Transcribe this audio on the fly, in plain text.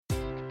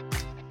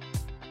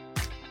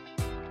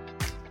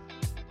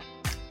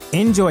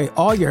Enjoy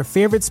all your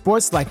favorite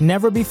sports like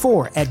never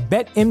before at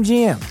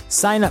BetMGM.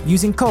 Sign up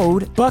using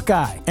code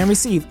Buckeye and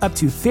receive up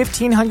to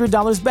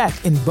 $1,500 back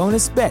in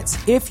bonus bets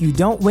if you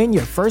don't win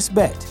your first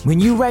bet. When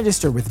you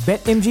register with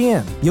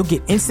BetMGM, you'll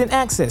get instant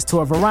access to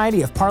a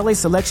variety of parlay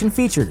selection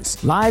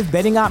features, live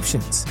betting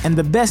options, and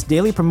the best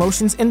daily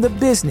promotions in the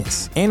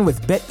business. And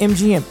with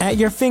BetMGM at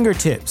your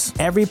fingertips,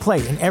 every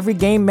play and every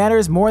game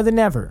matters more than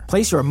ever.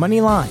 Place your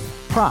money line,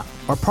 prop,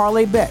 or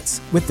parlay bets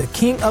with the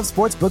king of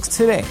sportsbooks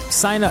today.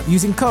 Sign up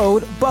using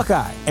code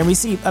Buckeye and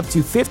receive up to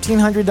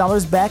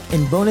 $1,500 back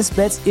in bonus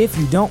bets if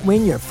you don't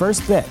win your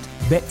first bet.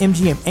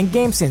 BetMGM and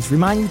GameSense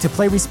remind you to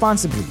play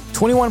responsibly.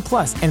 21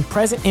 plus and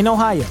present in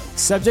Ohio,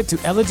 subject to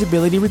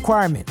eligibility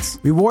requirements.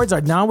 Rewards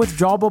are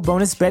non-withdrawable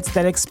bonus bets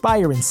that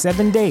expire in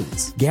 7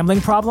 days. Gambling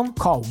problem?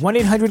 Call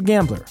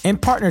 1-800-GAMBLER. In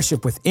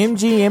partnership with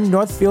MGM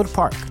Northfield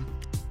Park.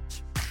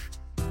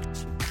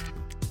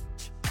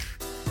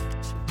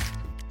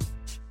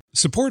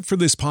 Support for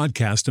this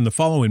podcast and the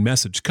following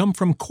message come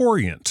from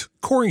Corient.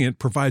 Corient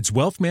provides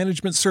wealth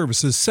management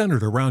services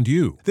centered around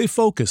you. They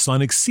focus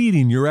on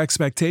exceeding your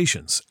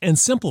expectations and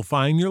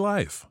simplifying your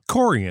life.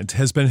 Corient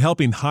has been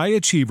helping high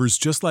achievers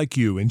just like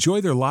you enjoy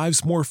their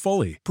lives more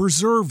fully,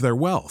 preserve their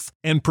wealth,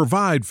 and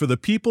provide for the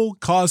people,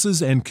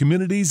 causes, and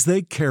communities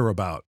they care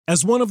about.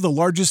 As one of the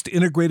largest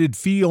integrated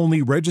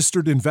fee-only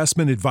registered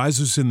investment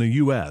advisors in the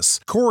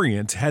U.S.,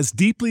 Corient has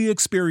deeply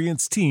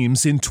experienced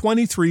teams in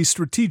 23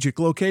 strategic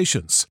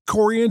locations.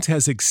 Corient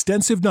has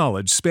extensive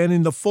knowledge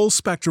spanning the full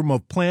spectrum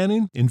of planning,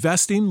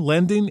 investing,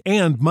 lending,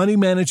 and money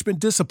management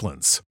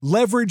disciplines.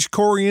 Leverage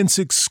Corient's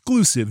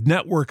exclusive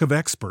network of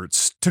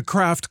experts to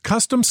craft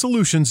custom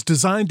solutions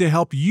designed to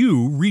help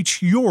you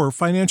reach your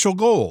financial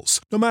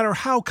goals, no matter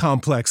how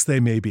complex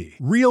they may be.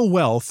 Real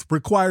wealth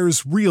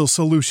requires real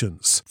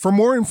solutions. For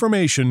more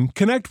information,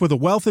 connect with a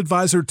wealth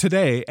advisor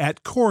today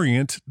at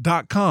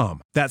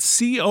Corient.com. That's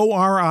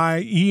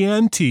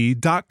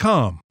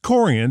Corient.com.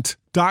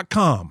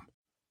 Corient.com.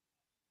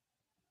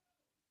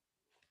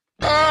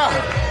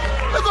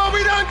 Look what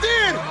we done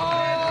did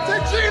to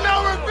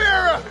Gino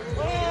Rivera.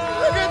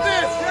 Look at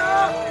this.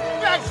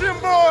 Faction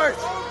boys.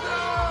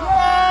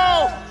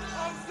 Whoa.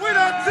 We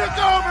done took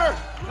over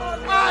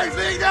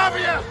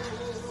IZW.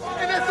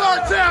 And it's our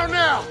town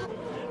now.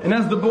 And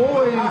as the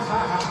boys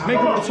make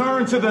a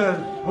return to the,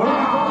 what do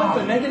we call it?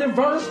 The negative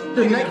verse?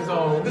 The negative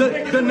zone.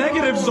 The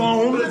negative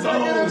zone.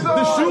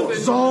 The shoot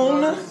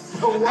zone.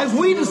 As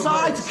we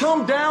decide to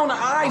come down to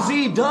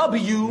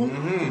IZW,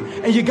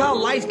 and you got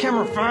Lights,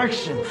 Camera,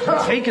 Faction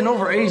taking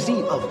over AZ,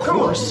 of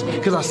course,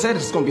 because I said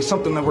it's going to be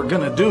something that we're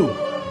going to do.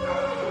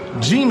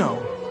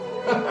 Gino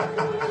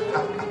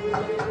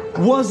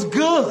was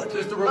good.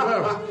 Just to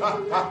remember.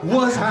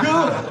 Was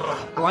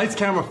good. Lights,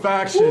 Camera,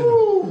 Faction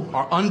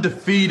are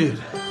undefeated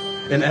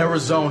in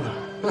Arizona.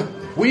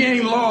 We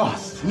ain't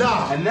lost.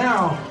 Nah. And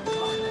now,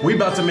 we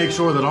about to make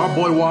sure that our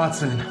boy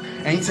Watson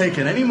ain't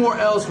taking any more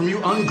L's from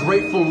you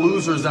ungrateful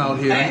losers out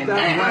here. Ain't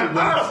that right,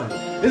 Watson?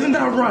 Isn't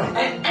that right?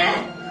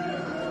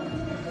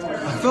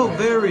 I felt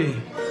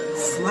very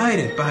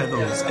slighted by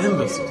those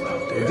imbeciles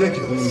out there.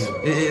 Ridiculous.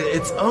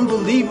 It's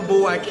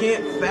unbelievable. I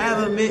can't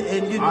fathom it.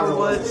 And you know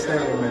what?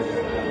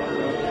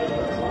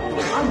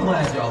 I'm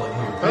glad y'all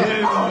are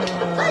here.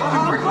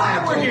 I'm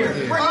glad we're here.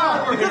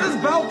 Because it's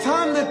about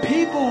time that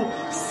people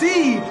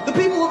see, the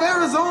people of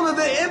Arizona,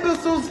 the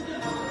imbeciles,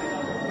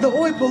 the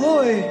oi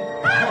polloi.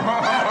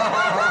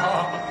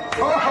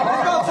 It's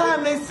about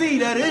time they see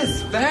that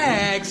it's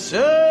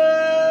faction.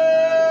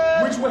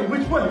 Which way?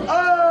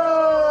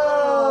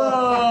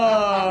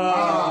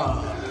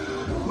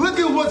 Look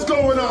at what's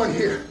going on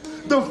here.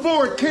 The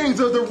four kings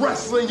of the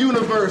wrestling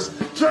universe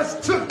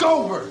just took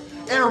over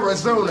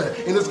Arizona,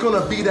 and it's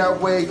gonna be that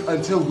way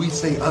until we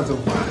say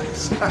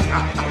otherwise.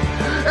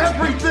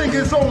 Everything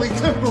is only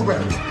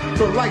temporary.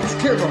 The Lights,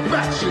 Camera,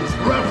 Factions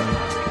forever.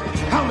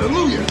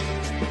 Hallelujah.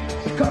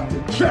 Cut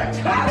the check.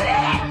 Cut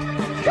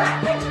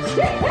the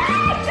check.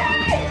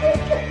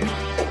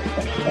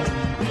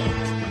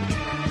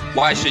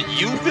 Why should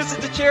you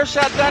visit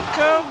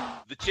thechairshot.com?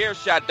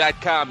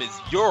 Thechairshot.com is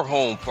your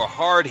home for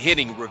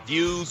hard-hitting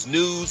reviews,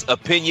 news,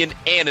 opinion,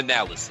 and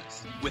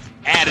analysis with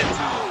attitude.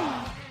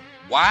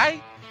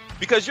 Why?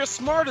 Because you're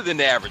smarter than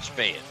the average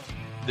fan.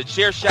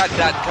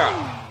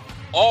 Thechairshot.com.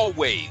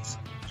 Always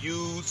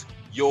use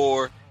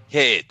your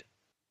head.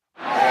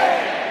 8,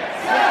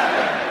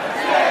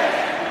 7, 6,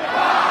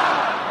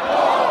 5,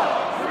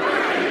 4,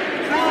 3,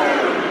 2,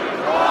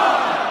 1.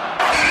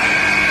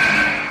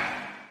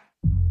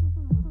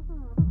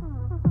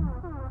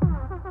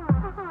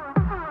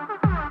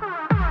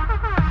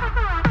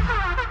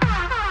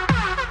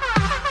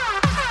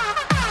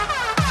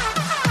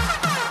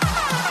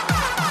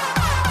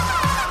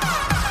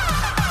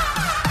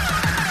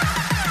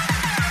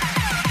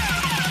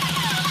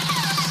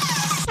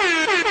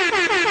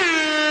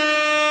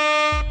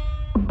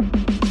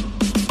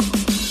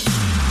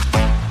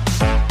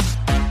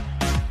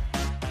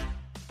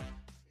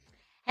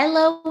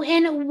 Hello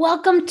and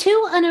welcome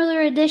to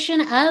another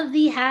edition of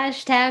the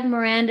Hashtag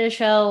Miranda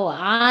Show.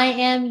 I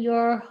am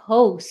your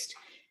host,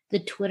 the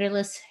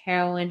Twitterless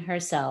heroine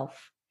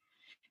herself.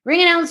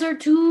 Ring announcer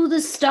to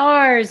the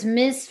stars,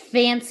 Miss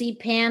Fancy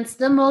Pants,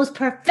 the most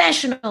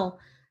professional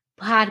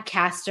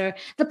podcaster,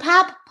 the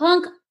pop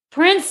punk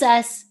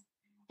princess,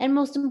 and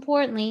most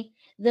importantly,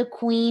 the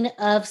queen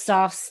of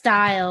soft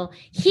style,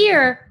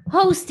 here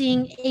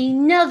hosting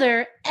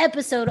another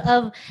episode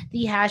of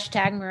the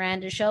Hashtag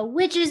Miranda Show,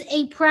 which is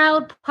a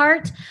proud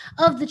part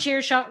of the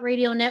Chairshot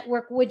Radio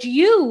Network, which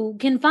you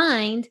can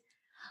find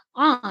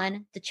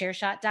on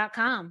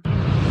thechairshot.com.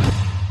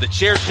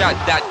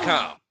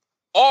 Thechairshot.com.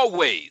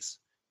 Always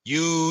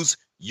use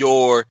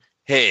your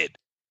head.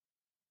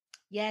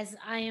 Yes,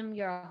 I am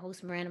your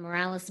host, Miranda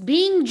Morales,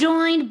 being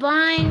joined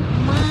by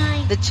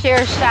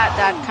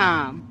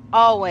thechairshot.com.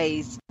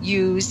 Always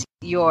use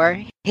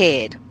your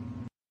head.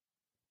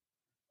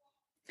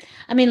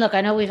 I mean, look,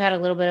 I know we've had a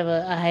little bit of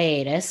a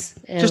hiatus.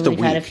 We've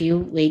had a few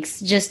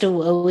weeks, just a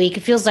week.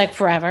 It feels like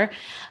forever.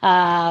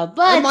 But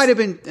it might have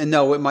been,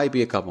 no, it might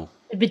be a couple.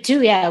 But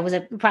two, yeah, it was,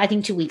 I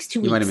think 2 weeks. 2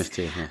 weeks. You might have missed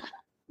two, yeah.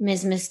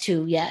 Miss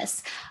two,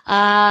 yes.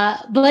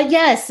 But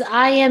yes,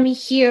 I am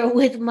here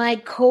with my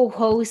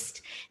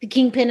co-host, the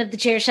kingpin of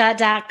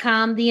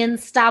thechairshot.com, the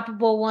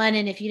unstoppable one.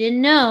 And if you didn't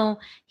know,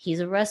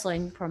 he's a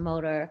wrestling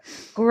promoter,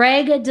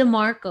 Greg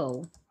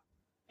DeMarco.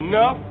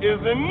 Enough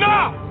is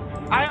enough.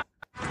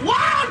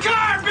 Wild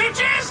card,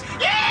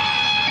 bitches! Yeah!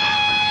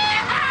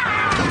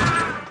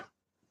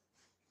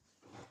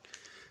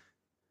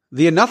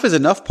 The enough is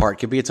enough part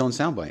could be its own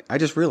soundbite. I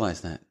just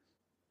realized that.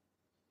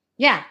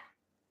 Yeah.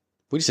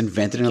 We just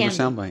invented another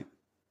soundbite.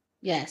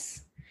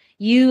 Yes.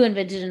 You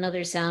invented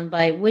another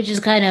soundbite, which is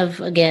kind of,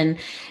 again,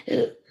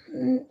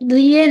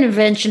 the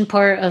invention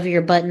part of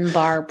your button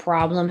bar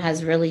problem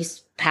has really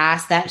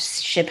passed. That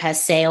ship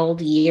has sailed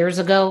years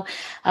ago,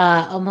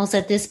 almost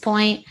at this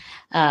point.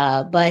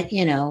 But,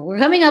 you know, we're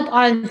coming up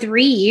on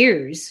 3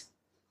 years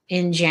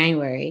in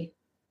January.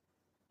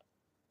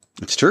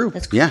 It's true.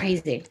 That's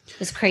crazy.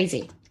 It's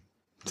crazy.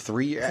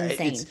 3 years.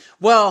 It's insane.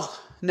 Well,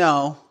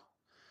 no.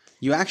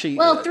 You actually...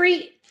 Well,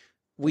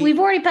 we've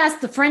already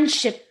passed the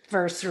friendship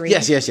anniversary.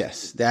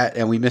 Yes. That,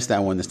 and we missed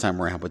that one this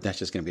time around, but that's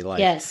just going to be life.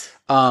 Yes.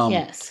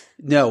 Yes.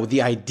 No,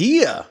 the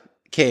idea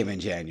came in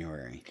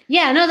January.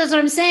 Yeah, no, that's what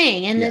I'm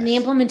saying. And then the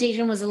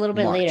implementation was a little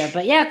bit later.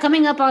 But yeah,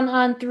 coming up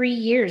on 3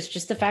 years,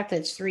 just the fact that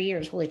it's 3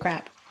 years. Holy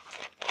crap.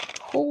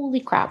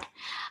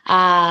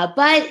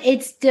 But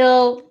it's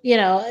still, you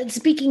know,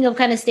 speaking of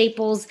kind of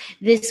staples,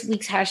 this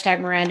week's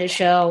Hashtag Miranda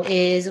Show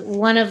is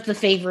one of the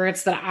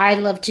favorites that I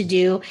love to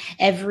do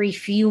every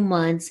few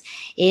months.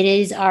 It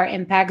is our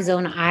Impact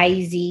Zone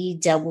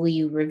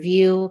IZW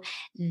review.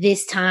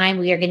 This time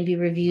we are going to be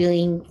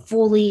reviewing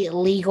Fully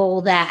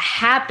Legal that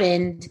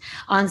happened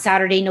on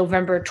Saturday,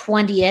 November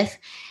 20th.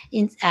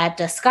 At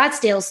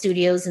Scottsdale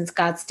Studios in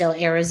Scottsdale,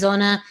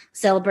 Arizona,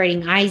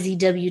 celebrating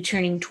IZW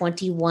turning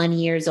 21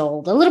 years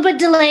old. A little bit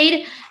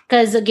delayed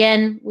because,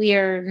 again, we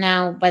are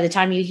now, by the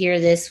time you hear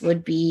this,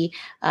 would be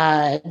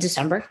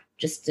December.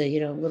 Just, a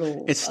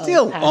little. It's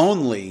still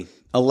only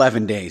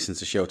 11 days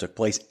since the show took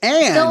place.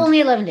 And still only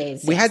 11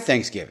 days. We had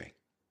Thanksgiving.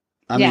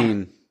 I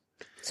mean.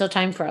 So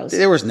time froze.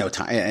 There was no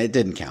time. It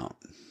didn't count.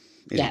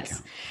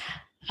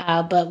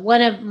 But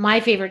one of my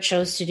favorite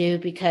shows to do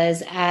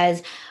because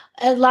as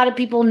a lot of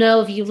people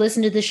know, if you've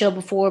listened to the show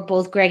before,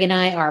 both Greg and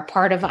I are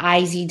part of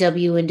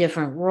IZW in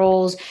different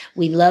roles.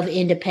 We love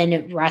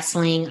independent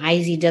wrestling.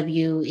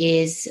 IZW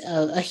is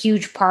a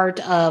huge part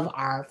of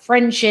our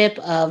friendship,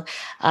 of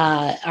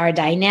our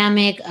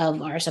dynamic,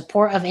 of our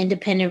support of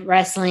independent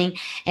wrestling,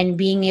 and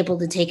being able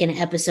to take an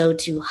episode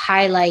to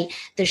highlight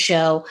the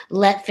show,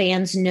 let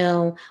fans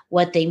know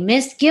what they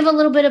missed, give a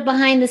little bit of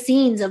behind the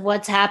scenes of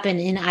what's happened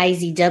in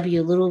IZW,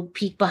 a little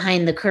peek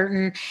behind the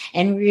curtain,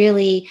 and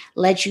really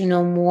let you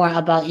know more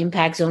about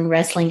Impact Zone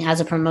Wrestling as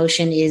a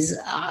promotion is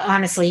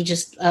honestly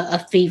just a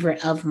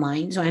favorite of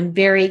mine. So I'm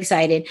very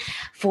excited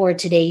for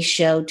today's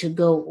show to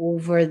go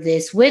over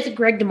this with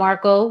Greg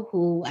DeMarco,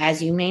 who,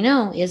 as you may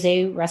know, is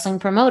a wrestling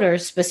promoter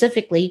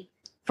specifically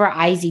for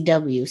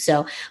IZW.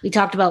 So we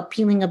talked about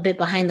peeling a bit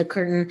behind the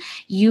curtain.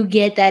 You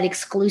get that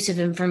exclusive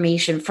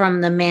information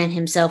from the man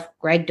himself,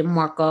 Greg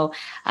DeMarco.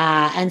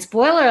 And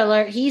spoiler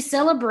alert, he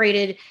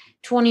celebrated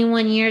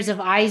 21 years of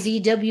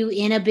IZW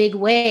in a big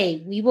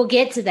way. We will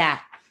get to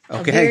that.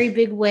 Okay. A very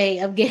big way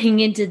of getting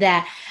into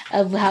that,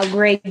 of how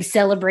Greg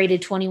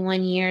celebrated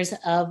 21 years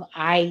of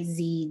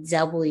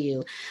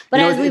IZW. But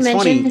as we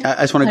mentioned, funny.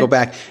 I just want to go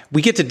back.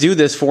 We get to do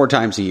this 4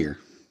 times a year,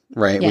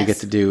 right? Yes. We get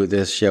to do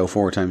this show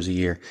 4 times a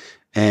year.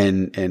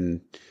 And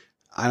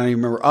I don't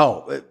even remember.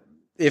 Oh,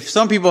 if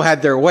some people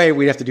had their way,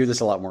 we'd have to do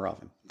this a lot more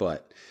often.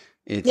 But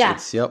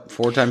it's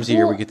 4 times a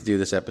year we get to do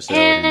this episode.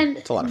 And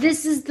it's a lot of fun.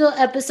 This is the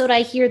episode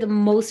I hear the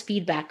most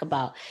feedback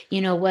about,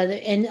 whether,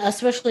 and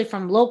especially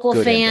from local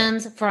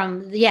fans,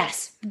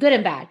 good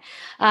and bad,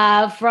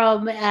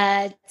 from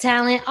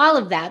talent, all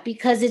of that,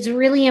 because it's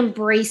really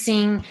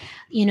embracing,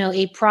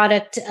 a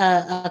product,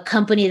 a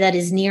company that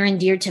is near and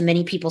dear to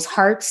many people's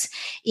hearts.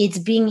 It's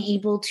being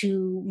able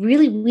to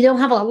really, we don't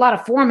have a lot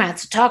of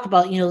formats to talk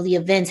about, the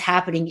events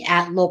happening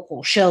at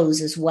local shows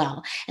as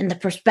well, and the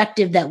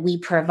perspective that we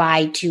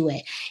provide to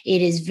it.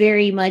 It is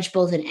very much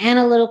both an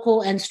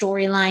analytical and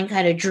storyline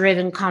kind of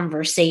driven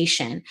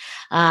conversation.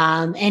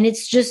 And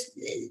it's just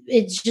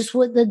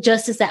what the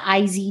justice that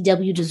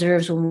IZW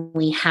deserves when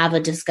we have a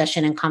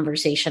discussion and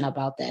conversation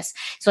about this.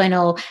 So I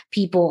know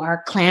people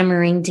are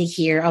clamoring to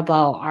hear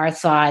about our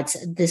thoughts,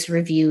 this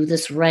review,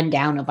 this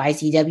rundown of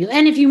IZW.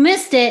 And if you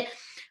missed it,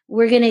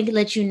 we're going to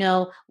let you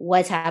know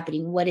what's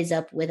happening, what is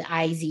up with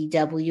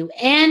IZW,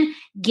 and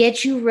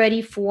get you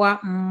ready for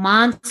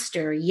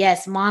Monster.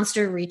 Yes,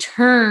 Monster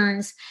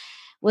returns,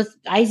 with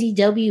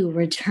IZW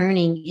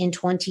returning in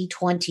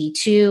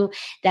 2022.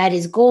 That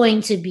is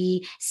going to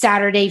be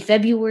Saturday,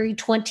 February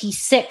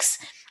 26th.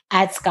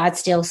 At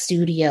Scottsdale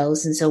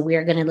Studios. And so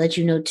we're going to let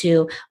you know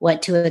too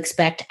what to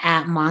expect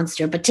at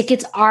Monster. But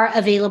tickets are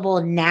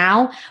available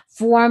now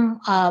for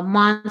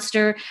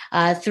Monster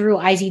through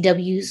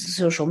IZW's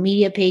social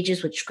media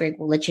pages, which Greg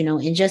will let you know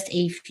in just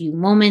a few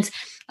moments.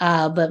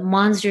 But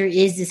Monster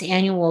is this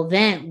annual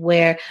event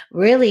where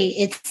really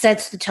it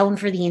sets the tone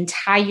for the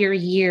entire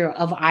year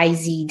of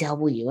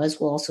IZW, as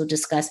we'll also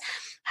discuss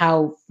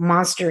how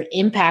Monster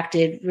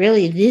impacted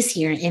really this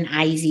year in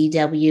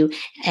IZW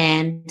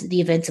and the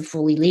events of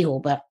Fully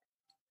Legal. But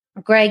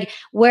Greg,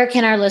 where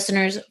can our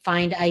listeners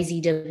find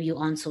IZW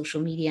on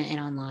social media and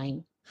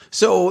online?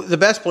 So the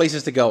best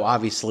places to go,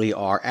 obviously,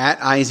 are at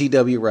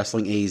IZW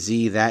Wrestling AZ.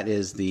 That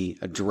is the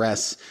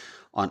address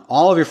on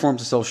all of your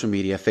forms of social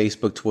media,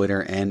 Facebook,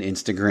 Twitter, and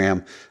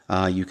Instagram.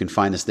 You can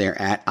find us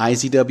there at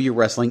IZW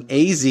Wrestling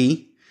AZ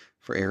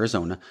for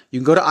Arizona. You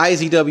can go to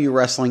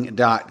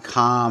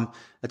IZWWrestling.com.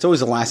 That's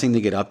always the last thing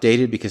to get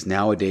updated because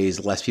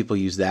nowadays less people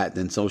use that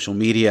than social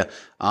media.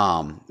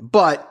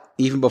 But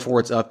even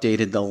before it's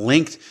updated, the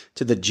link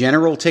to the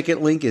general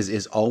ticket link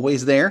is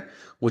always there,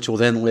 which will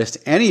then list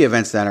any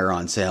events that are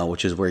on sale,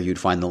 which is where you'd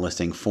find the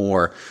listing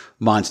for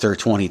Monster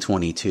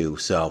 2022.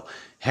 So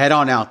head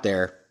on out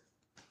there,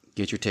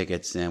 get your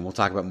tickets, and we'll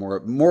talk about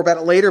more about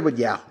it later. But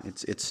yeah,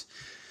 it's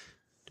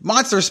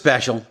Monster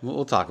special.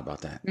 We'll talk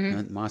about that.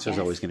 Mm-hmm. Monster's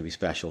always going to be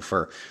special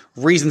for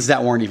reasons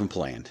that weren't even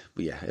planned.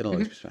 But yeah, it'll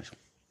always be special.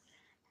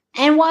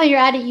 And while you're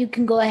at it, you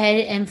can go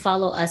ahead and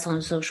follow us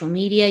on social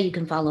media. You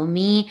can follow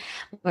me,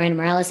 Miranda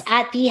Morales,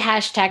 at the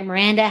hashtag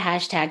Miranda,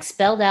 hashtag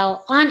spelled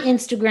out, on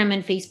Instagram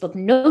and Facebook,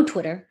 no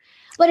Twitter.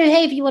 But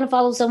hey, if you want to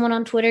follow someone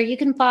on Twitter, you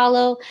can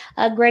follow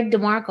Greg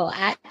DeMarco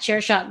at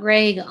Chairshot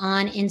Greg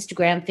on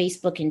Instagram,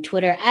 Facebook, and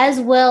Twitter, as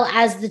well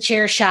as the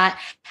Chairshot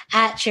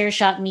at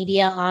Chairshot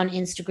Media on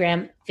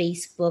Instagram,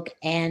 Facebook,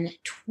 and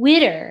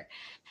Twitter.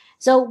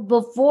 So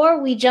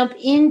before we jump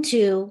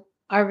into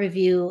our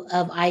review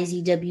of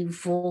IZW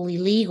Fully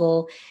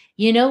Legal,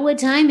 you know what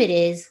time it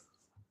is.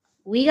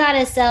 We got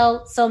to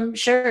sell some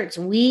shirts.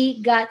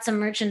 We got some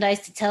merchandise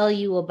to tell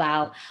you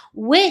about,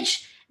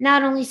 which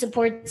not only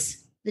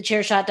supports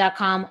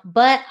thechairshot.com,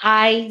 but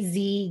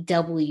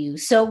IZW.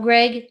 So,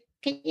 Greg,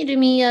 can you do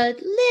me a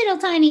little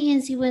tiny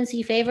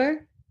incy-wincy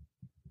favor?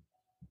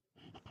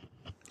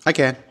 I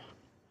can.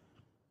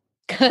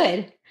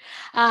 Good.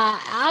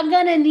 I'm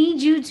going to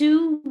need you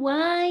to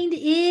wind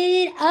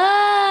it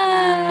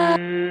up.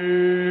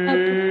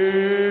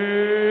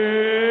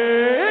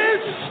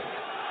 It's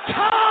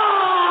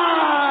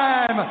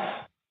time!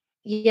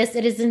 Yes,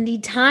 it is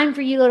indeed time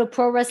for you to go to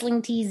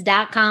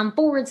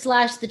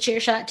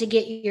prowrestlingtees.com/thechairshot to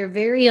get your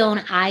very own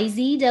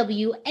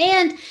IZW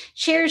and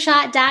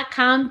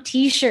chairshot.com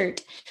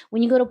t-shirt.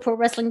 When you go to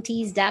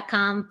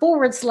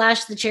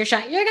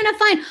prowrestlingtees.com/thechairshot, you're going to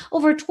find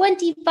over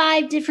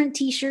 25 different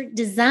t-shirt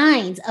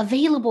designs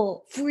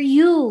available for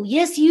you.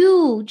 Yes,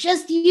 you,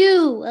 just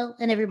you, well,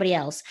 and everybody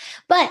else.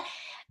 But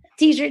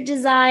t-shirt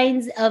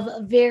designs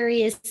of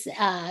various,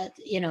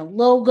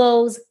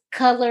 logos,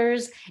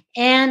 colors,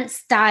 and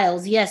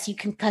styles. Yes, you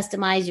can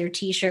customize your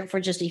t-shirt for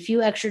just a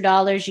few extra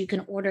dollars. You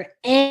can order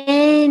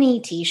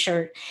any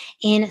t-shirt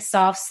in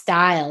soft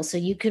style. So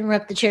you can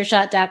rep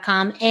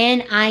thechairshot.com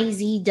and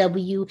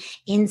IZW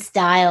in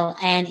style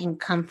and in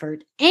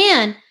comfort.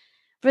 And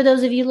for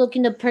those of you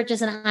looking to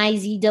purchase an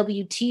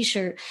IZW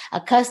t-shirt,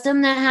 a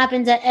custom that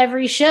happens at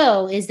every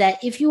show is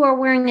that if you are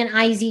wearing an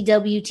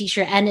IZW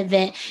t-shirt at an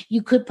event,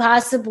 you could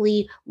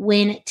possibly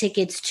win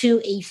tickets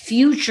to a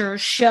future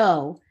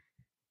show,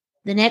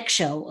 the next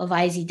show of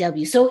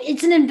IZW. So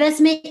it's an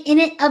investment in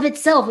it of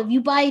itself. If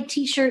you buy a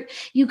t-shirt,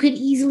 you could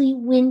easily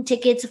win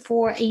tickets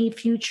for a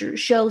future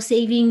show,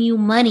 saving you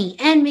money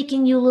and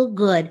making you look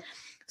good.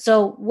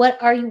 So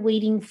what are you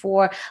waiting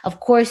for?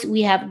 Of course,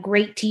 we have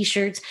great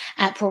t-shirts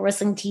at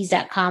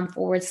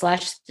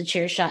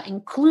prowrestlingtees.com/thechairshot,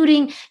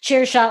 including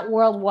Chairshot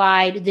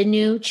Worldwide, the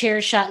new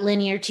Chairshot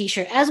Linear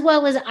t-shirt, as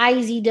well as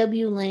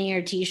IZW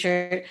Linear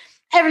t-shirt.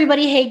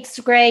 Everybody Hates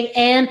Greg,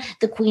 and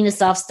the Queen of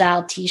Soft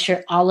Style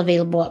t-shirt, all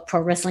available at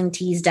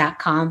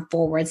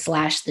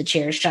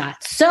prowrestlingtees.com/thechairshot.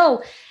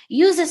 So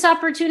use this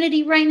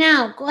opportunity right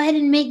now. Go ahead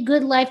and make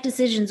good life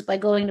decisions by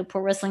going to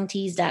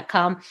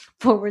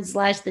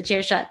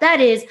ProWrestlingTees.com/thechairshot.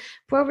 That is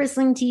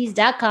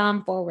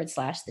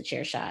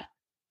ProWrestlingTees.com/thechairshot.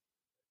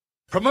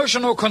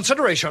 Promotional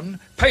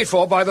consideration paid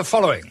for by the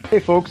following. Hey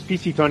folks,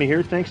 PC Tony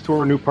here. Thanks to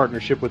our new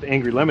partnership with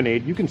Angry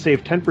Lemonade, you can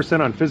save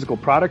 10% on physical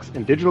products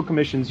and digital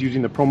commissions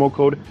using the promo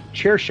code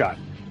ChairShot.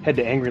 Head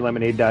to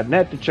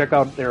angrylemonade.net to check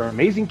out their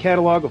amazing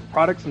catalog of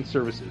products and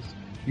services.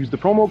 Use the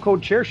promo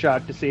code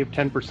ChairShot to save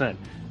 10%.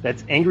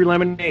 That's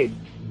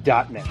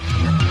angrylemonade.net.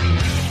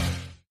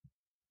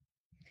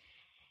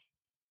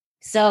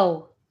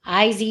 So,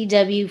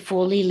 IZW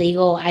fully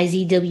legal,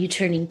 IZW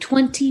turning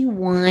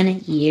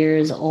 21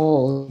 years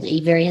old. A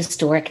very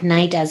historic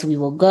night as we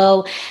will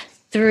go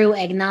through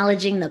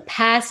acknowledging the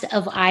past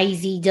of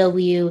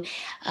IZW,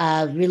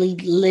 really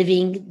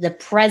living the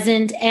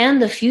present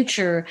and the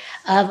future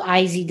of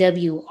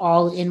IZW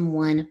all in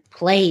one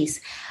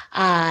place.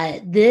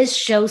 This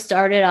show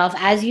started off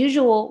as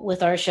usual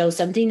with our show.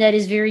 Something that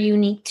is very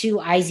unique to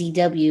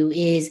IZW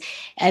is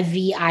a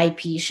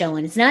VIP show.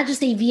 And it's not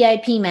just a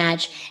VIP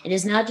match. It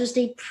is not just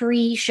a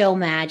pre-show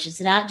match. It's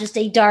not just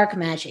a dark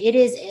match. It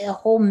is a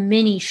whole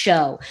mini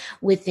show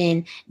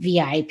within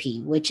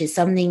VIP, which is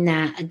something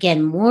that,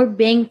 again, more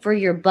bang for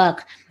your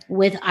buck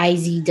with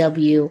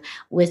IZW,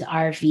 with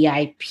our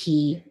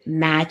VIP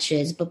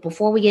matches. But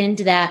before we get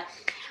into that,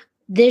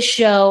 this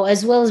show,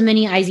 as well as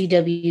many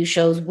IZW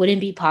shows, wouldn't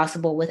be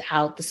possible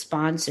without the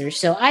sponsors.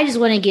 So I just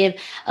want to give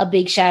a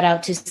big shout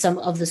out to some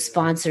of the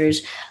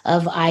sponsors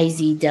of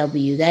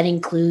IZW. That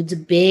includes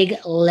Big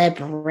Lip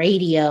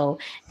Radio,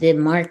 the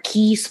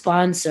marquee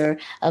sponsor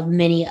of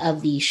many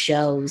of these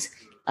shows.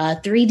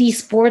 3D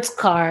Sports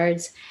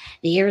Cards,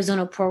 the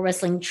Arizona Pro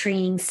Wrestling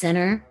Training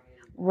Center,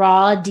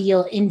 Raw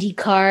Deal Indie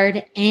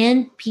Card,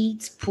 and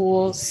Pete's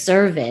Pool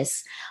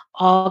Service,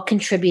 all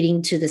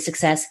contributing to the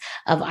success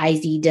of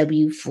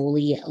IZW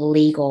Fully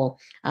Legal.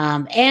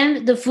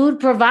 And the food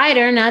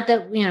provider, not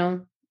that,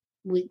 it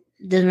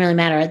doesn't really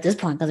matter at this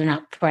point because they're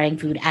not providing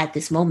food at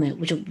this moment,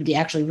 which would be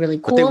actually really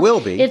cool. But they will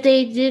be. If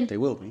they did. They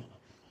will be.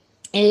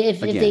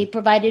 If they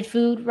provided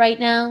food right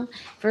now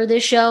for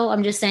this show,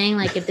 I'm just saying,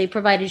 like, if they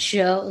provided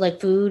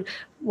food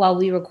while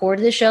we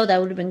recorded the show, that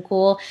would have been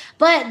cool.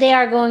 But they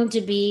are going to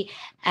be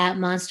at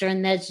Monster,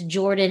 and that's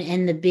Jordan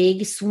and the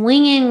Big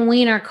Swinging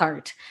Wiener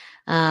Cart,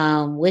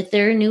 with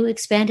their new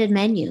expanded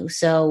menu.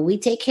 So we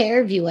take care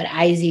of you at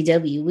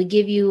IZW. We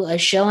give you a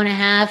show and a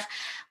half,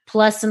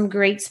 plus some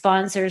great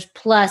sponsors,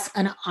 plus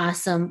an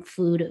awesome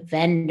food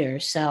vendor.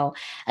 So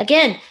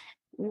again,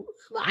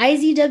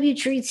 IZW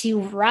treats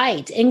you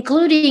right,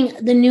 including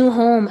the new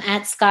home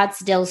at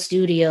Scottsdale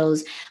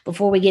Studios.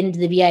 Before we get into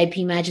the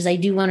VIP matches, I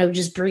do want to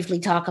just briefly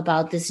talk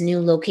about this new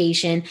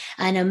location,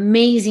 an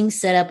amazing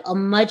setup, a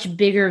much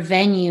bigger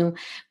venue.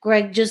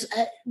 Greg, just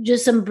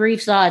some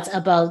brief thoughts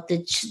about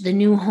the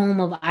new home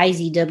of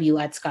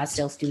IZW at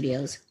Scottsdale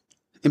Studios.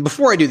 And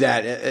before I do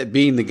that,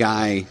 being the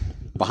guy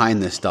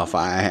behind this stuff,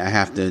 I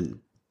have to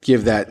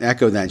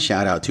echo that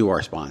shout out to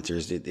our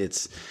sponsors.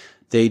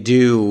 They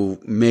do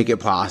make it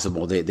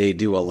possible. They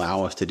do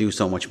allow us to do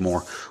so much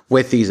more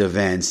with these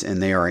events,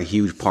 and they are a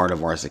huge part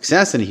of our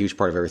success and a huge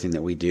part of everything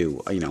that we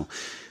do.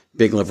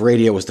 Big Love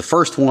Radio was the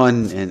first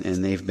one,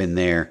 and they've been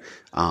there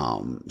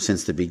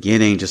since the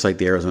beginning, just like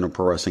the Arizona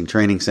Pro Wrestling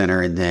Training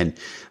Center. And then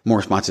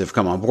more sponsors have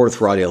come on board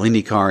with Raw Deal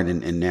Indie Card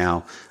and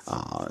now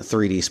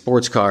 3D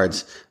Sports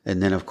Cards.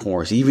 And then, of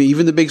course,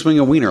 even the Big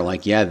Swinging Wiener,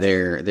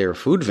 they're a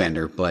food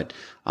vendor, but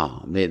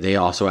they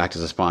also act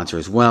as a sponsor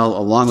as well,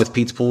 along with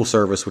Pete's Pool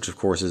Service, which, of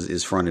course,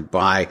 is fronted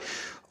by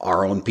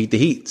our own Pete the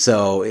Heat.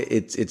 So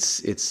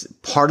it's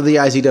part of the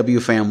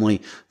IZW family.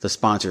 The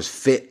sponsors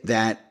fit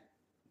that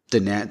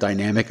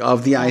dynamic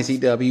of the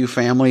IZW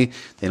family.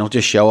 They don't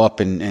just show up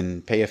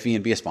and pay a fee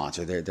and be a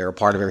sponsor. They're a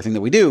part of everything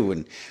that we do,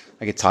 and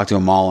I get to talk to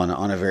them all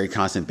on a very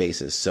constant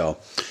basis. So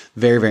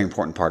very, very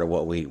important part of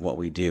what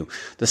we do.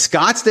 The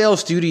Scottsdale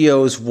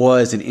Studios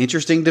was an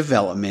interesting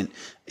development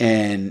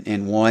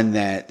and one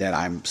that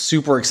I'm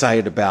super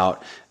excited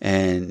about.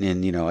 And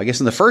I guess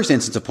in the first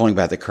instance of pulling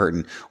back the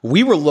curtain,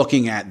 we were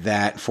looking at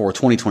that for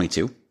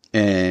 2022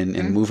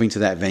 and moving to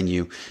that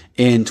venue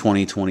in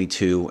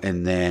 2022.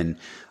 And then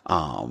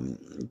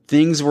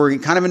things were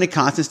kind of in a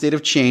constant state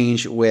of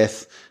change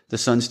with the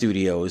Sun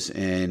Studios,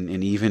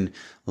 and even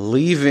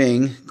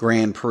leaving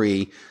Grand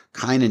Prix,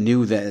 kind of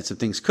knew that some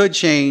things could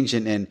change,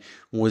 and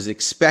was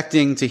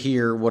expecting to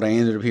hear what I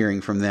ended up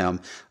hearing from them.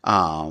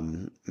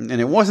 And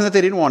it wasn't that they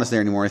didn't want us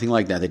there anymore, or anything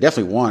like that. They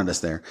definitely wanted us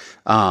there.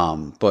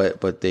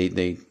 But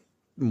they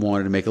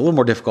wanted to make it a little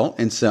more difficult.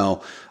 And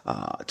so,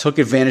 took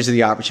advantage of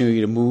the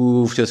opportunity to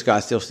move to the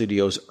Scottsdale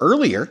Studios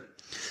earlier.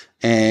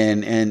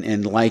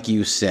 And like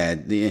you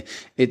said,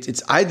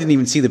 I didn't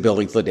even see the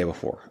building till the day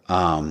before.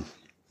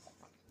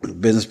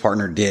 Business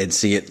partner did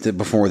see it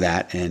before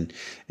that. And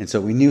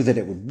so we knew that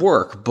it would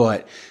work,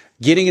 but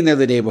getting in there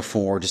the day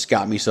before just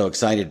got me so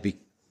excited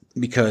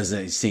because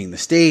seeing the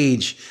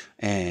stage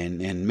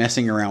and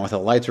messing around with how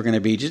the lights were going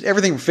to be, just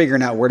everything,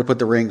 figuring out where to put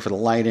the ring for the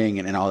lighting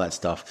and all that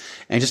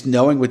stuff. And just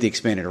knowing with the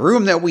expanded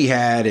room that we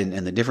had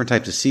and the different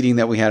types of seating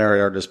that we had at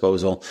our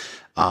disposal,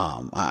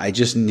 I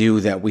just knew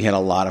that we had a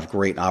lot of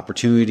great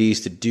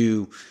opportunities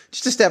to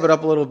step it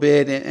up a little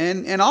bit.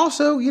 And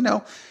also, you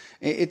know,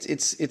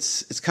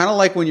 it's kind of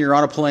like when you're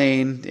on a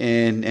plane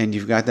and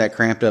you've got that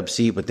cramped up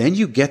seat, but then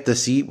you get the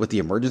seat with the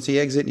emergency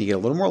exit and you get a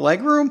little more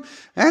leg room.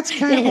 That's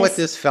kind of what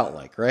this felt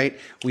like, right?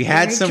 We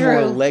had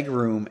more leg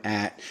room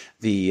at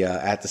the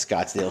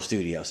Scottsdale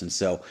studios. And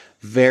so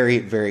very,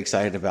 very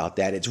excited about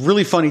that. It's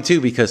really funny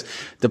too, because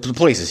the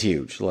place is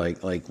huge.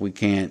 Like we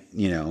can't,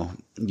 you know,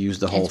 use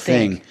the whole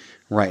thing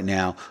right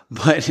now.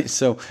 But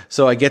so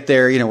I get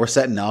there, you know, we're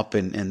setting up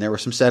and there were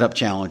some setup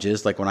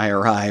challenges. Like when I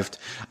arrived,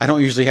 I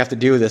don't usually have to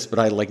do this, but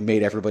I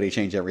made everybody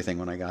change everything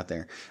when I got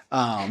there.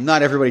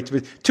 Not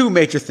everybody, two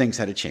major things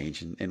had to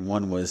change. And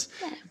one was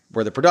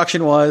where the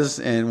production was,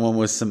 and one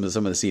was some of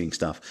the seating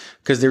stuff,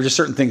 because there were just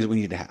certain things that we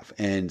needed to have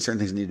and certain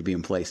things that needed to be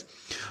in place.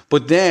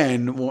 But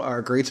then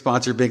our great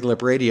sponsor, Big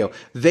Lip Radio,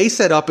 they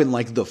set up in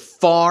the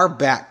far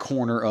back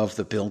corner of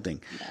the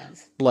building,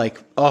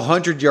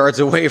 100 yards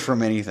away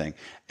from anything.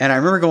 And I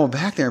remember going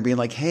back there and being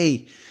like,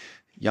 hey,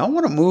 y'all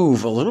want to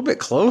move a little bit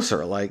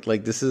closer. Like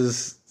this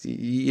is,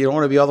 you don't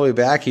want to be all the way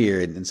back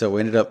here. And so we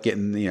ended up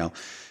getting, you know,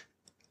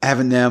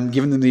 giving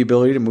them the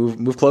ability to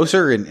move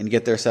closer and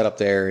get their setup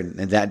there. And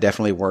that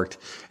definitely worked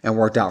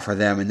out for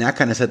them. And that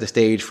kind of set the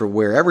stage for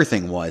where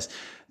everything was.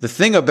 The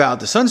thing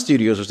about the Sun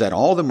Studios was that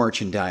all the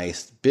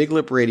merchandise, Big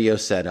Lip Radio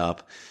set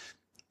up,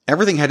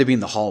 everything had to be in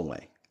the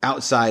hallway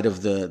outside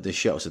of the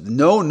show. So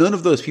none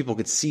of those people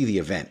could see the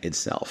event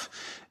itself.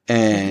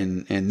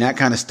 And that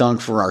kind of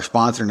stunk for our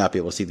sponsor not be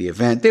able to see the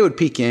event. They would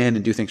peek in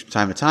and do things from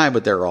time to time,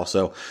 but they're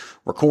also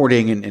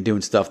recording and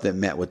doing stuff that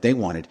met what they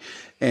wanted.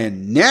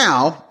 And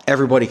now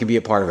everybody can be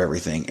a part of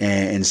everything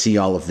and see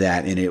all of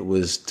that. And it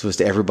was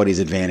to everybody's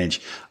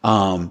advantage.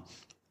 Having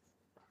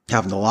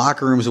the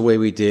locker rooms the way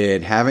we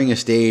did, having a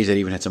stage that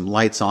even had some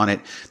lights on it.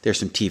 There's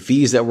some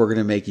TVs that we're going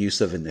to make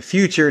use of in the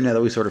future now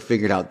that we sort of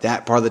figured out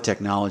that part of the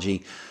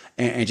technology.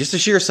 And just the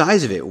sheer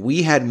size of it,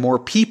 we had more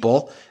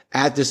people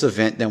at this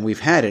event than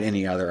we've had at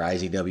any other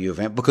IZW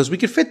event because we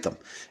could fit them.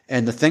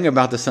 And the thing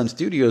about the Sun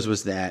Studios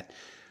was that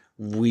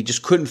we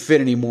just couldn't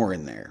fit any more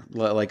in there.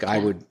 I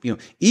would, you know,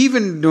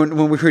 even when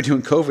we were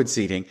doing COVID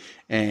seating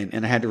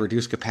and I had to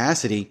reduce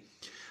capacity,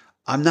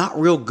 I'm not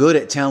real good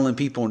at telling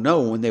people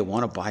no when they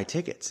want to buy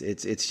tickets.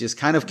 It's just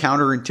kind of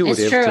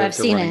counterintuitive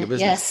to running a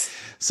business. Yes.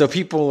 So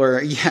people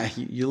are,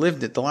 you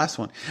lived it, the last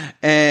one.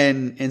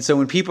 And so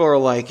when people are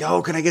like,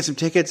 oh, can I get some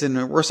tickets?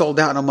 And we're sold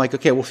out. And I'm like,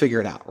 okay, we'll figure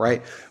it out,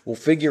 right? We'll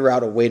figure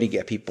out a way to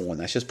get people in.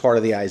 That's just part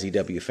of the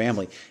IZW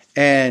family.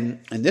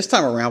 And this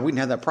time around, we didn't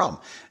have that problem.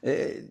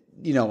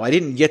 You know, I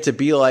didn't get to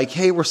be like,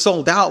 hey, we're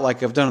sold out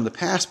like I've done in the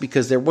past,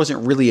 because there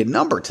wasn't really a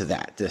number to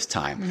that this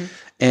time. Mm-hmm.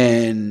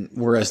 And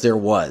whereas there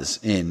was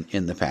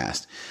in the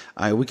past,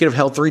 we could have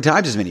held 3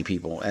 times as many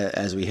people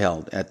as we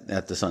held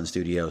at the Sun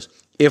Studios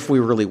if we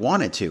really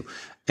wanted to.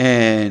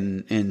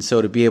 And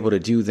so to be able to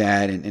do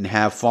that and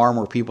have far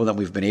more people than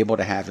we've been able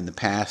to have in the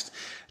past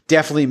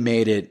definitely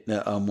made it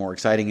a more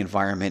exciting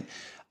environment.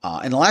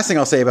 And the last thing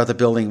I'll say about the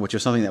building, which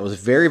was something that was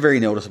very, very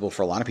noticeable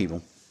for a lot of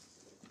people,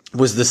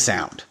 was the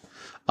sound.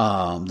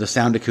 The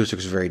sound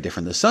acoustics was very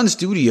different. The Sun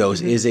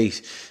Studios is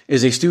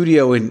a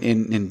studio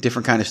in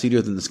different kind of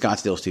studio than the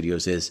Scottsdale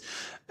Studios is,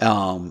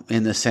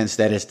 in the sense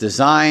that it's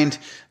designed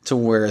to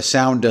where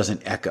sound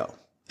doesn't echo.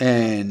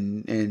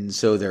 And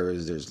so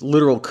there's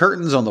literal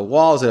curtains on the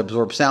walls that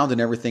absorb sound and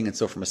everything. And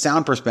so from a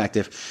sound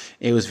perspective,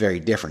 it was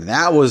very different.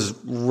 That was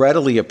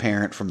readily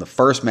apparent from the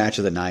first match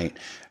of the night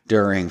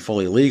during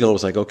Fully Legal. It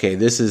was like, okay,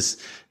 this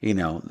is, you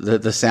know,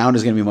 the sound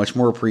is going to be much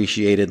more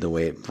appreciated, the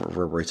way it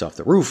reverberates off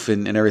the roof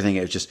and everything.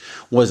 It just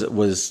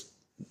was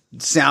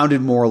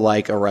sounded more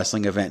like a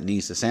wrestling event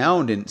needs to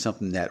sound, and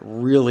something that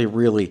really,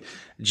 really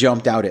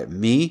jumped out at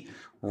me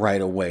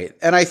right away.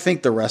 And I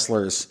think the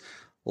wrestlers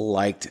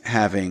liked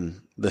having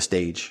the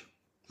stage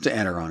to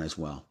enter on as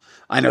well.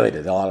 I know they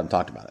did. A lot of them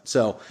talked about it.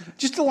 So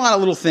just a lot of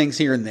little things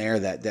here and there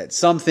that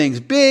some things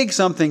big,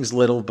 some things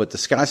little, but the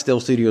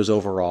Scottsdale Studios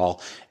overall,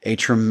 a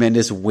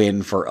tremendous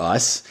win for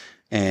us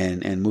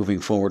and moving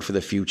forward for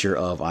the future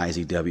of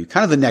IZW.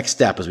 Kind of the next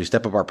step as we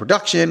step up our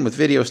production with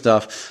video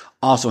stuff.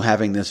 Also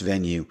having this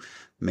venue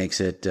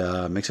makes it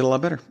a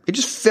lot better. It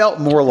just felt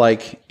more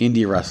like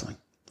indie wrestling.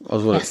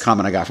 That was a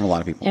comment I got from a lot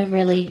of people. It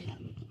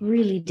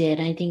really did.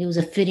 I think it was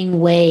a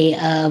fitting way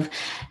of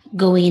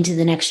going into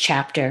the next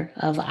chapter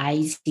of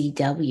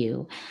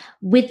IZW.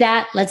 With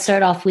that, let's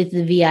start off with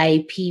the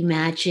VIP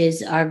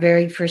matches. Our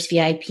very first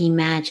VIP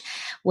match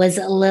was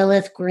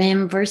Lilith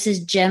Grimm versus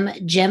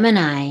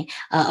Gemini.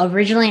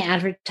 Originally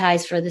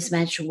advertised for this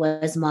match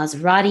was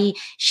Maserati.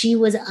 She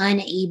was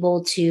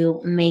unable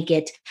to make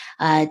it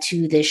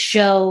to the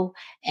show.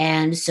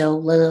 And so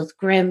Lilith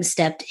Grimm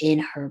stepped in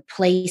her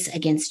place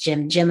against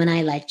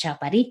Gemini like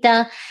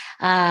Chaparita.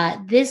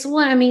 This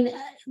one, I mean,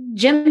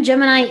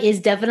 Gemini is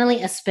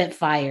definitely a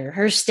spitfire.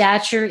 Her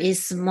stature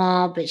is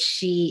small, but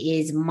she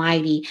is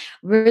mighty,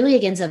 really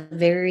against a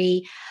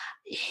very,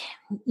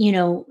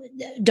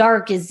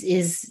 dark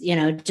is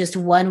just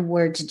one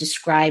word to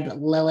describe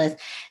Lilith.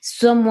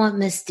 Somewhat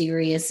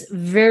mysterious,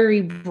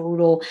 very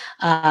brutal,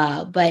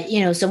 but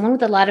someone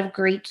with a lot of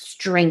great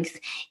strength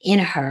in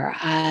her.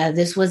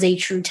 This was a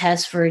true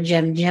test for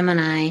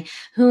Gemini,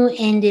 who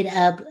ended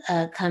up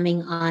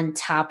coming on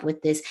top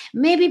with this,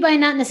 maybe by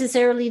not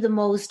necessarily the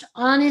most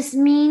honest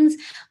means,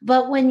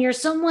 but when you're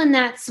someone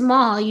that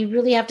small, you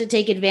really have to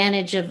take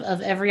advantage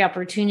of every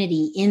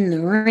opportunity in the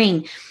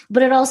ring.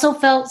 But it also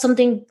felt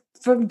something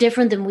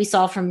different than we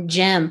saw from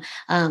Gem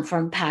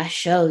from past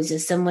shows,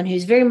 as someone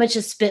who's very much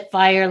a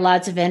spitfire,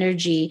 lots of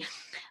energy,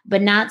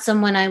 but not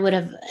someone I would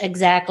have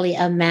exactly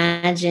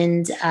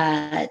imagined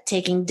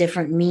taking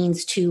different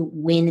means to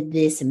win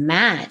this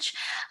match.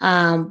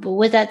 But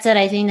with that said,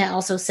 I think that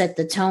also set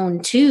the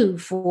tone too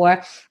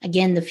for,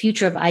 again, the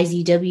future of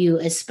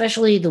IZW,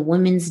 especially the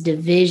women's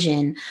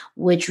division,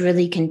 which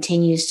really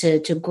continues to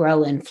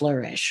grow and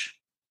flourish.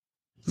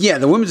 Yeah,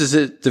 the women's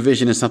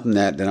division is something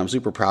that I'm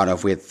super proud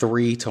of. We had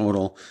 3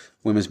 total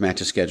women's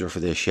matches scheduled for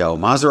this show.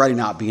 Maserati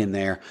not being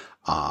there,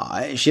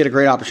 she had a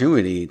great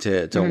opportunity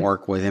to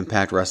work with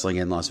Impact Wrestling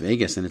in Las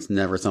Vegas, and it's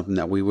never something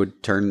that we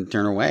would turn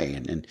away,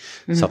 and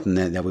something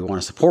that we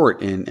want to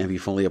support and be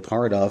fully a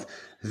part of.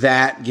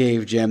 That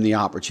gave Gem the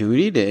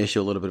opportunity to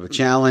issue a little bit of a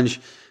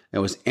challenge. It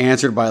was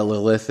answered by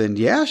Lilith, and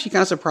yeah, she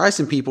kind of surprised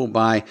some people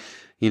by,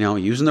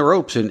 using the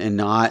ropes and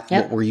not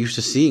what we're used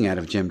to seeing out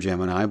of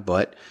Gemini,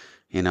 but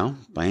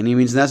by any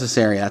means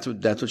necessary.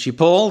 That's what she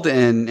pulled,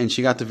 and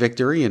she got the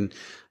victory. And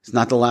it's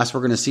not the last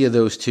we're going to see of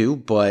those two,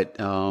 but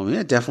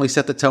it definitely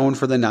set the tone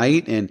for the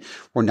night. And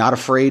we're not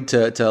afraid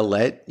to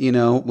let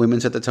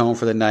women set the tone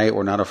for the night.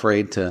 We're not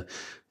afraid to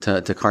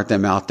cart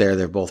them out there.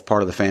 They're both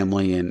part of the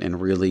family,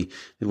 and really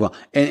well.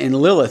 And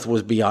Lilith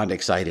was beyond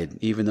excited,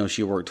 even though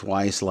she worked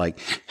twice. Like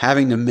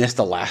having to miss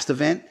the last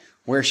event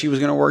where she was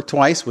going to work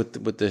twice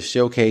with the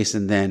showcase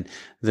and then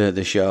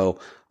the show.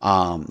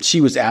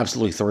 She was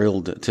absolutely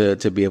thrilled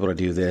to be able to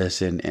do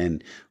this.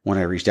 And when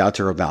I reached out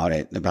to her about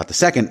the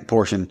second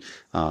portion,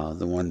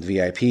 the one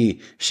VIP,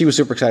 she was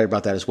super excited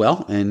about that as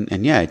well.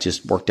 And yeah, it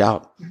just worked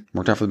out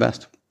for the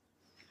best.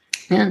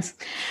 Yes.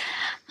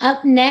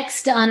 Up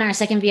next on our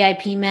second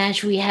VIP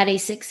match, we had a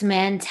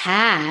 6-man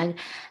tag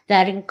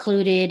that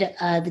included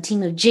the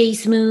team of Jay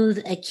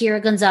Smooth, Akira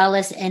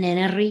Gonzalez, and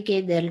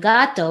Enrique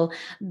Delgado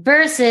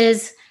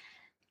versus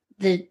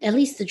at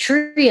least the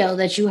trio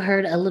that you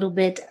heard a little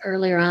bit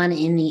earlier on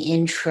in the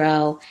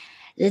intro.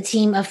 The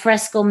team of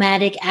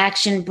Fresco-Matic,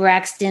 Action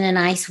Braxton, and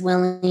Ice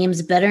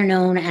Williams, better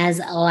known as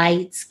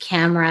Lights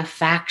Camera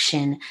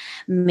Faction,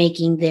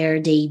 making their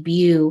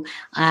debut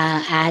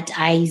at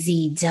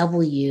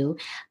IZW.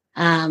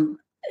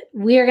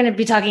 We are going to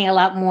be talking a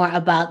lot more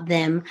about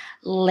them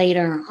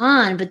later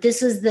on, but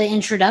this is the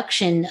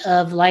introduction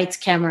of Lights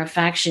Camera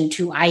Faction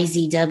to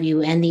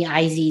IZW and the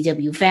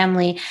IZW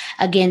family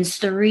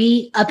against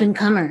 3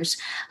 up-and-comers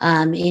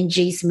in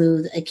Jay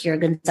Smooth, Akira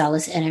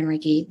Gonzalez, and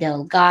Enrique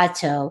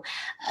Delgado.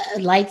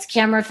 Lights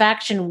Camera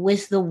Faction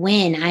with the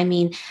win. I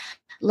mean,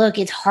 look,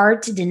 it's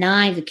hard to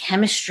deny the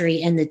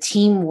chemistry and the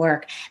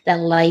teamwork that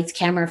Lights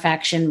Camera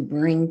Faction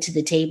bring to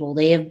the table.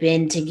 They have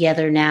been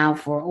together now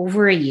for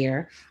over a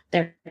year.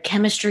 Their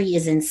chemistry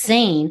is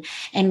insane,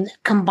 and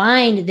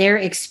combined, their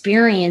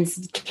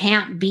experience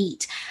can't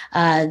beat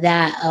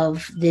that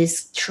of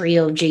this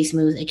trio of Jay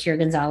Smooth, Akira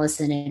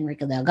Gonzalez, and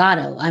Enrique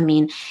Delgado. I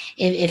mean,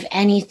 if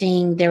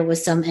anything, there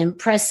was some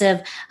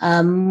impressive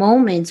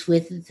moments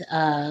with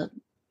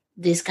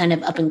this kind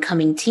of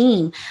up-and-coming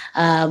team,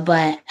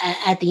 but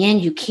at the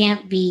end, you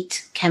can't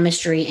beat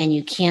chemistry and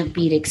you can't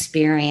beat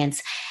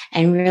experience.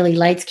 And really,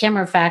 Lights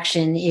Camera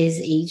Faction is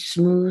a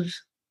smooth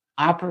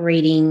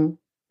operating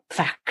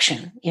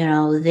faction.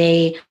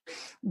 They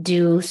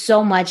do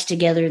so much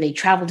together. They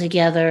travel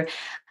together.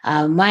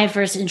 My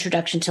first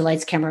introduction to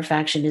Lights Camera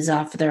Faction is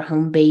off of their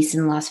home base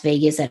in Las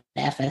Vegas at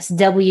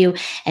FSW,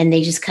 and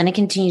they just kind of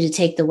continue to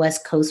take the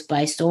West Coast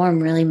by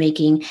storm, really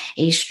making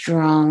a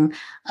strong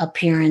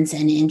appearance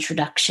and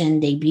introduction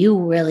debut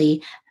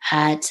really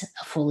at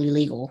Fully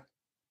Legal.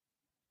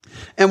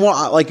 And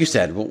well, like you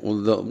said,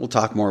 we'll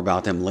talk more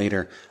about them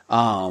later. So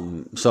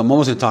I'm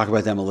almost going to talk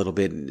about them a little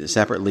bit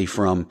separately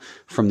from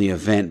the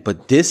event.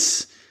 But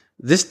this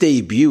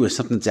debut is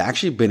something that's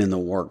actually been in the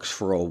works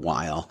for a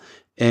while.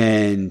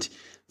 And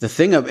the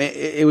thing of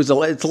it's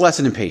a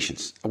lesson in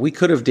patience. We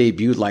could have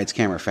debuted Lights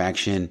Camera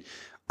Faction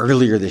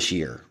earlier this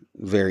year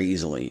very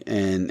easily,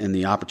 and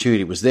the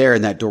opportunity was there,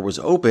 and that door was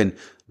open,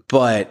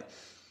 but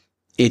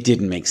it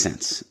didn't make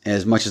sense.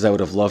 As much as I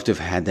would have loved to have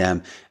had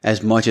them,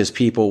 as much as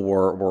people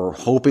were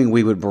hoping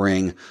we would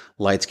bring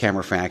Lights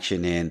Camera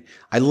Faction in,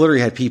 I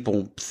literally had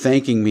people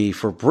thanking me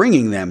for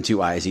bringing them to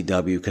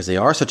IZW because they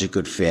are such a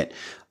good fit.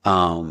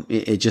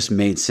 It just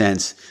made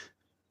sense,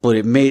 but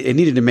it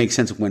needed to make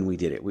sense when we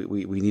did it.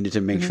 We needed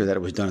to make sure that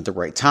it was done at the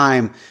right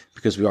time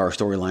because we are a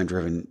storyline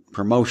driven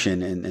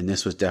promotion, and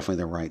this was definitely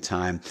the right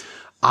time.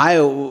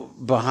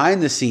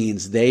 behind the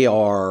scenes, they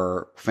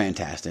are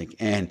fantastic.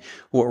 And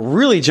what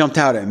really jumped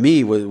out at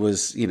me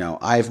was, you know,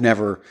 I've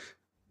never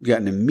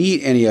gotten to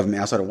meet any of them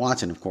outside of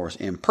Watson, of course,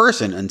 in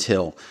person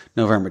until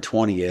November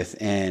 20th.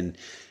 And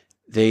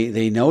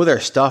they know their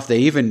stuff. They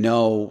even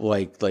know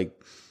like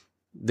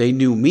they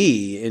knew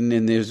me. And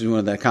then there's one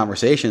of the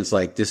conversations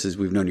like,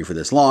 we've known you for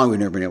this long. We've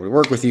never been able to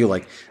work with you,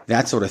 like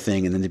that sort of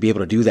thing. And then to be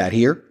able to do that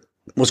here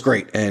was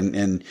great.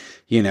 And,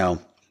 you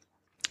know,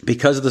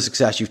 because of the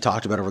success you've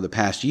talked about over the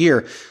past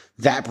year,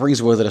 that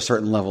brings with it a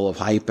certain level of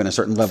hype and a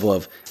certain level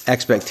of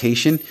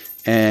expectation,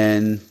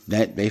 and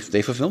that they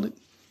fulfilled it.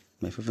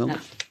 They fulfilled it.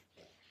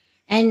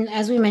 And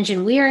as we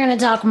mentioned, we are going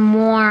to talk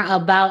more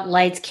about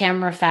Lights,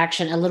 Camera,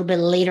 Faction a little bit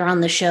later on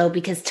the show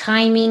because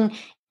timing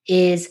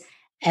is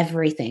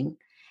everything.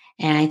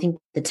 And I think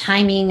the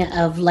timing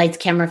of Lights,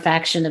 Camera,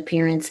 Faction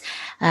appearance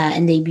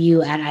and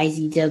debut at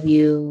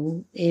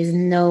IZW is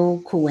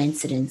no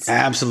coincidence.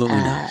 Absolutely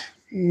not.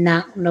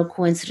 No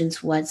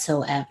coincidence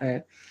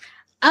whatsoever.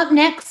 Up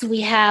next,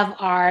 we have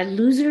our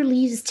Loser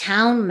Leaves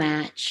Town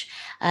match.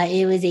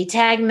 It was a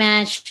tag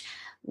match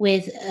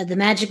with the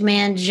Magic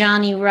Man,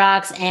 Johnny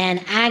Rocks,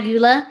 and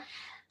Aguila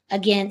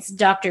against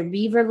Dr.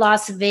 Beaver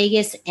Las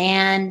Vegas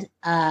and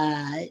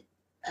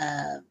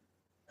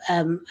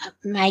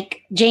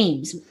Mike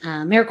James,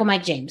 Miracle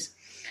Mike James.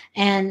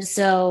 And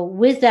so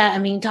with that, I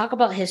mean, talk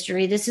about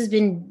history. This has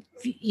been,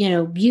 you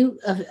know,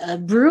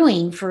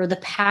 brewing for the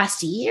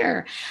past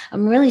year.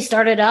 Really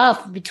started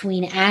off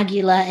between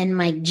Aguila and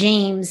Mike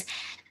James.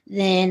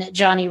 Then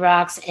Johnny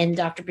Rocks and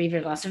Dr.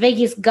 Beaver Las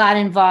Vegas got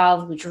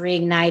involved, which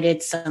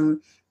reignited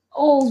some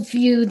old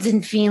feuds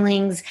and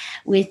feelings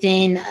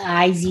within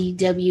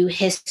IZW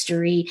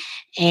history.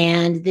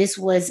 And this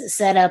was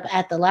set up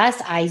at the last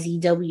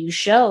IZW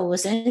show.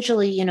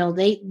 Essentially, you know,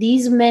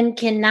 these men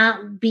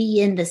cannot be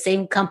in the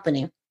same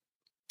company.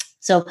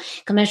 So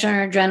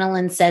Commissioner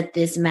Adrenaline set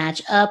this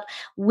match up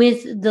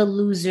with the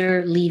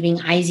loser leaving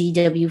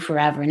IZW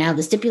forever. Now,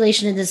 the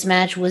stipulation of this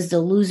match was the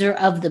loser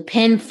of the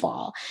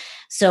pinfall.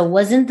 So it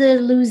wasn't the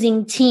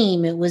losing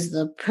team. It was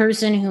the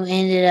person who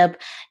ended up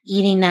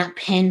eating that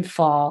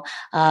pinfall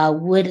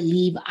would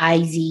leave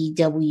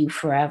IZW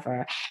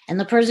forever. And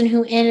the person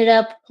who ended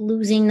up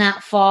losing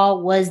that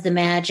fall was the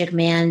Magic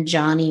Man,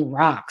 Johnny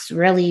Rocks.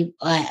 Really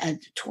a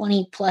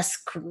 20-plus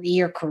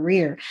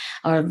career,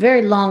 or a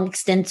very long,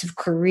 extensive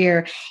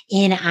career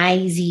in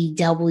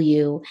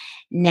IZW,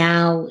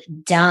 now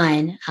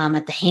done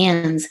at the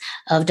hands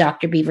of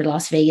Dr. Beaver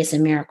Las Vegas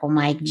and Miracle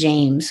Mike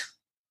James.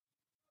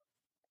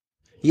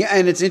 Yeah,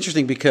 and it's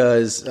interesting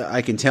because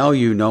I can tell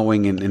you,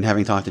 knowing and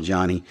having talked to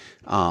Johnny,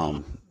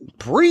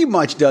 pretty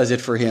much does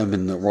it for him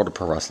in the world of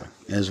pro wrestling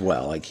as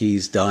well. Like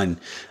he's done,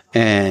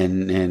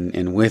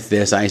 and with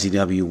this,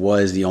 ICW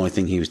was the only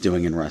thing he was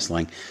doing in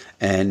wrestling,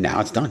 and now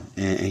it's done,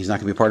 and he's not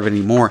going to be a part of it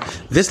anymore.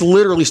 This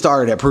literally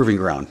started at Proving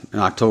Ground in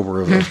October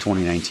of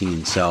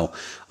 2019. So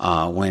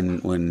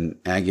when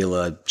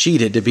Aguila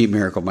cheated to beat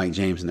Miracle Mike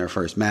James in their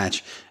first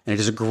match, and it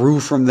just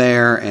grew from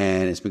there,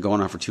 and it's been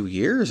going on for 2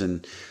 years,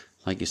 and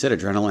like you said,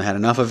 Adrenaline had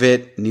enough of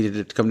it, needed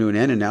it to come to an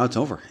end, and now it's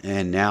over.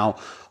 And now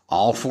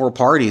all four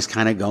parties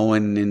kind of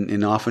going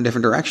in off in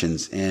different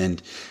directions.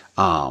 And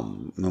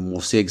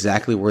we'll see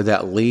exactly where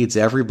that leads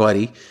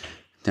everybody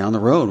down the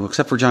road,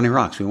 except for Johnny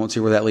Rocks. We won't see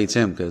where that leads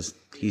him because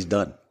he's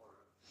done.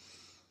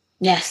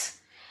 Yes.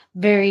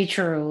 Very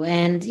true.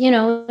 And, you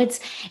know, it's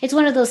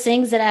one of those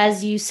things that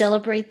as you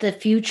celebrate the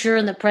future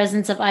and the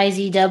presence of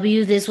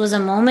IZW, this was a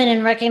moment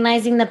in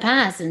recognizing the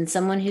past and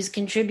someone who's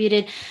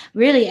contributed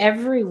really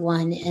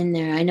everyone in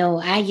there. I know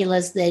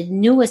Aguila's the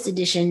newest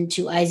addition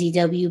to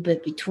IZW,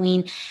 but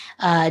between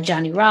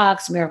Johnny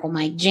Rocks, Miracle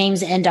Mike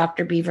James, and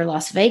Dr. Beaver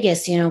Las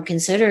Vegas, you know,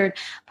 considered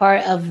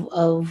part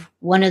of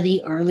one of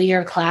the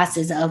earlier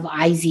classes of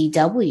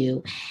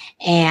IZW.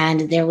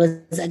 And there was,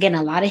 again,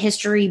 a lot of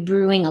history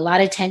brewing, a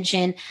lot of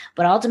tension,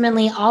 but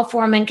ultimately all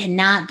four men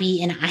cannot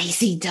be in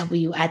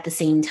IZW at the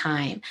same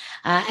time.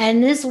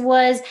 And this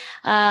was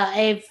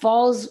a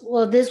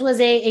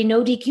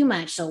no DQ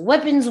match. So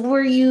weapons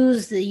were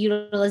used, the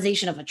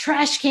utilization of a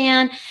trash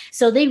can.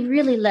 So they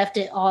really left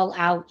it all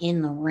out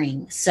in the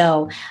ring.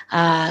 So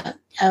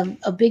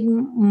a big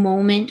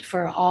moment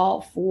for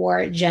all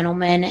four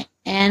gentlemen,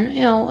 and, you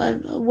know,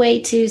 a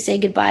way to say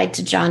goodbye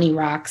to Johnny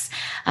Rocks,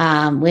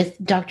 with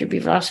Dr.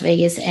 Beaver Las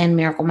Vegas and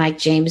Miracle Mike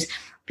James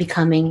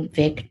becoming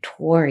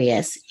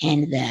victorious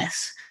in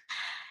this.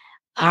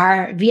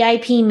 Our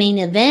VIP main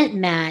event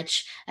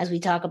match, as we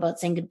talk about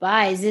saying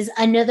goodbyes, is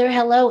Another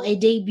Hello, a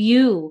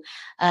debut.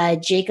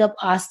 Jacob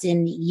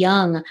Austin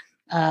Young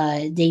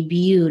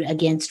debuted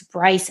against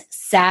Bryce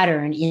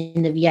Saturn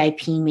in the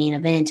VIP main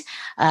event.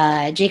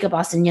 Jacob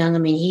Austin Young, I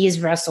mean, he has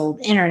wrestled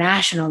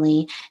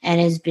internationally and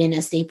has been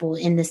a staple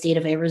in the state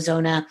of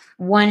Arizona,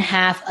 one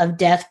half of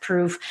Death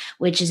Proof,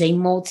 which is a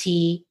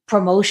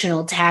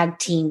multi-promotional tag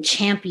team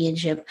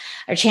championship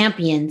or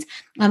champions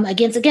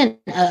against, again,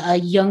 a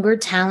younger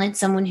talent,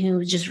 someone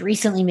who just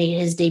recently made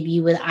his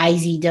debut with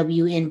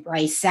IZW in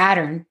Bryce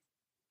Saturn.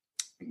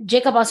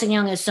 Jacob Austin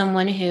Young is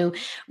someone who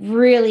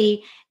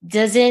really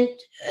doesn't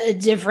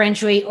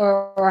differentiate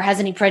or has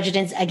any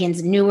prejudice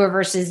against newer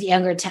versus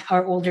younger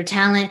or older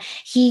talent.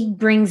 He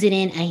brings it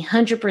in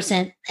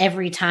 100%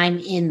 every time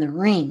in the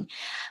ring.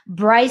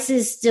 Bryce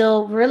is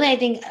still really, I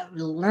think,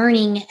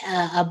 learning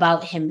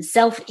about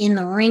himself in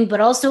the ring,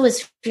 but also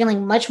is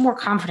feeling much more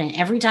confident.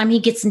 Every time he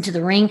gets into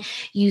the ring,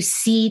 you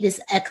see this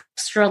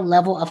extra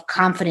level of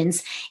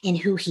confidence in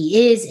who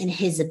he is and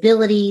his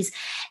abilities.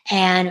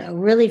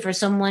 And really, for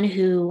someone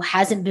who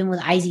hasn't been with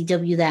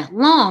IZW that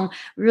long,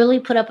 really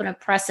put up an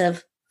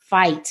impressive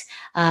fight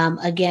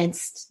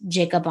against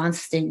Jacob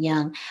Austin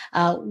Young.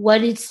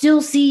 What it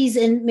still sees,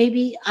 and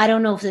maybe, I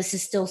don't know if this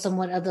is still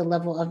somewhat of the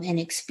level of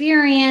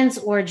inexperience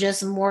or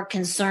just more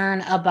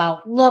concern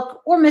about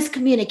look or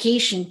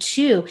miscommunication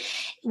too,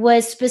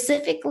 was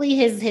specifically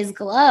his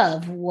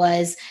glove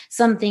was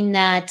something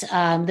that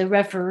the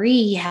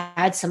referee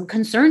had some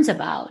concerns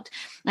about.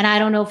 And I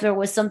don't know if there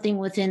was something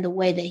within the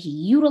way that he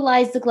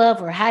utilized the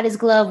glove or had his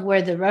glove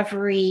where the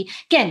referee,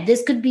 again,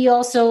 this could be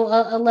also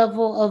a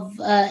level of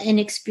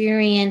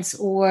inexperience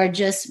or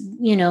just,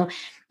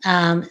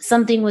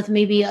 something with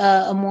maybe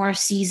a more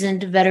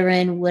seasoned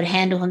veteran would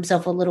handle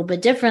himself a little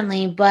bit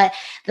differently. But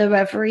the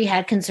referee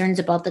had concerns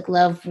about the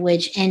glove,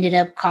 which ended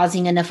up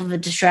causing enough of a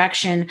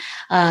distraction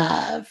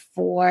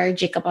for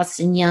Jacob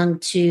Austin Young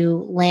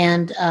to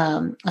land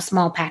a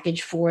small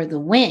package for the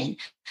win.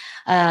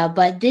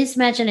 But this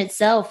match in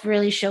itself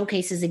really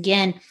showcases,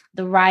 again,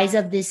 the rise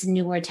of this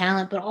newer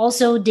talent, but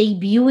also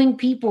debuting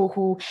people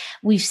who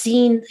we've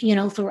seen,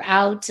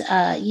 throughout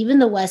even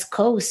the West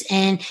Coast,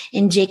 and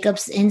in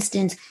Jacob's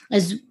instance,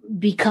 as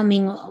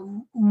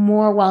becoming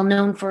more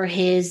well-known for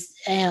his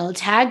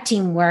tag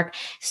team work,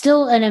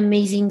 still an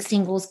amazing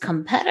singles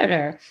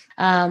competitor.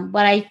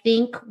 But I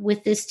think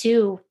with this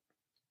too,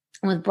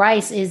 with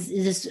Bryce, is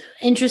this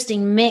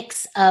interesting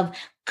mix of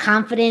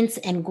confidence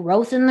and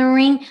growth in the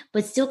ring,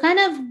 but still kind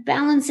of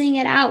balancing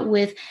it out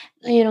with,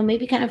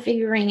 maybe kind of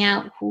figuring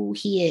out who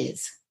he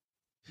is.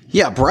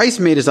 Yeah, Bryce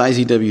made his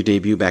IZW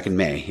debut back in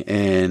May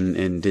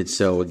and did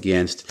so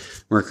against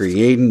Mercury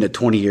Aiden, a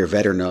 20-year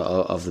veteran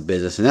of the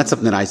business. And that's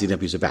something that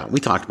IZW is about. We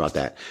talked about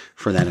that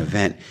for that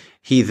event.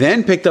 He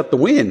then picked up the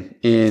win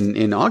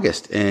in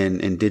August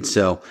and did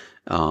so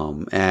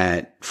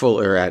at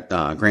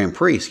Grand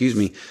Prix,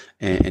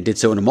 and did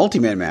so in a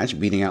multi-man match,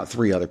 beating out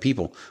 3 other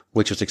people,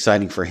 which was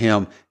exciting for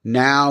him.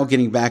 Now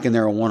getting back in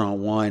there a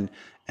one-on-one.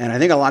 And I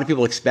think a lot of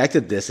people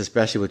expected this,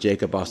 especially with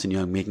Jacob Austin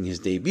Young making his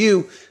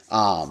debut,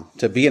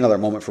 to be another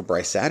moment for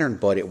Bryce Saturn.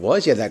 But it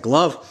was, that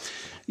glove.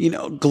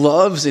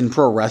 Gloves in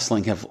pro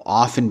wrestling have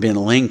often been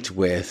linked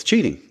with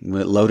cheating,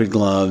 with loaded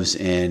gloves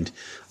and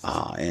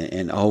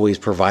always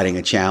providing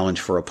a challenge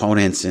for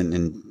opponents.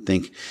 And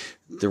think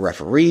the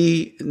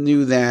referee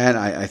knew that.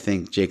 I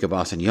think Jacob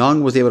Austin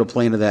Young was able to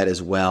play into that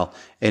as well.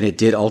 And it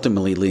did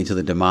ultimately lead to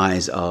the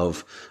demise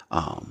of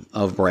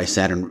Bryce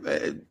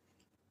Saturn.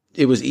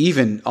 It was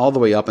even all the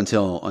way up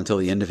until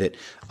the end of it.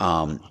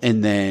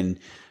 And then,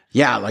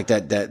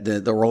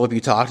 the roll up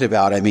you talked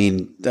about. I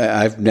mean,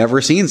 I've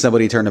never seen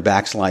somebody turn a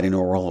backslide into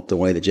a roll up the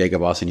way that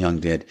Jacob Austin Young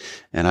did.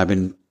 And I've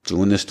been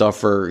doing this stuff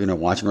for,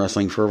 watching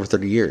wrestling for over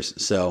 30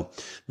 years. So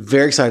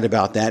very excited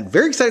about that.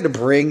 Very excited to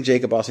bring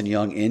Jacob Austin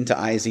Young into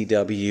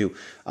IZW.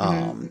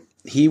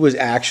 He was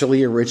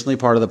actually originally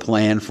part of the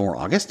plan for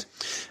August.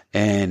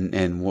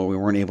 And we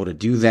weren't able to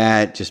do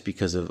that just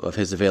because of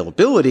his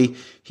availability.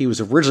 He was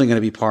originally going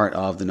to be part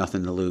of the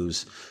Nothing to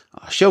Lose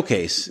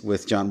showcase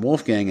with John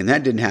Wolfgang, and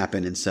that didn't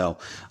happen. And so,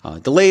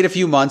 delayed a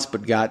few months,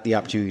 but got the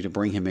opportunity to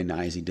bring him into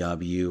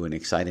IZW, and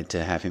excited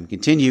to have him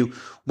continue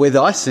with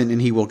us. And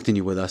he will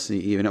continue with us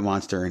even at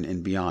Monster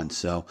and beyond.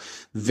 So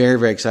very,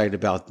 very excited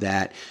about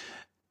that.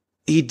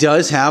 He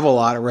does have a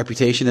lot of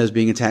reputation as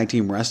being a tag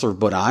team wrestler,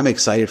 but I'm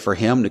excited for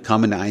him to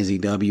come into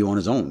IZW on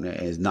his own.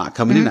 He's not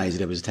coming in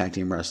IZW as a tag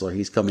team wrestler.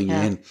 He's coming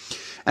in.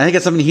 I think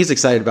it's something he's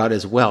excited about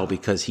as well,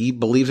 because he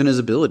believes in his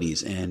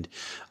abilities and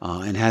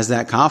has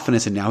that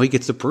confidence, and now he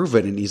gets to prove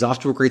it, and he's off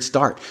to a great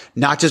start.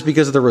 Not just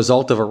because of the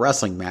result of a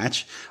wrestling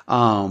match,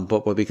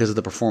 but because of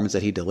the performance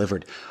that he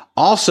delivered.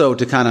 Also,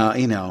 to kind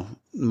of,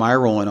 my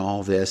role in all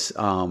of this,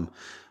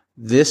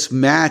 this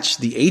match,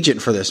 the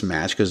agent for this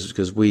match,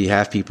 because we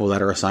have people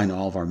that are assigned to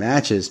all of our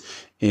matches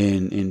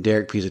in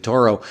Derek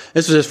Pizzatoro.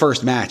 This was his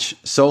first match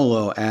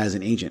solo as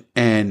an agent.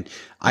 And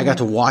I got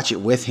to watch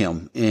it with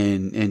him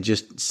and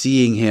just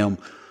seeing him,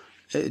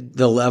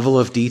 the level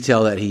of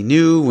detail that he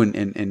knew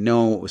and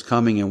knowing what was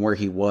coming and where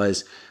he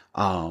was.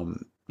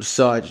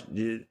 Such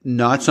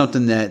not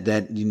something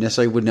that you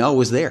necessarily would know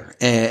was there,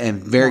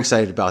 and very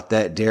excited about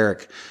that.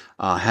 Derek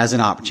has an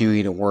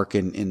opportunity to work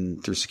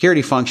in through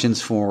security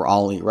functions for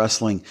All Elite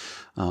Wrestling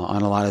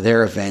on a lot of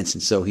their events,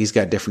 and so he's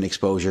got different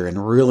exposure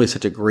and really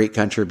such a great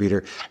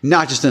contributor,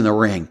 not just in the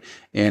ring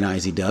in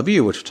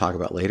IZW, which we'll talk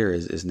about later,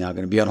 is now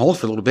going to be on hold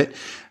for a little bit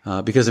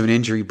because of an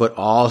injury, but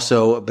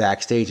also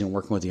backstage and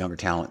working with the younger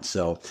talent.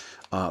 So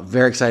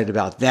very excited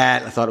about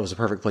that. I thought it was a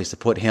perfect place to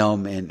put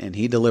him, and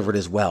he delivered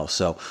as well.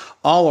 So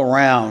all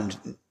around,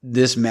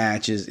 this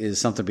match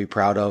is something to be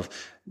proud of,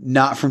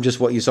 not from just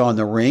what you saw in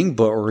the ring,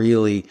 but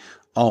really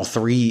all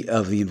three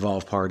of the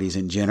involved parties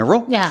in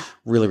general. Yeah.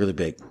 Really, really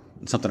big.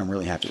 It's something I'm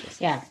really happy with.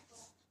 Yeah.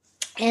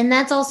 And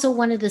that's also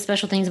one of the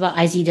special things about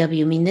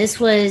IZW. I mean, this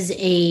was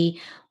a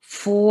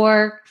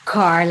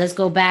 4-card. Let's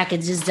go back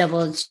and just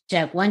double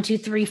check. 1, 2,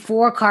 3,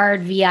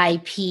 4-card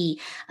VIP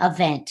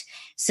event.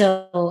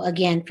 So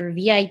again, for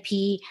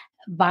VIP,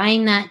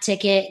 buying that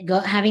ticket,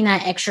 having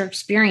that extra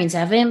experience,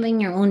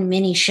 having your own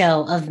mini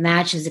show of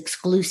matches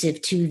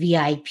exclusive to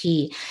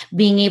VIP,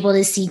 being able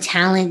to see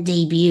talent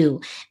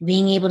debut,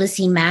 being able to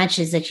see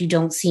matches that you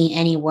don't see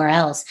anywhere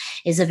else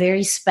is a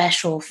very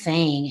special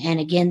thing. And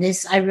again,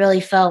 this I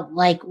really felt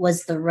like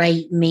was the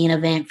right main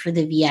event for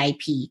the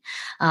VIP.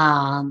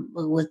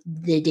 With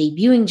the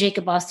debuting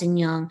Jacob Austin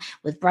Young,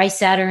 with Bryce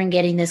Saturn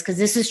getting this, because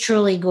this is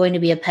truly going to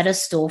be a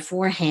pedestal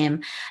for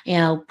him,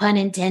 pun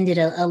intended,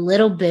 a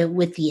little bit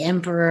with the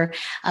Emperor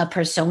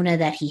persona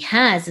that he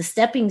has, a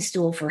stepping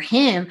stool for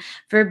him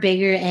for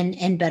bigger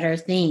and better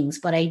things.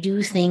 But I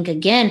do think,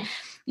 again,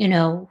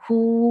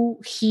 who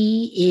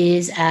he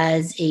is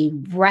as a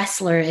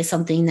wrestler is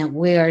something that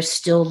we are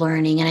still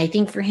learning. And I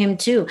think for him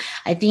too,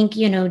 I think,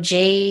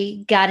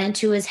 Jay got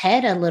into his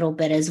head a little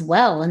bit as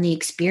well. And the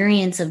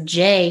experience of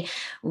Jay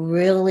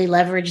really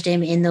leveraged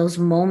him in those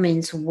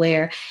moments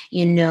where,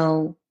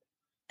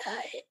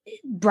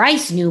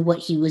 Bryce knew what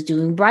he was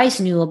doing. Bryce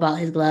knew about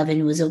his glove and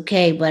it was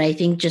okay. But I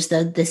think just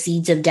the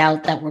seeds of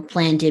doubt that were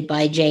planted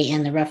by Jay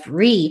and the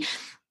referee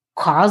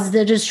caused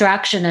the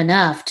distraction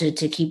enough to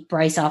keep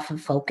Bryce off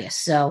of focus.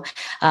 So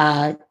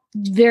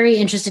very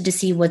interested to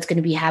see what's going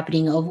to be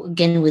happening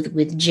again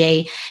with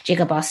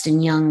Jacob Austin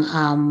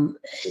Young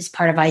as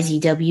part of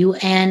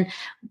IZW, and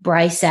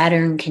Bryce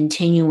Saturn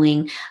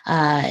continuing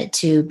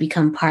to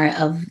become part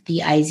of the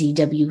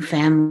IZW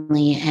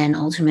family, and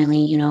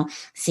ultimately,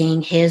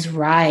 seeing his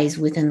rise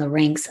within the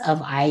ranks of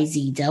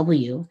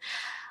IZW.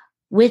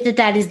 With it,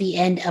 that is the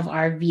end of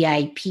our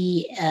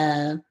VIP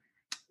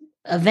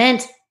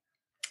event.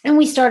 And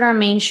we start our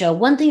main show.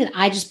 One thing that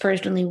I just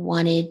personally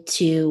wanted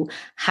to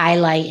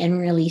highlight and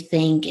really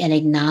thank and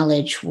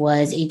acknowledge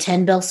was a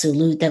 10-bell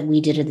salute that we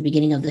did at the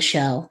beginning of the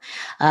show.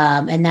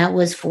 And that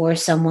was for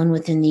someone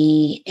within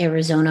the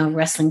Arizona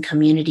wrestling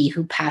community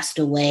who passed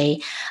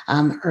away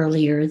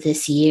earlier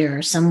this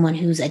year, someone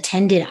who's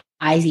attended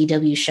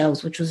IZW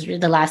shows, which was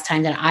the last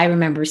time that I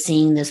remember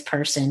seeing this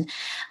person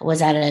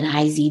was at an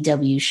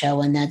IZW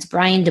show. And that's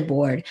Brian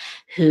DeBoard,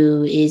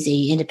 who is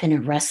a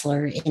independent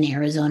wrestler in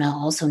Arizona,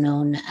 also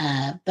known,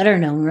 better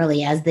known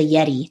really as the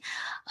Yeti,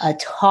 a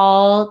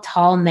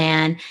tall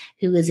man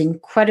who is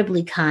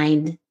incredibly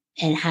kind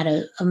and had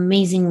an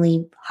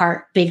amazingly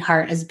big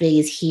heart as big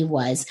as he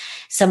was,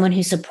 someone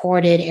who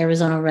supported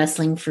Arizona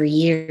wrestling for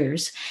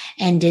years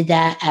and did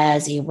that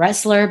as a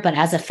wrestler, but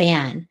as a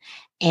fan.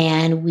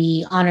 And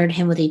we honored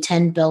him with a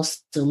 10-bell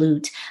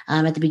salute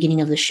at the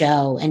beginning of the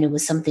show. And it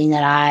was something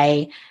that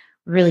I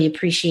really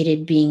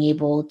appreciated being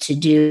able to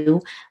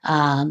do,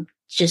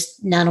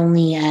 just not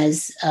only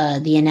as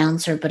the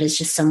announcer, but as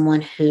just someone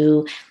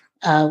who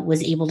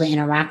was able to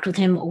interact with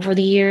him over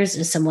the years,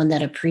 as someone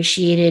that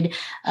appreciated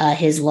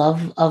his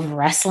love of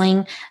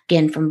wrestling,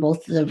 again, from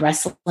both the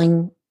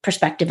wrestling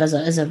perspective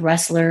as a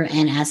wrestler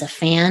and as a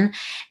fan,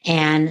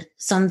 and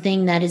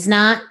something that is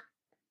not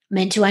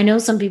meant to, I know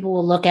some people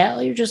will look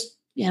at, you're just,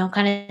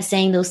 kind of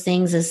saying those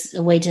things as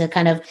a way to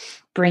kind of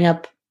bring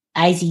up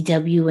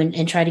IZW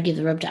and try to give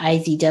the rub to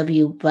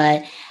IZW.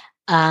 But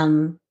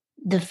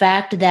the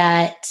fact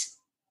that,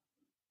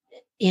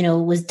 it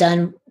was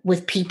done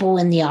with people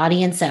in the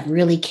audience that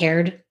really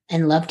cared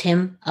and loved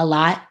him a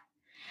lot,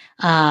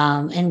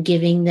 and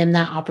giving them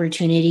that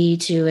opportunity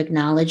to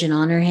acknowledge and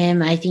honor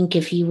him. I think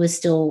if he was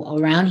still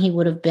around, he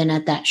would have been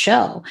at that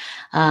show,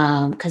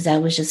 because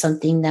that was just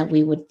something that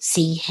we would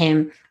see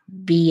him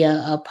be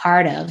a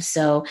part of.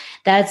 So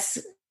that's,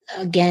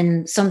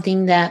 again,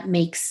 something that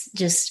makes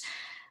just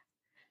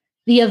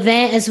the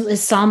event,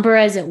 as somber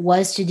as it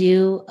was to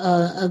do,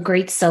 a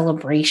great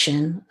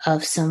celebration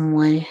of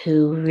someone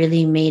who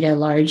really made a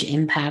large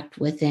impact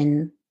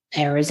within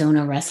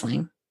Arizona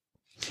wrestling.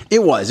 It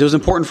was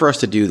important for us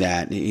to do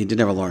that. He did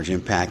have a large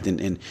impact,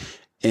 and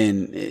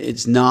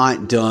it's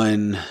not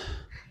done.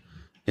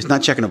 It's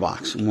not checking a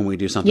box when we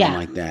do something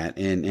like that.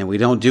 And we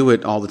don't do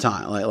it all the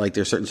time. Like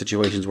there's certain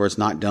situations where it's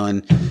not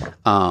done.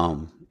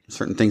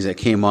 Certain things that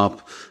came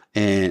up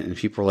and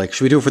people were like,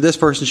 should we do it for this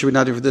person? Should we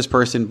not do it for this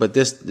person? But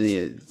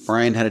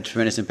Brian had a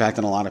tremendous impact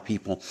on a lot of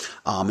people.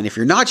 And if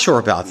you're not sure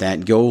about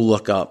that, go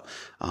look up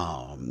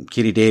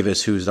Kitty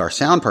Davis, who's our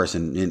sound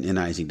person in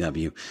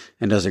IZW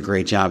and does a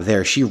great job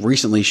there. She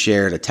recently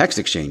shared a text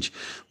exchange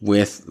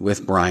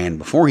with Brian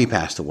before he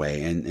passed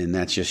away. And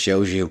that just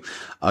shows you,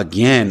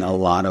 again, a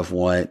lot of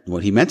what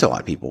he meant to a lot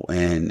of people,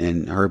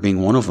 and her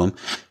being one of them.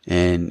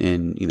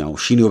 And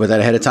she knew about that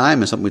ahead of time,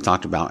 and something we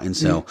talked about. And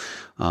so,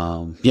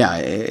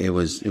 it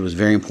was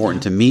very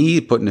important to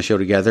me putting the show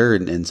together,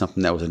 and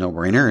something that was a no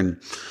brainer,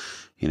 and,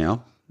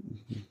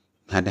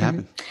 had to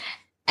happen.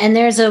 And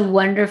there's a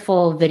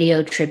wonderful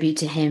video tribute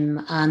to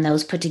him that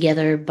was put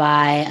together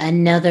by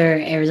another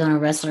Arizona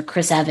wrestler,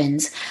 Chris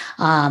Evans.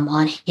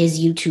 On his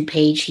YouTube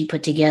page, he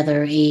put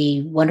together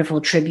a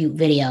wonderful tribute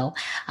video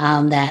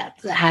that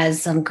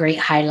has some great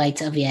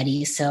highlights of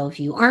Yeti. So if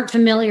you aren't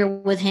familiar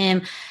with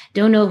him,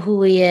 don't know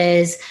who he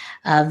is,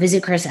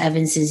 visit Chris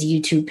Evans's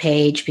YouTube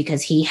page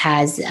because he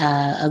has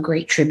a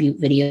great tribute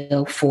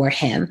video for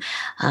him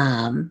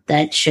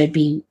that should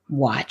be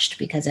watched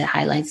because it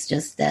highlights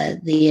just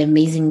the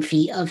amazing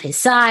feat of his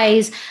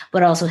size,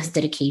 but also his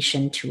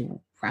dedication to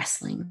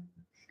wrestling.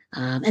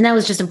 And that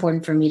was just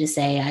important for me to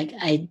say.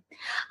 I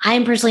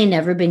am personally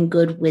never been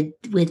good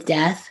with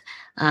death.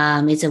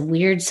 It's a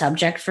weird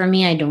subject for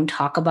me. I don't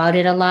talk about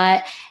it a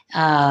lot.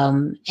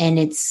 And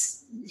it's,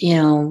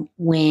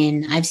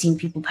 when I've seen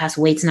people pass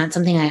away, it's not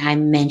something I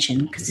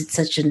mention because it's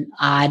such an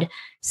odd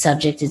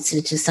subject. It's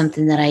just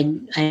something that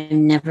I've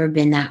never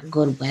been that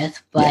good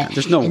with. But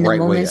there's no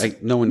right way.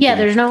 There's no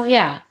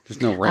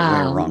right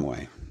way or wrong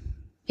way.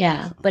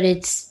 Yeah, but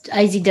it's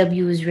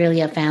IZW is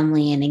really a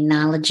family, and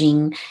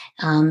acknowledging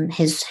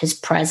his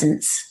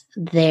presence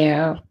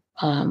there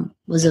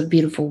was a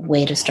beautiful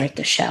way to start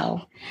the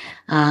show.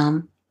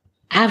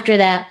 After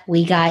that,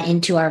 we got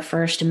into our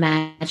first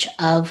match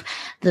of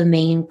the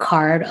main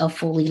card of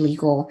Fully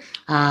Legal.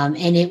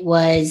 And it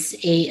was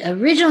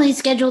originally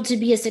scheduled to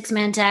be a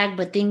 6-man tag,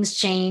 but things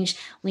changed.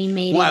 We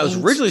made it was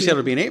originally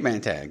scheduled to be an 8-man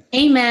tag.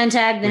 8-man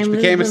tag, then which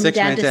became a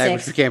 6-man tag,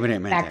 which became an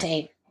 8-man tag. Back to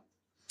 8.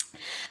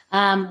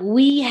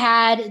 We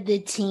had the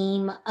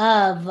team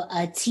of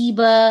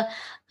Atiba,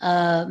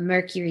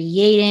 Mercury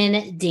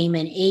Yaden,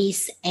 Damon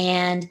Ace,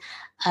 and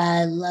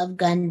Love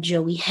Gun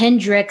Joey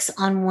Hendricks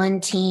on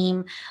one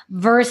team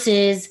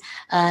versus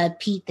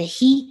Pete the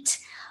Heat,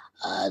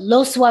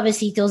 Los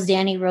Suavecitos,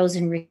 Danny Rose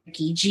and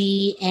Ricky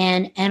G,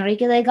 and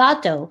Enrique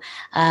Legato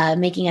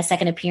making a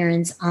second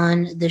appearance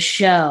on the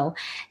show.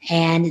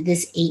 And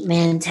this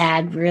 8-man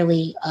tag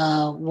really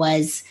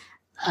was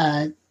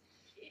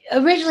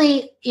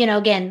originally,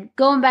 again,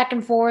 going back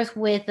and forth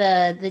with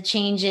the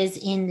changes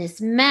in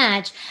this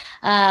match.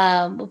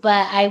 But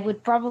I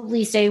would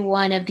probably say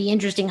one of the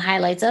interesting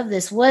highlights of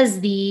this was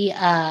the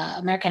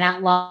American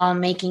Outlaw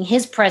making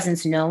his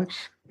presence known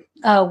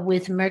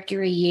with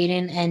Mercury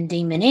Yaden and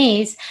Damon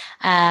Ace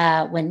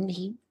when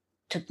he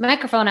took the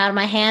microphone out of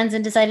my hands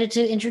and decided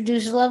to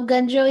introduce Love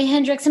Gun Joey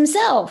Hendricks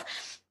himself.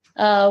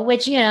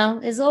 Which,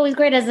 is always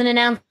great as an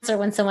announcer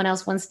when someone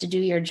else wants to do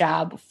your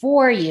job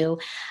for you.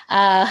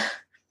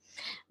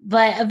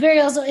 But a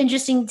very also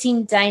interesting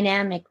team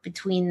dynamic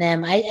between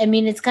them. I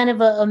mean, it's kind of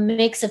a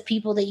mix of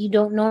people that you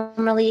don't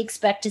normally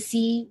expect to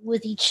see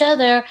with each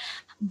other,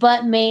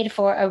 but made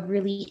for a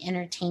really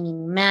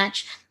entertaining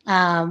match.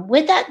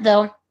 With that,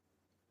 though,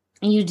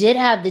 you did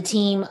have the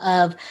team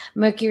of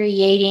Mercury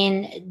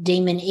Yaden,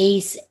 Damon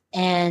Ace,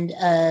 and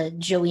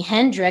Joey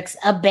Hendricks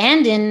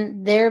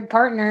abandon their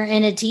partner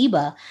in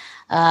Atiba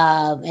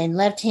and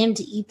left him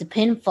to eat the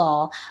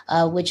pinfall,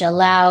 which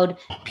allowed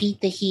Pete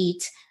the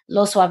Heat,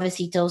 Los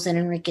Suavecitos, and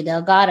Enrique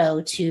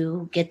Delgado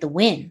to get the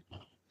win.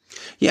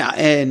 Yeah,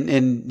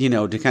 and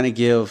to kind of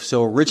give,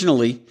 so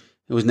originally,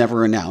 it was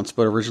never announced,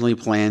 but originally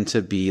planned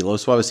to be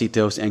Los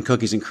Suavecitos and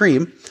Cookies and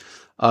Cream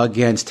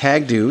against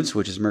Tag Dudes,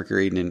 which is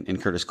Mercury and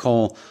Curtis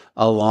Cole,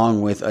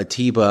 along with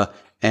Atiba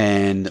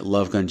and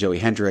Love Gun Joey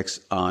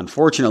Hendricks.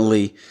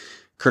 Unfortunately,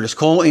 Curtis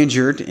Cole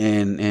injured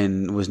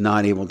and was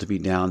not able to be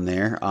down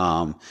there.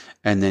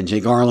 And then Jay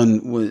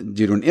Garland,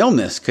 due to an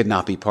illness, could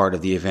not be part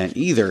of the event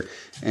either.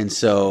 And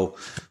so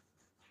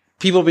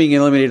people being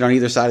eliminated on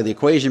either side of the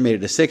equation made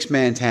it a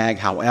 6-man tag.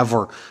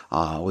 However,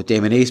 with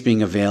Damon Ace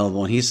being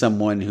available, and he's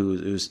someone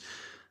who's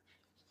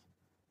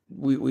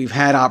we've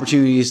had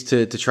opportunities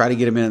to try to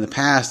get him in the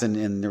past,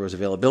 and there was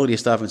availability of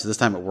stuff. And so this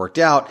time it worked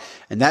out,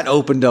 and that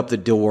opened up the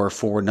door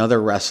for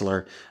another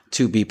wrestler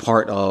to be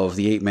part of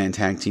the 8-man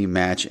tag team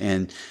match.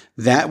 And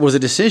that was a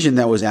decision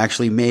that was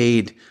actually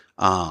made,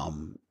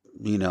 pretty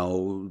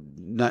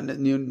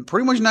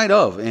much night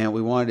of. And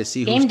we wanted to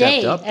see who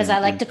stepped up. As I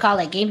like to call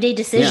it, game day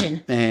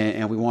decision. Yeah,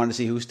 and we wanted to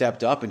see who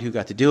stepped up and who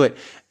got to do it.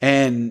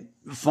 And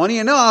funny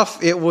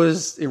enough, it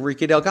was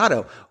Enrique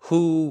Delgado,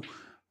 who,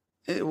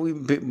 I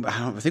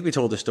think we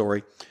told the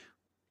story,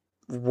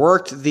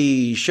 worked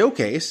the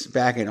showcase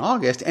back in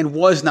August and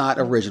was not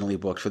originally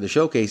booked for the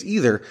showcase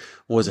either,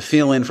 was a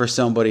fill-in for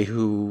somebody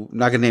who, I'm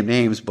not going to name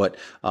names, but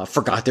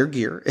forgot their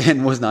gear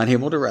and was not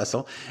able to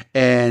wrestle.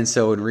 And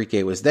so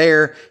Enrique was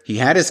there. He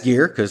had his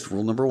gear because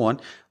rule number 1,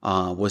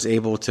 was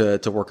able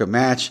to work a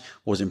match,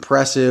 was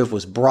impressive,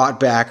 was brought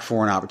back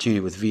for an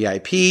opportunity with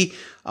VIP.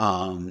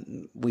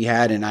 We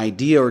had an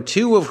idea or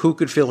two of who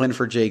could fill in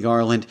for Jay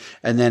Garland.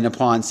 And then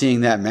upon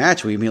seeing that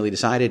match, we immediately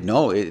decided,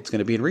 no, it's going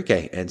to be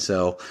Enrique. And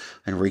so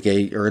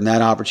Enrique earned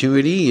that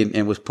opportunity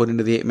and was put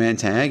into the 8-man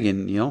tag.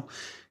 And,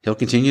 he'll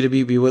continue to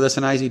be with us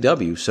in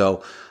IZW.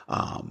 So,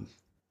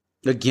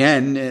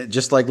 again,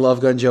 just like Love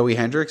Gun Joey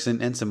Hendricks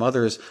and some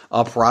others,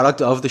 a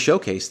product of the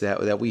showcase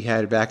that we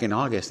had back in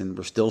August. And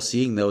we're still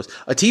seeing those.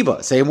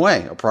 Atiba, same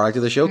way, a product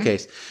of the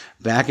showcase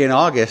back in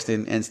August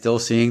and still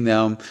seeing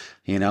them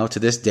to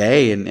this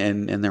day,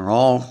 and they're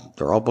all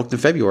booked in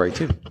February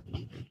too.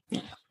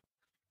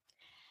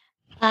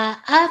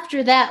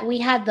 After that, we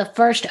had the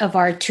first of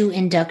our 2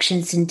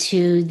 inductions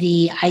into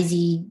the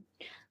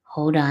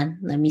hold on,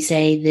 let me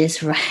say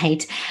this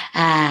right.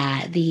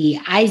 The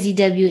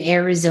IZW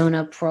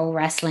Arizona Pro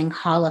Wrestling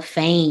Hall of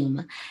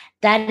Fame.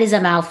 That is a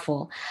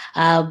mouthful.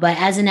 But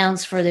as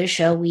announced for the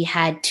show, we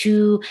had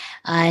 2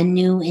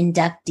 new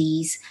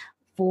inductees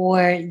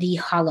for the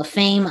Hall of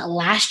Fame.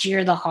 Last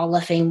year, the Hall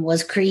of Fame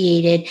was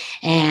created,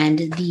 and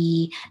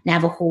the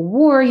Navajo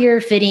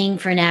Warrior, fitting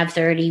for NAV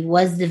 30,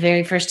 was the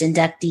very first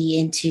inductee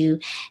into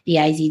the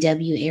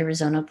IZW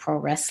Arizona Pro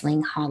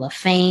Wrestling Hall of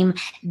Fame.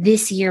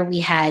 This year, we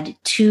had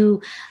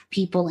 2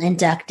 people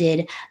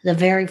inducted. The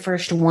very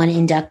first one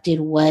inducted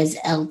was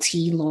LT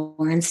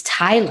Lawrence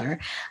Tyler,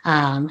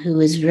 who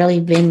has really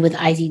been with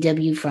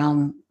IZW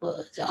from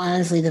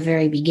honestly the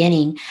very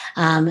beginning.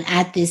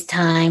 At this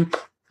time,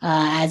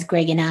 as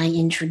Greg and I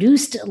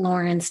introduced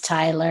Lawrence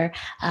Tyler,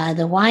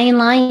 the Hawaiian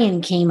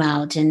Lion came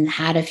out and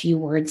had a few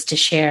words to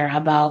share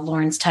about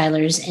Lawrence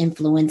Tyler's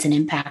influence and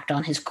impact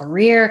on his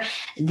career,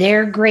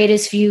 their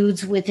greatest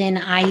feuds within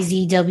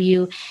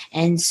IZW,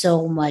 and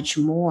so much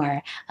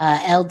more.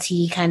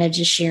 LT kind of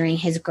just sharing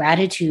his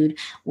gratitude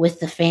with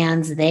the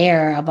fans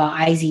there about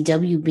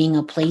IZW being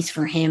a place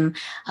for him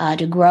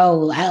to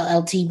grow.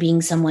 LT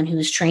being someone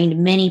who's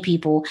trained many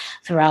people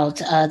throughout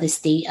the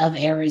state of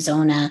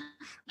Arizona.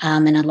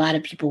 And a lot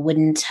of people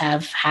wouldn't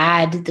have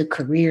had the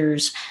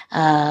careers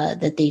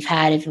that they've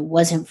had if it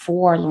wasn't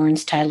for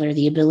Lawrence Tyler,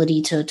 the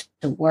ability to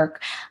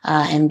work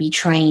and be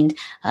trained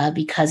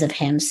because of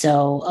him.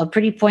 So a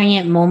pretty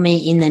poignant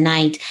moment in the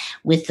night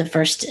with the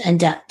first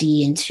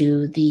inductee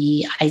into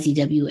the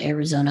IZW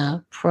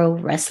Arizona Pro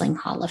Wrestling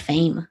Hall of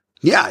Fame.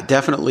 Yeah,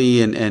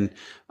 definitely. And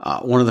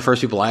one of the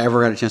first people I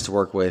ever had a chance to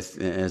work with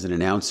as an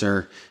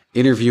announcer,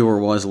 interviewer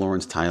was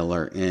Lawrence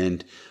Tyler.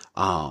 And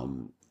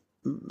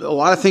a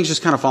lot of things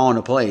just kind of fall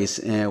into place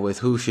with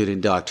who should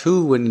induct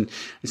who. And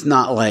it's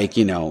not like,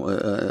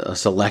 a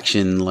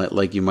selection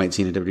like you might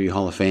see in a WWE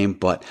Hall of Fame,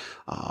 but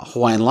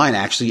Hawaiian Line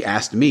actually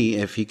asked me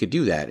if he could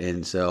do that.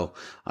 And so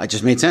it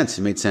just made sense.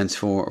 It made sense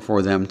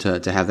for them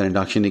to have that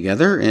induction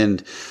together. And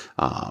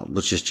it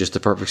was just the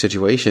perfect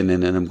situation.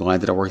 And I'm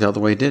glad that it worked out the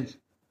way it did.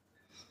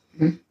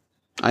 Mm-hmm.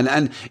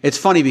 And it's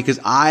funny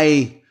because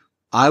I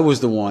was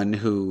the one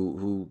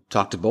who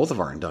talked to both of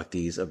our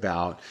inductees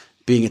about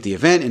being at the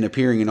event and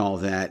appearing and all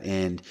of that,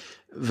 and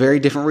very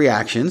different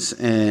reactions.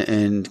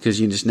 And because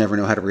you just never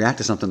know how to react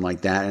to something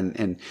like that.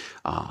 And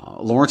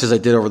Lawrence, as I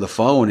did over the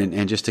phone,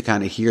 and just to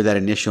kind of hear that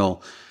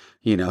initial,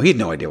 he had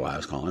no idea why I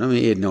was calling him.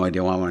 He had no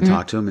idea why I want to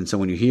talk to him. And so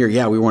when you hear,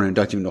 we want to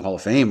induct him into the Hall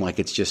of Fame, like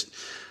it's just,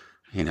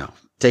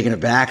 taken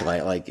aback,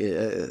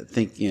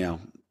 think,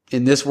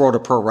 in this world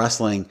of pro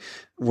wrestling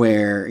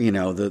where,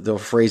 the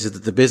phrase is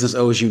that the business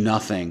owes you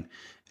nothing.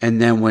 And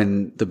then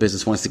when the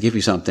business wants to give you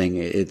something,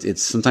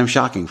 it's sometimes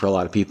shocking for a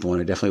lot of people. And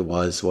it definitely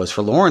was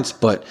for Lawrence,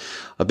 but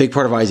a big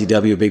part of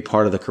IZW, a big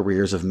part of the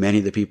careers of many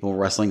of the people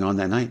wrestling on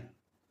that night.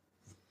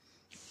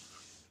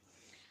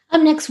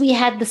 Up next, we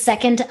had the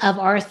second of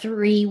our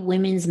 3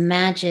 women's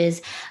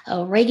matches.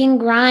 Reagan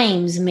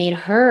Grimes made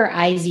her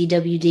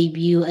IZW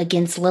debut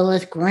against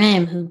Lilith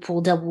Grimm, who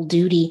pulled double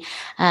duty,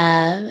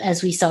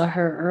 as we saw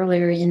her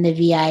earlier in the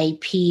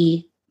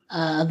VIP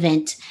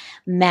event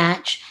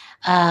match.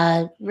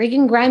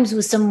 Reagan Grimes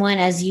was someone,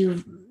 as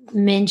you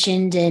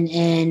mentioned,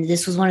 and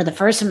this was one of the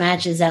first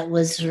matches that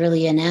was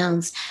really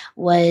announced,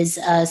 was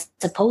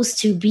supposed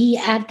to be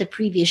at the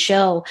previous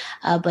show,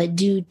 but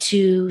due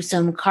to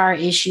some car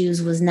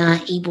issues was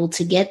not able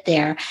to get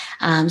there.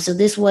 So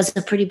this was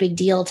a pretty big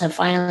deal to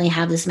finally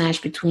have this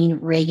match between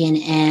Reagan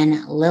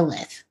and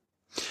Lilith.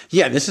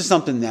 Yeah, this is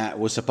something that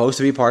was supposed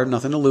to be part of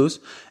Nothing to Lose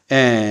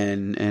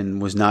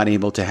and was not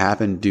able to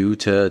happen due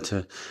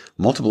to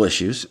multiple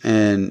issues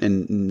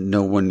and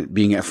no one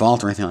being at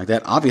fault or anything like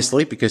that,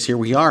 obviously, because here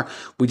we are.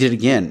 We did it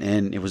again,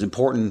 and it was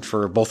important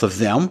for both of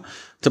them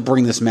to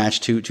bring this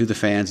match to the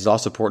fans. It's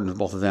also important for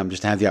both of them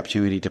just to have the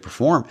opportunity to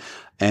perform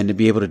and to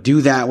be able to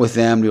do that with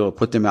them, to be able to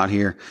put them out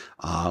here,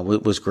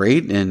 was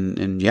great.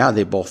 And yeah,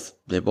 they both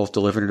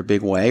delivered in a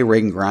big way.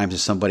 Reagan Grimes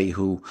is somebody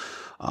who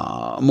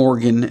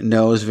Morgan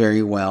knows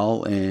very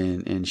well,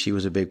 and she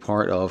was a big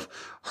part of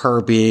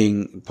her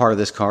being part of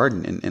this card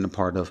and a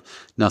part of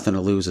Nothing to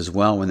Lose as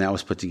well when that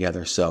was put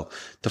together. So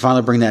to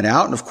finally bring that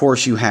out, and of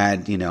course you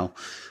had,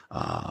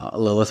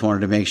 Lilith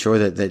wanted to make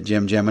sure that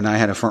Jim Gemini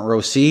had a front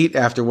row seat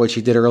after what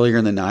she did earlier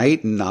in the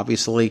night, and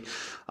obviously,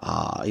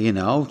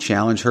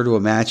 challenge her to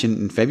a match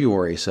in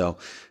February. So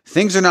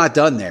things are not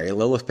done there.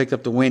 Lilith picked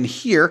up the win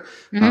here,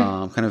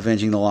 kind of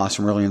avenging the loss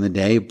from earlier in the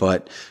day,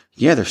 but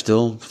yeah, there's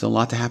still a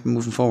lot to happen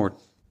moving forward.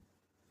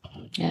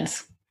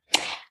 Yes.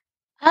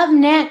 Up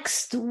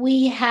next,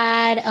 we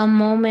had a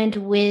moment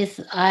with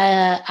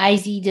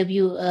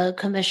IZW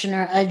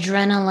Commissioner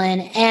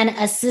Adrenaline and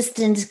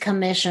Assistant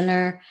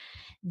Commissioner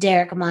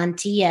Derek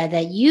Montilla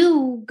that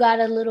you got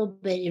a little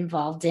bit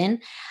involved in.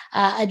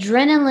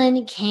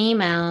 Adrenaline came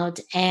out,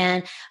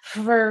 and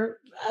for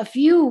a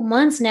few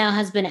months now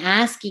has been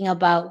asking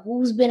about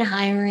who's been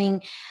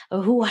hiring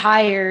or who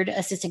hired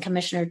Assistant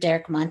Commissioner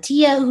Derek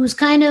Montilla, who's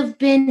kind of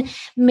been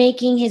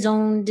making his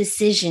own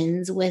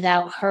decisions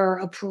without her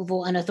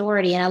approval and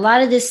authority. And a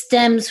lot of this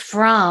stems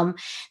from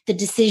the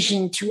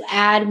decision to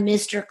add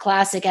Mr.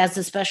 Classic as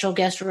the special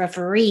guest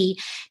referee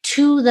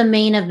to the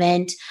main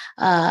event,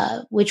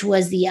 which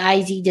was the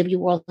IZW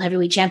World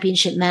Heavyweight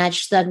Championship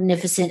match,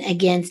 Thugnificent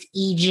against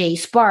EJ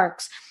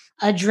Sparks.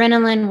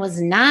 Adrenaline was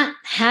not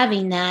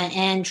having that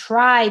and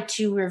tried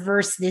to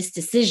reverse this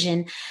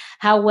decision.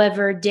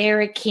 However,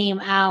 Derek came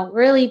out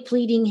really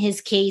pleading his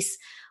case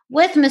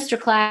with Mr.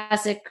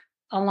 Classic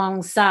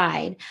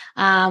alongside.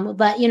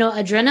 But,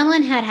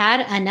 Adrenaline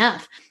had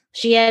enough.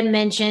 She had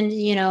mentioned,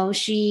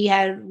 she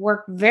had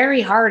worked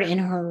very hard in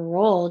her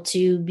role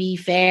to be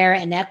fair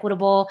and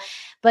equitable,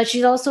 but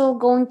she's also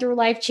going through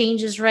life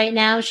changes right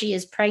now. She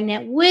is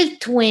pregnant with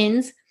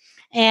twins,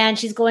 and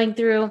she's going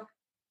through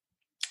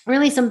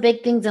really some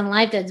big things in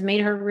life that's made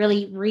her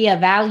really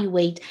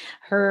reevaluate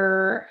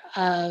her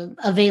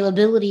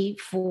availability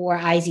for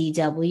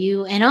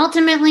IZW. And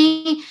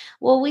ultimately,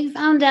 we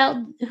found out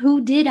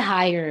who did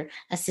hire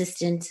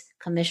Assistant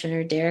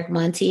Commissioner Derek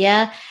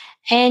Montilla.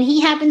 And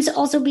he happens to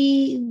also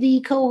be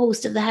the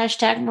co-host of the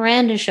hashtag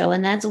Miranda Show.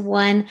 And that's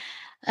one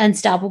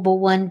Unstoppable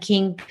One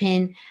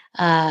Kingpin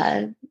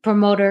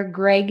promoter,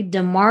 Greg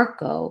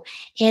DeMarco,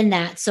 in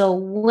that. So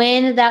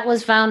when that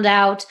was found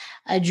out,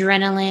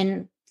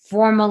 Adrenaline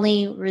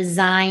formally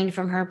resigned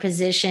from her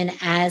position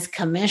as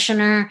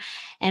commissioner.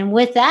 And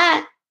with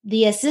that,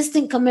 the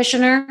assistant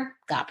commissioner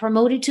got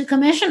promoted to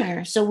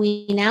commissioner. So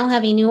we now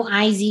have a new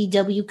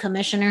IZW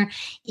commissioner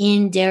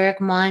in Derek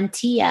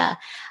Montilla.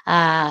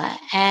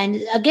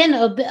 And again,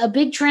 a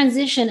big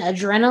transition.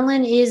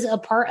 Adrenaline is a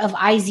part of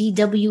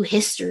IZW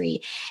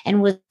history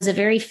and was a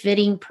very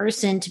fitting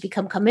person to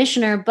become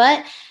commissioner.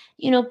 But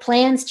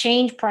plans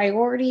change,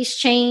 priorities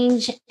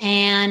change.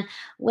 And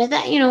with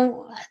that,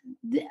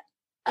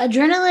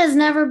 Adrenaline has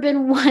never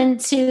been one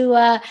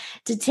to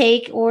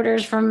take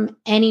orders from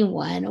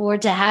anyone or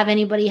to have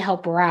anybody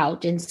help her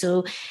out. And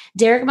so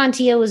Derek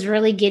Montilla was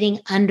really getting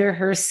under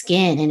her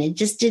skin, and it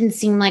just didn't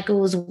seem like it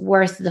was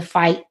worth the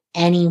fight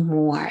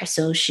anymore.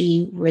 So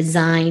she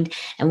resigned,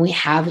 and we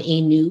have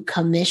a new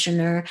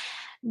commissioner.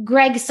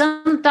 Greg,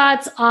 some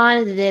thoughts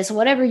on this,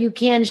 whatever you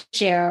can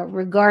share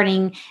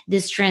regarding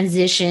this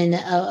transition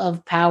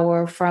of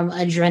power from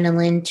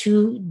Adrenaline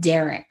to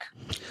Derek.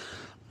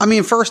 I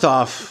mean, first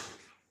off,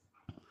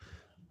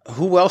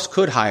 who else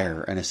could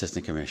hire an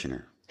assistant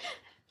commissioner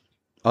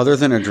other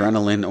than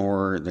Adrenaline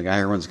or the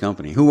guy who runs the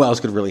company? Who else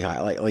could really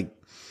hire? Like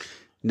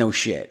no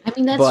shit. I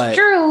mean, that's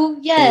true.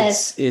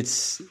 Yes.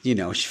 It's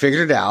she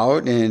figured it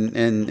out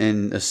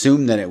and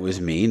assumed that it was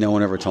me. No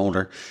one ever told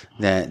her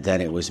that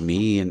it was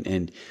me,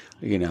 and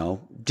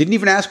didn't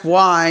even ask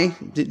why.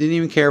 Didn't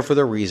even care for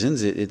the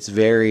reasons. It's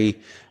very,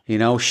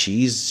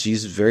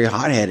 she's very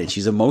hot-headed.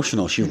 She's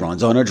emotional. She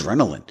runs on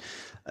adrenaline.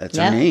 That's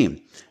her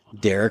name.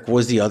 Derek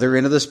was the other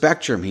end of the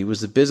spectrum. He was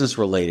the business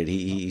related.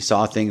 He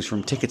saw things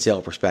from ticket sale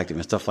perspective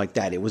and stuff like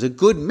that. It was a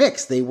good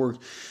mix. They were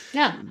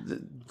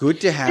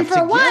good to have and for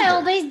together. A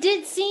while, they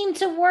did seem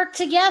to work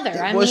together.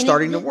 It was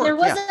starting to work. There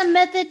was a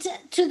method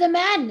to the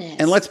madness.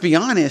 And let's be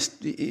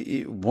honest,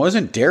 it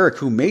wasn't Derek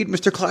who made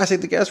Mr. Classic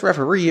the guest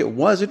referee. It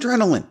was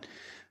Adrenaline.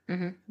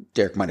 Mm-hmm.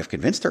 Derek might have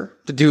convinced her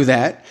to do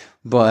that,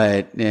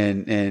 but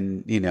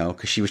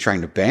because she was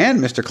trying to ban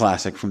Mr.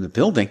 Classic from the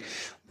building.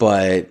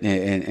 But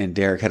and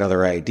Derek had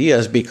other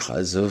ideas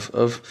because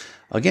of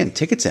again,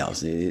 ticket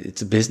sales.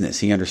 It's a business.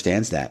 He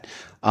understands that.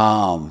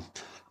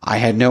 I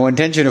had no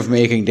intention of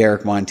making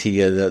Derek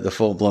Montilla the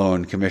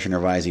full-blown commissioner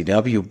of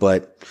IZW,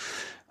 but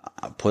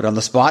put on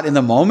the spot in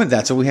the moment,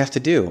 that's what we have to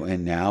do.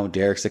 And now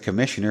Derek's the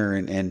commissioner,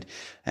 and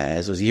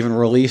as was even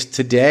released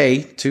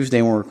today,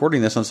 Tuesday, when we're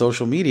recording this on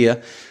social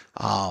media,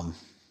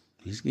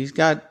 he's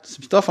got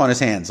some stuff on his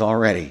hands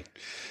already.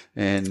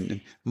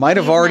 And might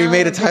have already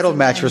made a title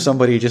match for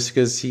somebody just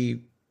because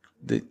he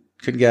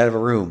couldn't get out of a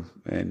room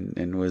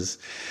and was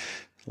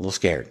a little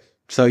scared.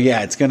 So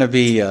yeah, it's going to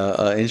be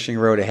an interesting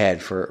road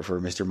ahead for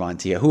Mr.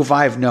 Montilla, who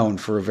I've known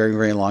for a very,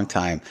 very long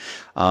time.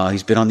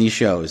 He's been on these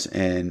shows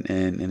and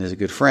is a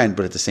good friend,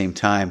 but at the same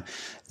time,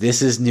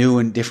 this is new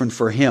and different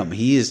for him.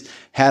 He's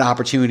had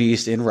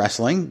opportunities in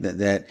wrestling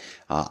that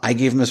I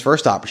gave him his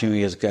first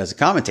opportunity as a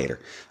commentator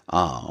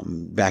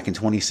back in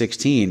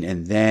 2016,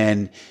 and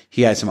then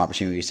he had some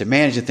opportunities to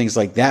manage and things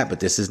like that.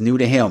 But this is new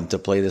to him to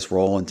play this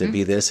role and to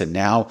be this, and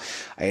now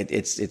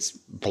it's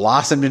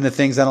blossomed into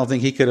things I don't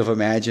think he could have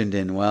imagined.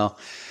 And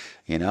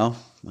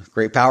with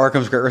great power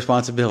comes great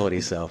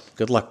responsibility. So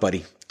good luck,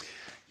 buddy.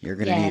 You're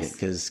going to need it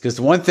because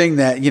the one thing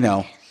that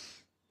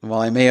while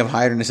I may have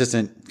hired an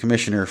assistant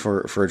commissioner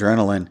for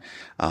Adrenaline,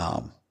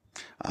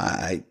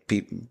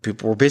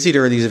 people were busy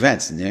during these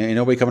events, and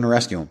nobody coming to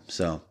rescue them.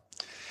 So,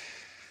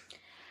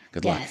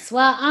 good luck. Yes.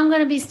 Well, I'm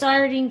going to be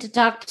starting to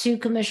talk to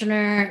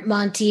Commissioner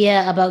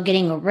Montilla about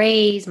getting a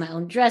raise, my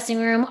own dressing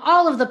room,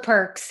 all of the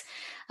perks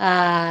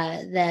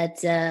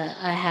that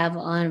I have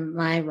on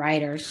my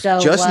rider. So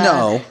just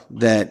know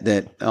that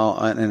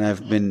and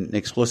I've been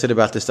explicit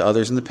about this to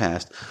others in the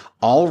past.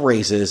 All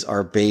raises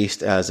are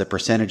based as a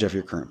percentage of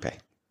your current pay.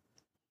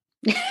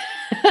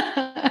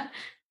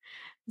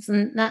 It's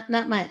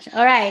not much.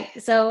 All right,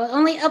 so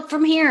only up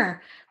from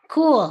here.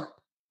 Cool.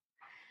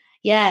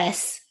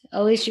 Yes.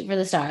 Always shoot for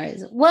the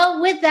stars.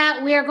 Well, with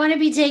that, we are going to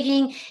be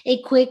taking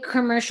a quick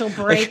commercial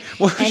break.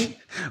 I'd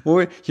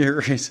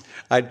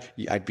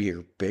be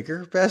your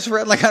bigger best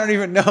friend. Like, I don't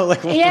even know. Like,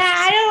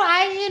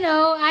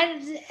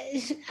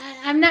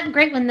 I'm not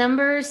great with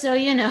numbers, so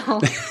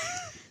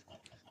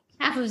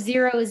half of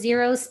 0 is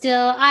 0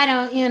 still. I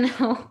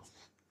don't,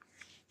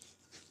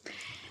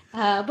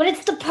 but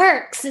it's the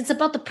perks. It's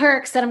about the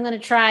perks that I'm going to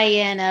try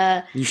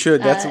and you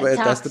should. That's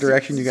the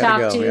direction you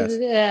got to go.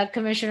 Yes.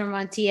 Commissioner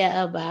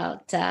Montilla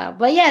about.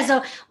 But yeah,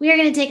 so we are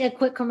going to take a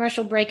quick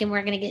commercial break, and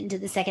we're going to get into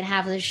the second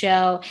half of the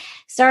show,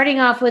 starting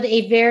off with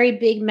a very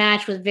big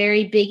match with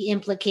very big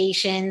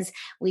implications.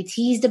 We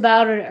teased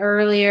about it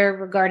earlier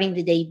regarding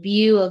the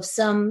debut of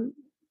some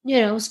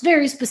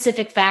very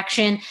specific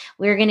faction.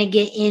 We're going to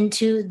get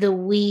into the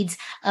weeds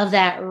of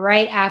that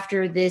right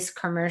after this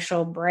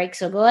commercial break.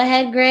 So go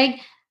ahead, Greg.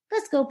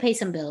 Let's go pay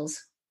some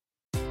bills.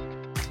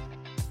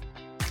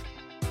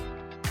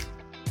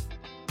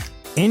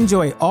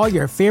 Enjoy all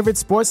your favorite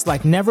sports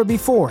like never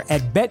before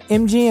at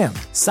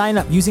BetMGM. Sign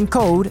up using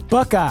code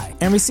Buckeye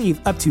and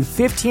receive up to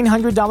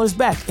 $1,500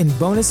 back in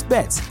bonus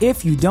bets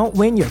if you don't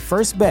win your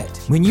first bet.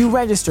 When you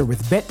register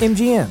with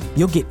BetMGM,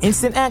 you'll get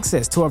instant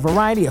access to a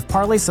variety of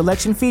parlay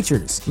selection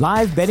features,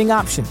 live betting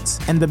options,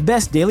 and the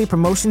best daily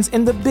promotions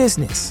in the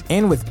business.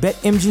 And with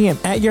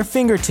BetMGM at your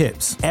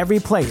fingertips, every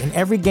play and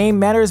every game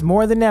matters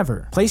more than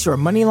ever. Place your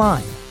money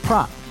line,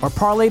 prop, or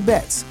parlay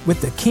bets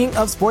with the king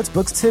of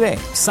sportsbooks today.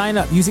 Sign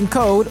up using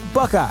code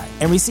Buckeye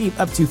and receive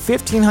up to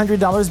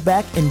 $1,500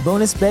 back in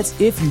bonus bets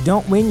if you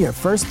don't win your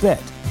first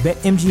bet.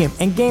 BetMGM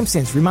and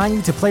GameSense remind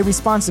you to play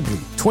responsibly.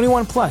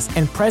 21 plus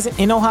and present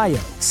in Ohio,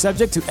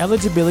 subject to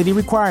eligibility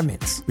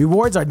requirements.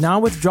 Rewards are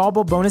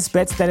non-withdrawable bonus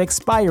bets that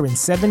expire in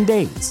 7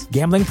 days.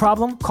 Gambling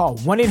problem? Call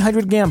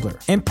 1-800-GAMBLER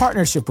in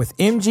partnership with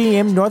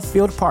MGM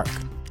Northfield Park.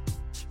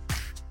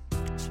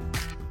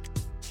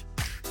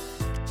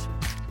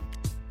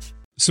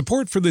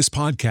 Support for this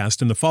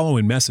podcast and the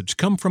following message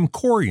come from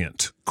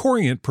Corient.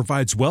 Corient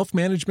provides wealth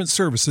management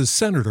services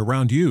centered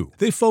around you.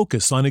 They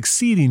focus on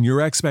exceeding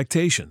your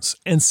expectations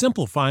and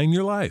simplifying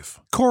your life.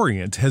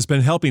 Corient has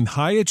been helping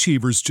high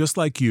achievers just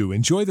like you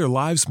enjoy their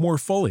lives more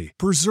fully,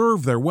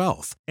 preserve their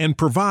wealth, and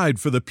provide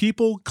for the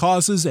people,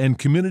 causes, and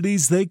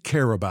communities they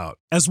care about.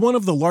 As one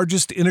of the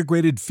largest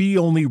integrated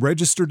fee-only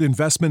registered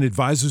investment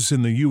advisors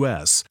in the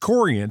U.S.,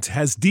 Corient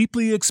has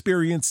deeply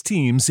experienced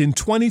teams in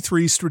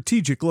 23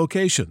 strategic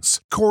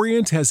locations.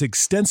 Corient has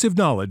extensive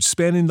knowledge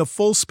spanning the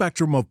full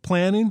spectrum of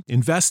planning,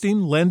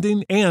 investing,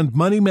 lending, and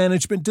money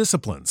management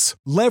disciplines.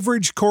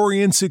 Leverage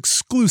Corient's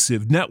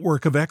exclusive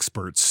network of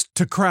experts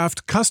to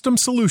craft custom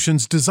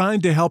solutions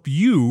designed to help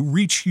you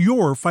reach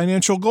your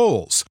financial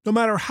goals, no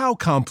matter how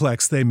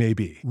complex they may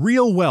be.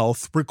 Real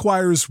wealth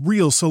requires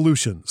real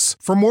solutions.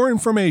 For more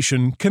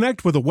information,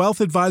 connect with a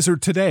wealth advisor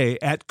today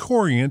at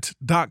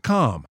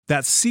Corient.com.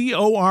 That's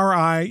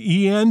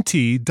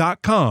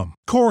Corient.com.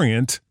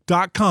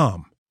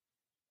 Corient.com.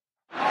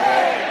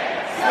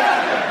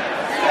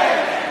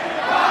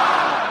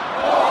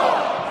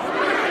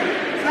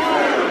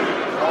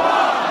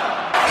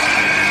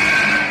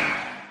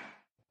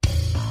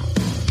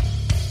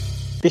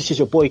 This is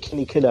your boy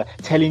Kenny Killer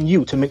telling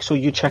you to make sure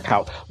you check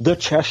out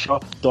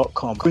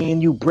thechairshot.com,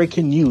 bringing you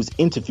breaking news,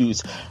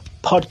 interviews,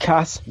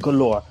 podcasts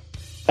galore,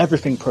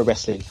 everything pro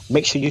wrestling.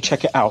 Make sure you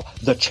check it out,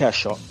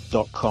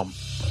 thechairshot.com.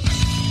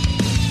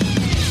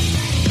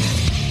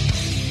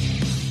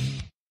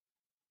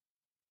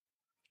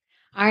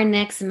 Our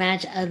next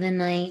match of the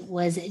night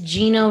was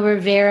Gino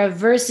Rivera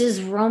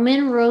versus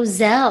Roman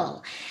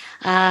Rosell.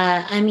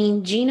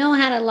 Gino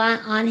had a lot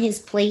on his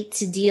plate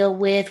to deal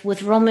with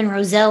Roman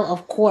Rosell,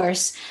 of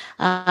course,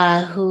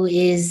 who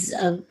is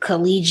a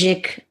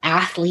collegiate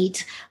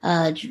athlete,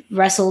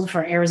 wrestled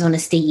for Arizona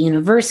State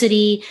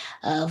University,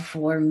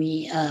 for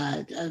me,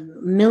 a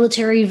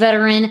military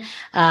veteran,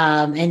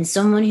 and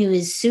someone who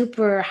is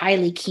super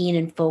highly keen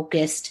and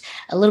focused,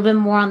 a little bit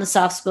more on the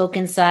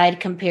soft-spoken side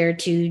compared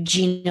to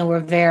Gino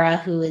Rivera,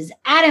 who is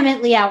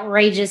adamantly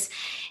outrageous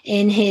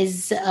in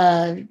his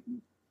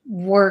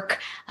work,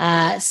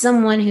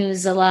 someone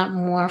who's a lot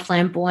more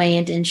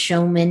flamboyant and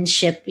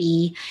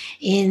showmanship-y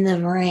in the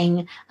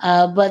ring.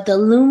 But the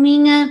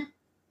looming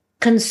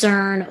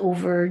concern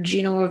over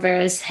Gino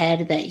Rivera's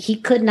head that he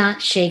could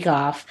not shake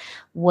off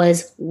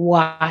was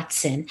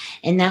Watson.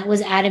 And that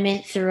was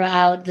adamant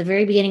throughout the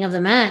very beginning of the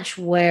match,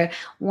 where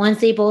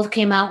once they both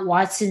came out,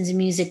 Watson's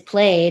music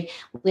played.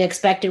 We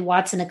expected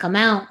Watson to come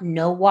out.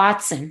 No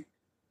Watson.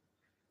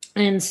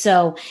 And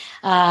so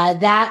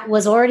that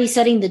was already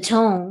setting the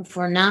tone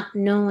for not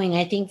knowing,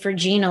 I think for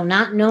Gino,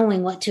 not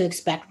knowing what to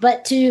expect.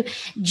 But to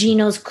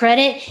Gino's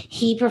credit,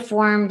 he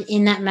performed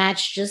in that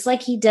match just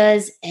like he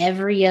does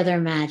every other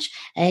match.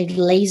 A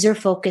laser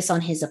focus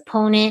on his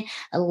opponent,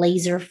 a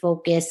laser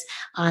focus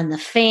on the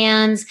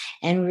fans,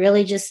 and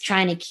really just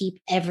trying to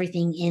keep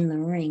everything in the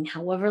ring.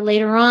 However,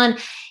 later on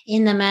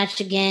in the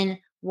match again,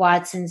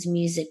 Watson's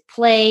music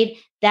played.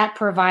 That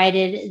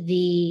provided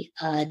the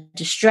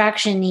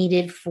distraction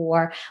needed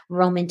for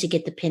Roman to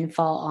get the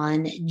pinfall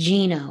on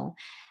Gino.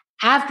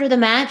 After the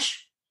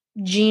match,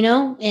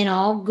 Gino, in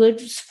all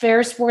good,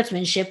 fair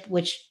sportsmanship,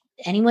 which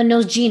anyone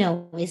knows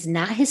Gino is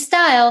not his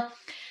style,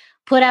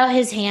 put out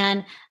his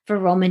hand for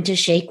Roman to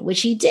shake,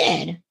 which he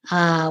did,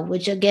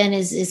 which again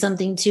is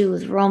something too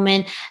with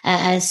Roman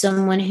as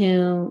someone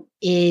who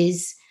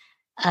is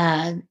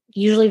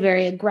usually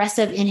very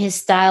aggressive in his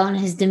style and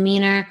his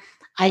demeanor.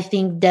 I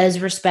think does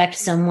respect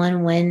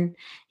someone when,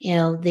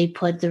 they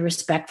put the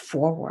respect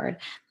forward.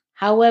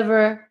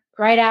 However,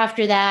 right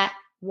after that,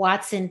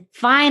 Watson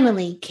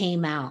finally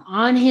came out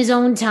on his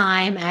own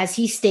time, as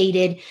he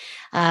stated,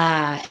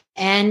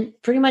 and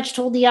pretty much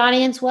told the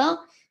audience,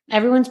 well,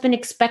 everyone's been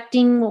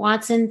expecting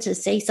Watson to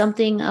say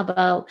something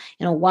about,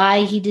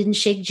 why he didn't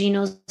shake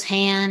Gino's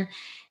hand,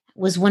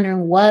 was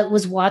wondering what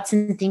was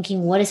Watson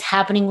thinking, what is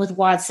happening with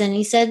Watson.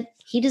 He said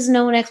he doesn't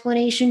know an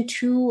explanation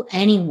to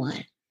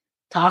anyone.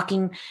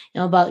 Talking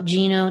about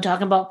Gino,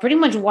 talking about pretty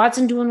much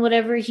Watson doing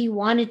whatever he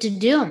wanted to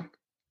do.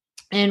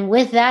 And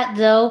with that,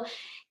 though,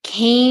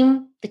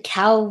 came the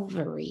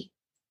cavalry.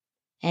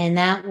 And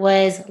that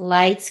was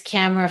Lights,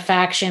 Camera,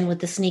 Faction with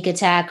the sneak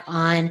attack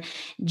on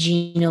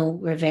Gino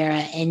Rivera.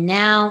 And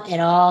now it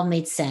all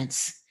made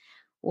sense.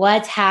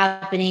 What's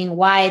happening,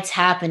 why it's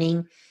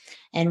happening,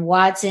 and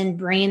Watson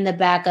bringing the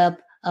backup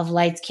of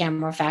Lights,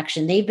 Camera,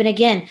 Faction. They've been,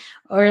 again,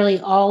 early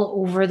all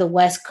over the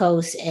West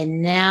Coast,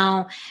 and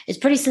now it's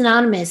pretty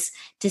synonymous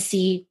to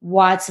see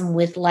Watson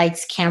with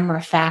Lights,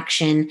 Camera,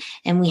 Faction,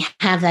 and we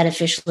have that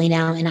officially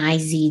now in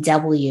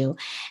IZW.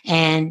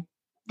 And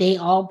they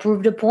all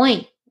proved a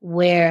point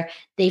where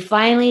they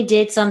finally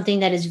did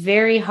something that is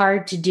very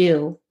hard to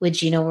do with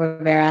Gino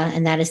Rivera,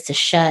 and that is to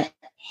shut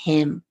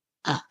him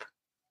up.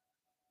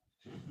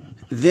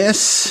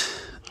 This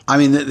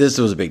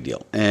was a big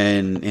deal,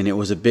 and it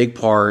was a big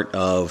part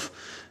of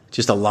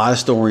just a lot of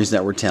stories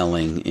that we're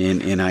telling in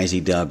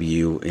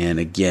IZW. And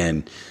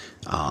again,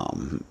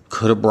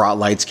 could have brought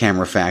Lights,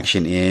 Camera,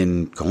 Faction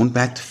in going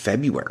back to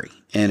February,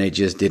 and it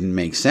just didn't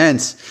make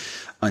sense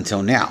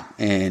until now.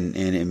 And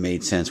it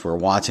made sense where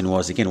Watson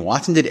was. Again,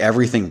 Watson did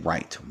everything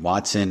right.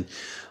 Watson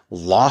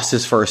lost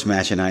his first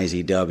match in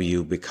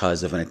IZW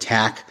because of an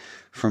attack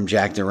from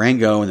Jack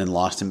Durango, and then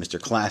lost to Mr.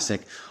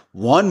 Classic.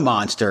 One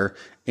Monster,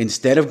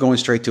 instead of going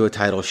straight to a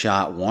title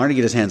shot, wanted to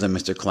get his hands on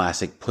Mr.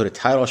 Classic, put a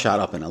title shot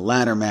up in a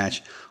ladder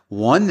match,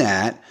 won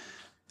that,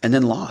 and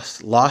then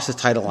lost his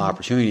title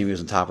opportunity. He was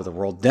on top of the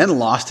world, then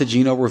lost to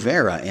Gino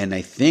Rivera. And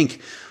I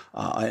think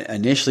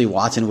initially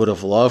Watson would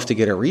have loved to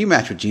get a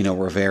rematch with Gino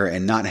Rivera,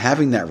 and not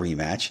having that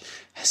rematch,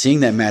 seeing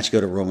that match go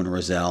to Roman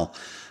Rosell,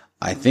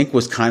 I think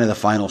was kind of the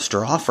final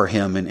straw for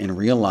him, and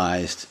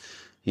realized,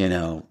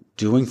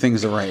 doing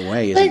things the right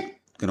way isn't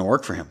going to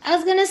work for him. I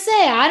was going to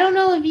say, I don't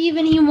know if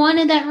even he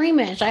wanted that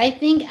rematch. I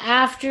think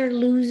after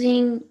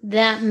losing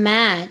that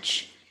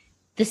match,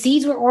 the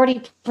seeds were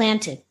already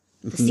planted.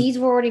 The seeds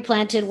were already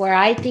planted where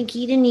I think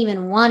he didn't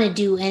even want to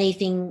do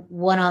anything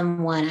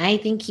one-on-one. I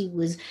think he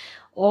was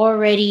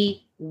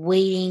already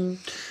waiting.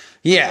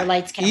 Yeah,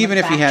 even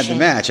if he had the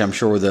match, I'm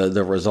sure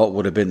the result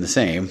would have been the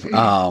same,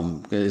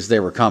 because they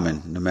were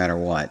coming no matter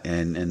what,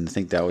 and I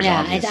think that was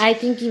obvious. I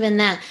think even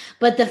that.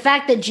 But the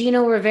fact that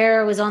Gino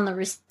Rivera was on the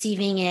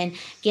receiving end,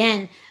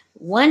 again,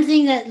 one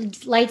thing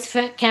that Lights,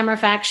 Camera,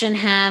 Faction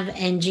have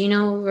and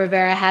Gino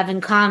Rivera have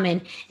in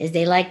common is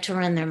they like to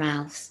run their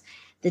mouths.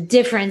 The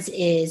difference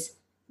is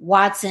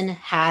Watson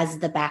has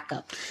the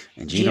backup.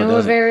 And Gino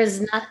Rivera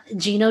is not.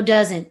 Gino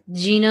doesn't.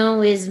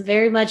 Gino is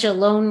very much a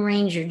lone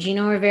ranger.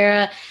 Gino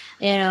Rivera,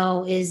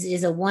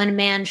 is a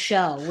one-man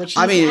show, which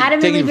he's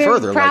adamantly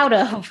very proud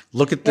of.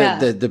 Look at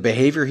the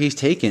behavior he's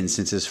taken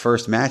since his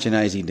first match in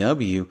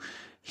IZW.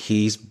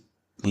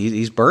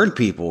 He's burned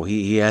people.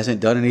 He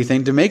hasn't done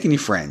anything to make any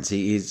friends.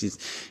 He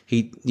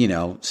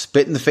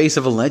spit in the face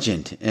of a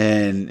legend,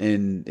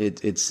 and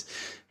it's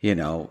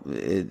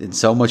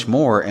so much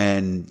more.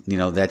 And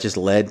that just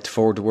led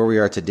forward to where we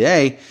are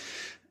today.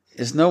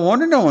 It's no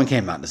wonder no one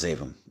came out to save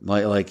him.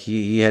 Like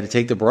he had to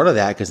take the brunt of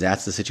that, because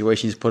that's the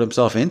situation he's put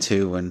himself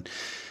into. And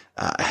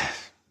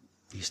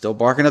he's still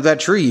barking up that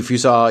tree. If you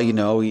saw,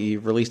 he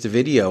released a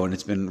video, and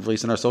it's been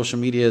released on our social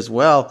media as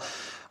well.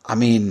 I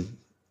mean,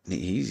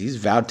 he's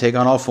vowed to take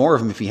on all four of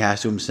them if he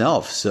has to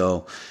himself.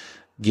 So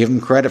give him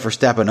credit for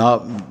stepping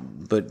up.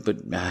 But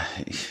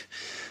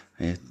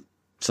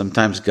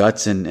sometimes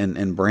guts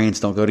and brains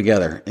don't go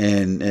together,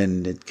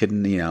 and it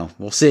couldn't.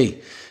 We'll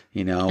see.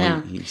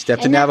 He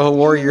stepped in Navajo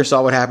Warrior,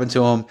 saw what happened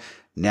to him.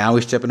 Now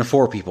he's stepping to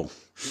four people.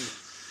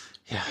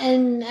 Yeah.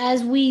 And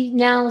as we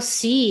now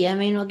see,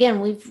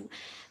 again,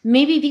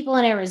 maybe people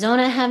in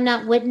Arizona have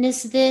not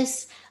witnessed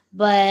this,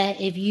 but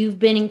if you've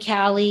been in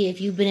Cali, if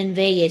you've been in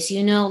Vegas,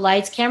 you know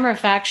Lights Camera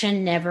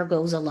Faction never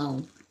goes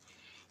alone.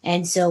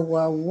 And so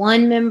where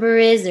one member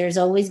is, there's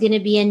always going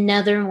to be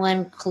another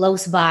one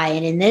close by.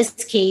 And in this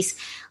case,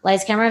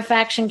 Lights Camera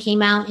Faction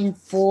came out in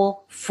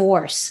full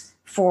force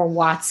for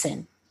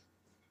Watson.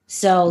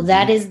 So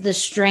that is the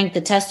strength,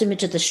 the testament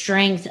to the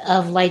strength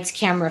of Lights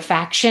Camera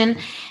Faction.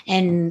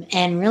 And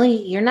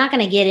really, you're not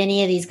going to get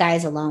any of these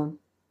guys alone.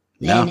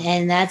 No.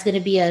 And that's going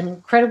to be an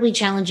incredibly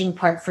challenging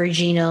part for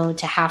Gino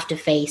to have to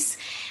face.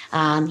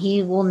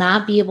 He will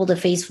not be able to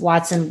face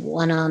Watson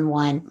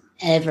one-on-one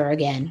ever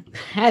again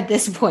at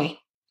this point.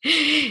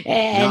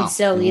 And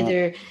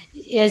either,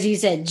 as you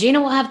said,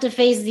 Gino will have to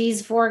face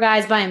these 4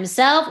 guys by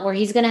himself, or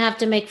he's going to have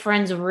to make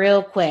friends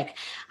real quick.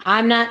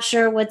 I'm not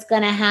sure what's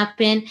going to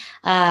happen,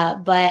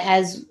 but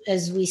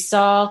as we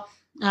saw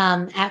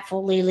at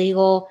Fully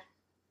Legal,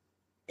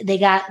 they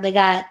got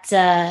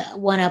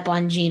one up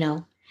on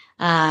Gino.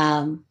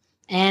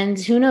 And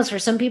who knows, for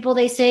some people,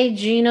 they say,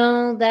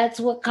 Gino, that's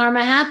what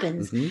karma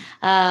happens.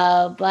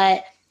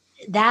 But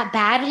that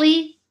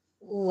badly,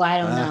 I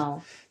don't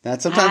know.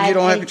 That sometimes you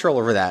don't have control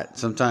over that.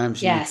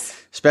 Sometimes,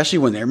 especially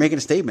when they're making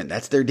a statement,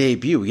 that's their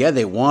debut. Yeah,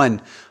 they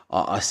won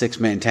a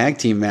 6-man tag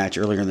team match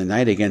earlier in the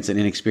night against an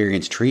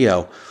inexperienced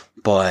trio,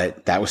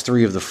 but that was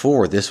 3 of the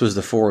 4. This was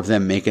the 4 of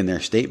them making their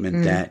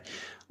statement that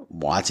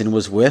Watson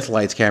was with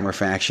Lights Camera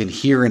Faction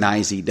here in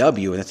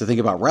IZW. And that's the thing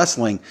about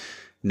wrestling.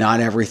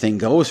 Not everything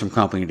goes from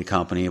company to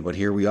company, but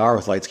here we are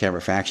with Lights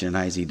Camera Faction and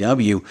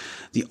IZW.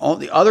 The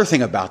other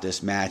thing about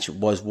this match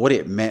was what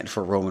it meant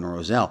for Roman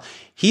Rosell.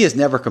 He has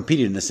never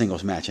competed in a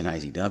singles match in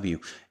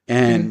IZW,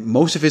 and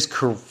most of his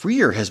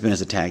career has been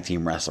as a tag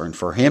team wrestler. And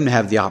for him to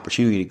have the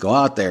opportunity to go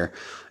out there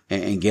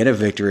and get a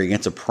victory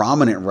against a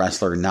prominent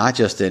wrestler, not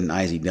just in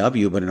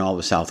IZW, but in all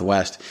the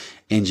Southwest,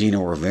 in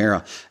Gino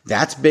Rivera,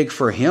 that's big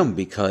for him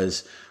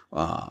because,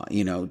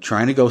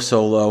 trying to go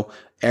solo,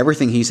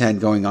 everything he's had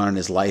going on in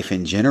his life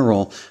in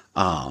general,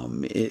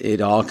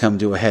 it all come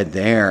to a head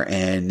there.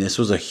 And this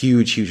was a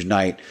huge, huge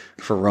night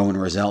for Roman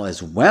Rosell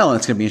as well. And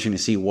it's going to be interesting to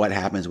see what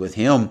happens with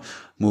him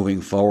moving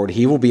forward.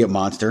 He will be a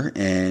monster,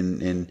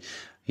 and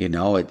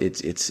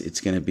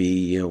it's going to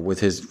be,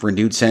 with his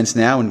renewed sense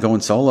now and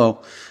going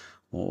solo,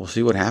 we'll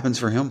see what happens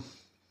for him.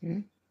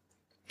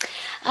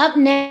 Up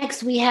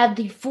next, we have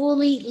the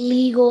Fully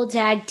Legal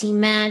tag team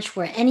match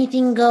where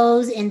anything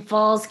goes and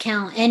Falls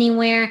Count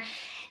Anywhere.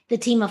 The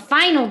team of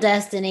Final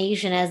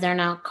Destination, as they're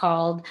now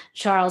called,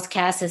 Charles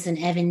Cassis and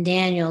Evan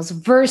Daniels,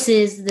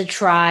 versus the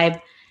Tribe,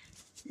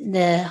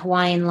 the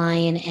Hawaiian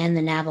Lion, and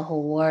the Navajo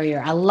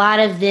Warrior. A lot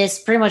of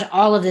this, pretty much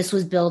all of this,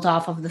 was built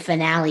off of the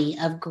finale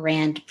of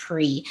Grand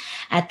Prix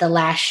at the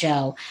last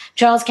show.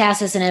 Charles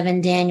Cassis and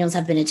Evan Daniels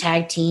have been a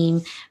tag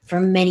team for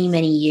many,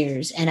 many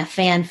years and a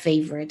fan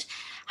favorite.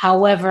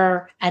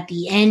 However, at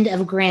the end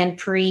of Grand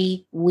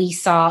Prix, we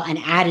saw an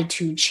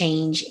attitude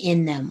change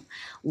in them,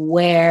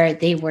 where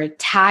they were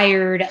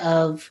tired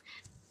of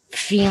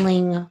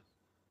feeling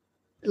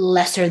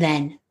lesser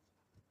than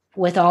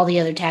with all the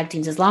other tag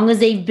teams. As long as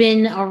they've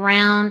been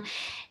around,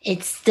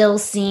 it still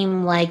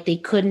seemed like they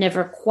could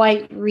never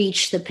quite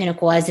reach the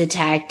pinnacle as a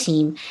tag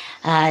team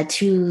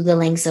to the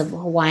lengths of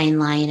Hawaiian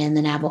Lion and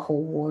the Navajo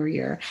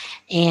Warrior.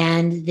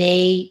 And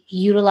they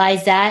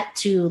utilized that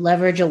to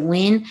leverage a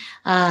win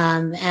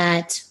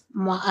at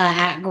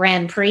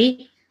Grand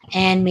Prix,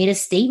 and made a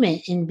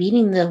statement in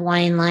beating the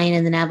Hawaiian Lion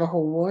and the Navajo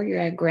Warrior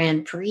at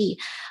Grand Prix.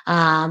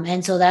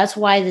 And so that's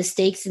why the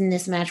stakes in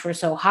this match were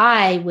so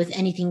high with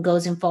anything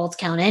goes and Falls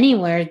Count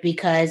Anywhere,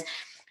 because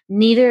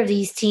neither of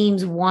these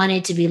teams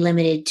wanted to be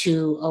limited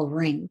to a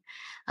ring.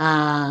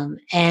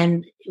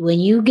 And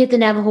when you get the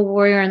Navajo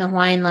Warrior and the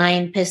Hawaiian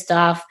Lion pissed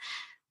off,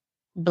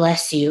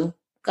 bless you.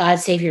 God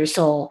save your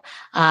soul.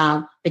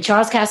 But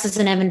Charles Cassis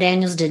and Evan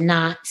Daniels did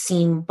not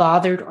seem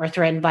bothered or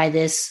threatened by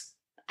this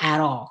at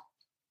all.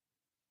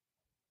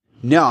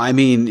 No, I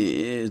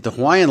mean, the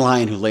Hawaiian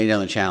Lion, who laid down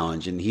the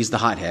challenge, and he's the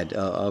hothead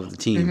of the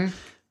team,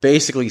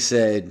 basically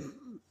said,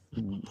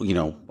 we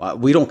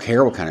don't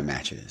care what kind of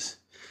match it is.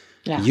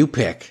 Yeah. You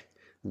pick.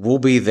 We'll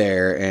be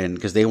there. And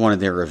because they wanted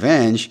their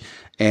revenge.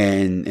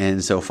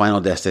 And so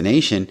Final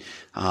Destination,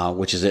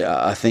 which is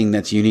a thing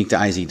that's unique to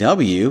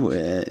IZW,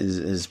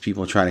 as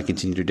people try to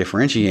continue to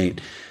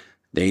differentiate,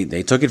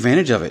 they took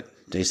advantage of it.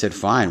 They said,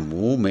 fine,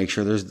 we'll make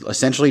sure there's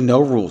essentially no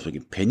rules. We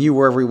can pin you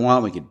wherever we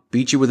want. We can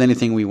beat you with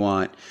anything we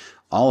want,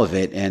 all of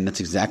it. And that's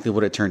exactly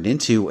what it turned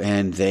into.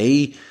 And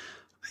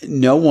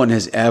no one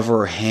has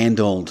ever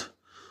handled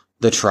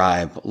the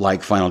Tribe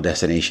like Final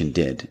Destination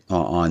did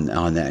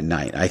on that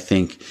night. I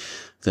think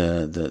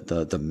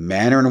the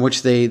manner in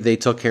which they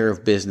took care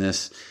of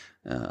business,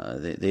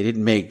 they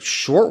didn't make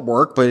short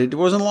work, but it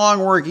wasn't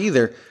long work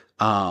either.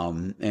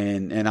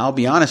 And I'll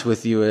be honest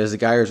with you, as the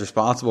guy who's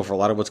responsible for a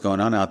lot of what's going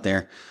on out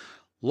there,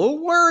 a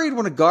little worried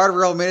when a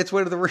guardrail made its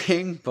way to the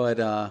ring, but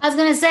I was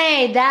going to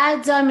say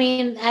that. I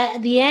mean,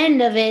 at the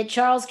end of it,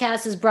 Charles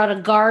Cassis brought a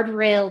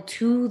guardrail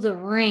to the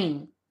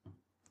ring.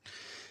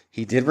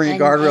 He did bring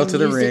a guardrail to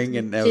the ring,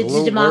 and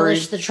to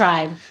demolish the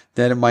Tribe.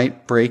 that it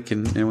might break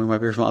and we might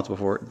be responsible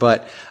for it.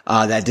 But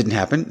that didn't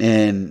happen.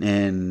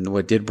 And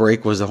what did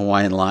break was the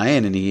Hawaiian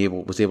Lion, and he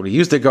was able to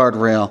use the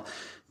guardrail,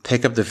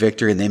 pick up the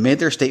victory, and they made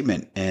their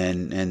statement.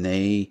 And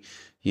they,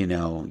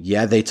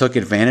 they took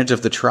advantage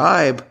of the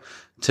tribe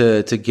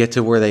to get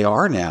to where they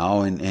are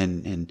now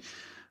and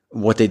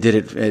what they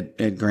did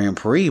at Grand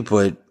Prix.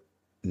 But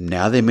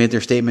now they made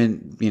their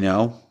statement,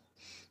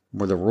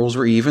 where the rules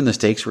were even, the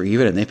stakes were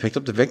even, and they picked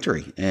up the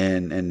victory.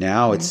 And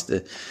now it's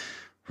the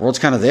world's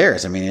kind of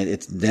theirs. I mean,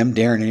 it's them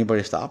daring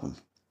anybody to stop them.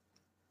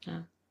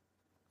 Yeah.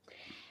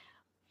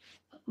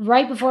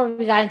 Right before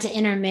we got into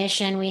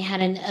intermission, we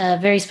had a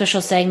very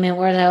special segment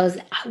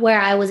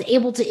where I was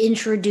able to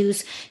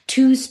introduce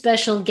two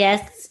special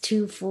guests,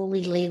 two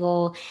fully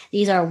legal.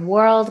 These are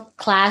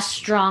world-class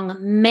strong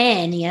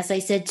men. Yes, I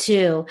said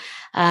two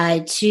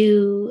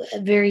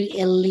very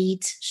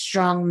elite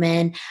strong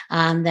men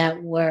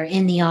that were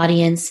in the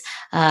audience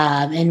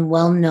and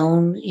well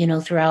known,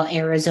 throughout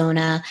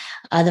Arizona.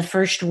 The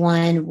first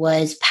one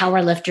was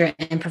powerlifter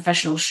and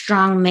professional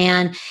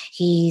strongman.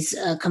 He's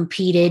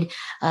competed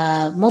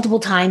multiple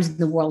times in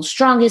the World's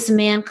Strongest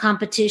Man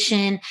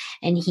competition,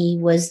 and he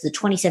was the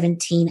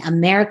 2017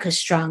 America's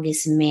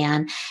Strongest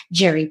Man,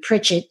 Jerry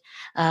Pritchett,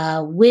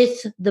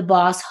 with the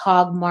boss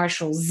hog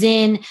Marshall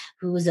Zinn,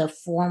 who was a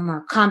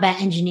former combat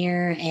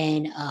engineer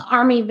and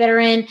Army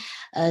veteran,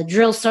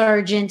 drill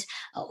sergeant,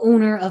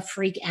 owner of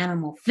Freak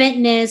Animal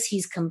Fitness.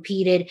 He's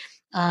competed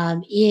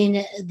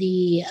in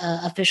the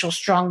official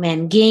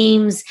Strongman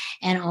Games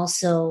and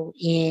also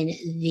in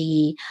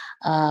the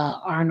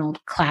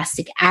Arnold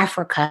Classic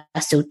Africa.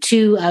 So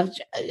two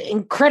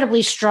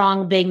incredibly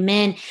strong big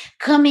men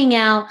coming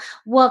out,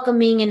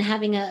 welcoming and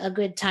having a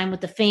good time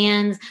with the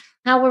fans.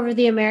 However,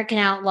 the American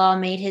Outlaw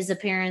made his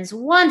appearance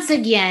once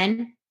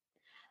again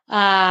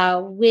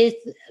with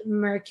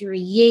Mercury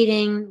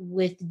Yating,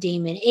 with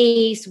Damon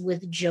Ace,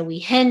 with Joey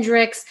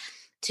Hendricks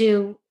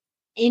to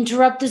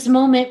interrupt this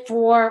moment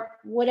for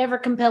whatever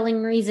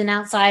compelling reason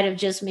outside of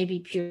just maybe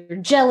pure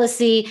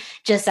jealousy,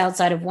 just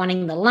outside of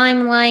wanting the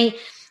limelight.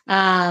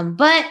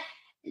 But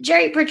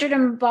Jerry Pritchett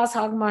and Boss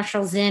Hog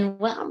Marshall Zinn,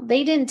 well,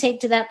 they didn't take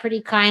to that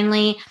pretty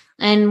kindly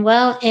and,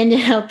 well,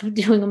 ended up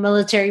doing a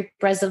military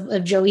press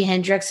of Joey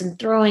Hendricks and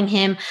throwing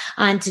him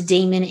onto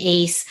Damon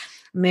Ace,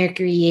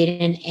 Mercury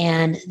Yating,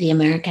 and the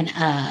American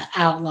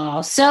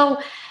Outlaw. So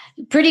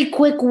pretty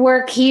quick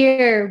work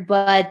here,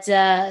 but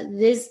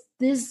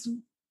this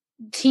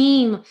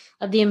team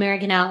of the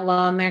American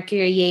Outlaw,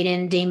 Mercury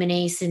Yating, Damon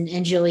Ace,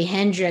 and Joey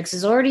Hendricks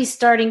is already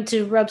starting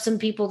to rub some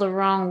people the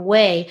wrong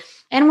way.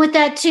 And with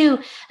that too,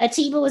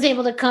 Atiba was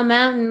able to come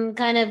out and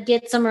kind of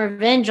get some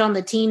revenge on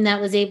the team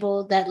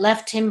that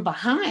left him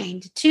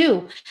behind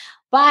too,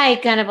 by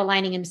kind of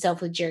aligning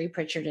himself with Jerry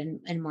Pritchett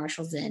and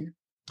Marshall Zinn.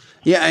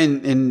 Yeah,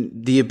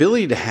 and the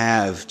ability to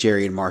have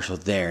Jerry and Marshall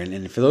there,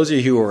 and for those of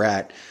you who were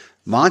at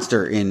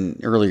Monster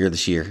earlier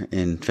this year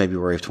in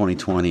February of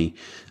 2020,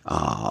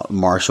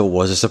 Marshall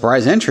was a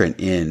surprise entrant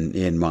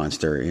in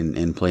Monster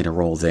and played a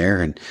role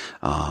there, and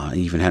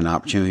even had an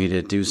opportunity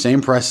to do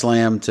same press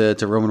slam to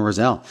Roman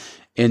Rosell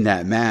in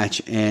that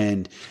match.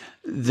 And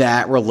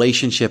that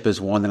relationship is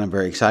one that I'm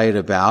very excited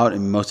about.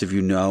 And most of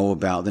you know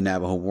about the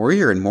Navajo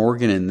Warrior and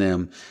Morgan and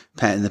them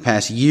in the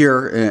past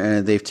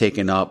year. They've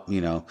taken up,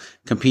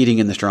 competing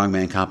in the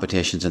strongman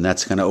competitions, and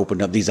that's going to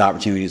open up these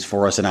opportunities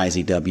for us in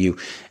IZW,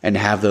 and to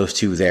have those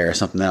two there,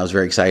 something that I was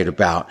very excited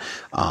about.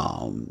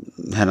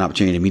 Had an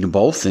opportunity to meet them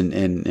both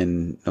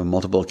in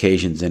multiple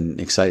occasions, and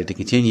excited to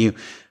continue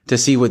to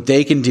see what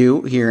they can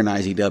do here in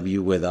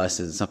IZW with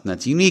us. Is something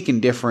that's unique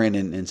and different,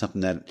 and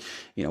something that,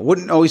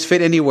 wouldn't always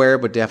fit anywhere,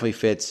 but definitely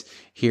fits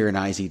here in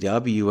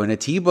IZW. And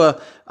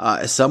Atiba,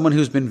 is someone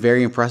who's been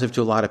very impressive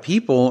to a lot of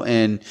people,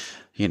 and,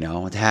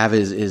 to have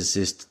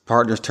his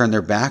partners turn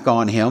their back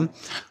on him,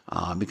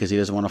 because he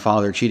doesn't want to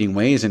follow their cheating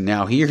ways. And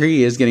now here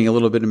he is getting a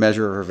little bit of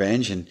measure of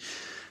revenge. And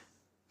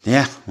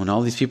yeah, when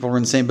all these people are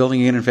in the same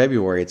building again in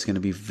February, it's going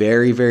to be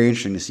very, very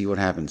interesting to see what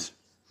happens.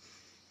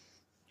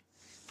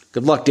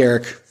 Good luck,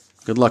 Derek.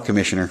 Good luck,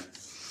 Commissioner.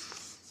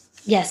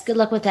 Yes, good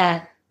luck with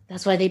that.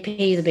 That's why they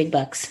pay you the big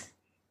bucks.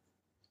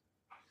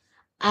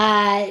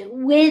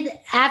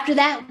 After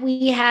that,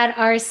 we had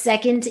our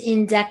second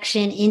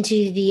induction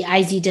into the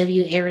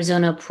IZW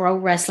Arizona Pro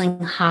Wrestling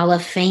Hall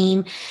of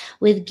Fame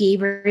with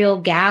Gabriel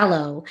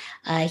Gallo.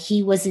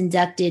 He was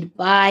inducted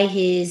by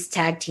his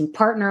tag team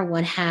partner,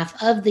 one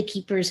half of the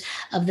Keepers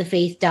of the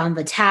Faith, Don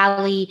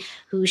Vitale,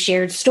 who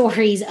shared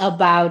stories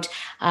about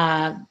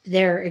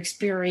their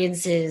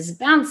experiences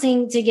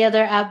bouncing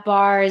together at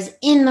bars,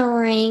 in the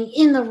ring,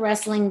 in the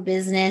wrestling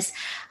business,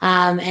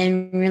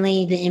 and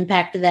really the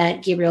impact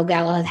that Gabriel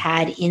Gallo has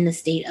had in the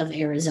state of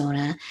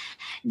Arizona.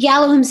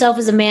 Gallo himself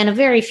is a man of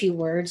very few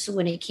words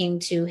when it came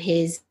to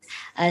his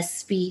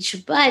speech,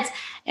 but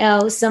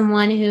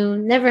someone who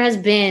never has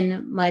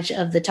been much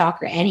of the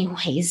talker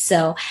anyways.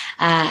 So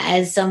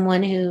as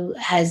someone who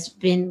has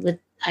been with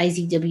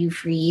IZW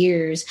for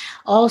years.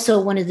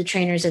 Also one of the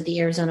trainers at the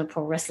Arizona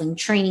Pro Wrestling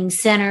Training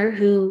Center,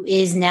 who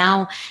is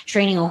now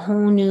training a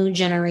whole new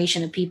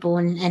generation of people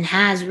and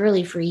has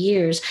really for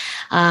years,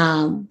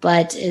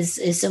 but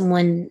is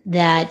someone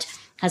that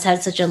has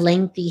had such a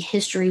lengthy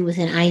history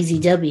within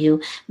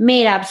IZW,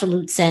 made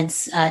absolute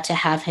sense to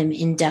have him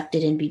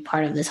inducted and be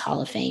part of this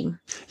Hall of Fame.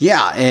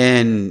 Yeah,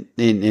 and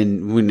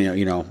when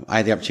I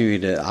had the opportunity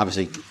to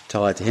obviously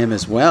tell that to him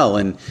as well,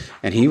 and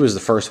he was the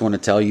first one to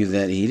tell you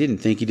that he didn't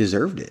think he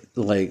deserved it,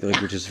 like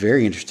which is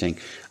very interesting.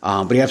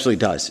 But he absolutely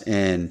does.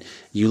 And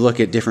you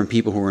look at different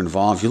people who were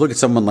involved. You look at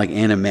someone like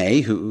Anna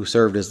May, who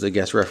served as the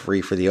guest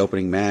referee for the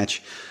opening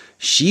match.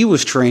 She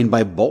was trained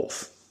by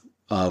both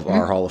of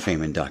our Hall of Fame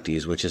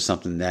inductees, which is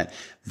something that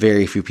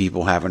very few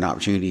people have an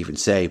opportunity to even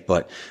say,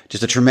 but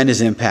just a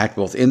tremendous impact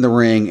both in the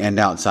ring and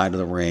outside of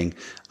the ring.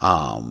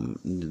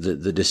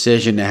 The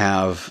decision to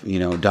have,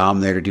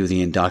 Dom there to do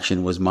the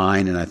induction was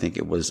mine, and I think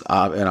it was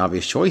an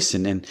obvious choice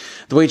and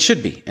the way it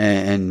should be.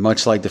 And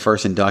much like the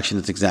first induction,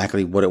 that's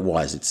exactly what it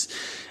was.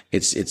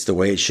 It's the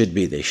way it should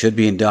be. They should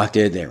be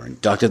inducted. They were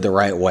inducted the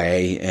right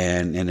way.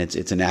 And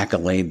it's an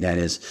accolade that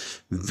is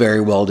very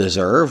well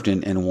deserved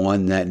and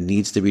one that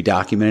needs to be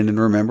documented and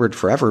remembered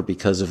forever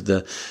because of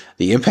the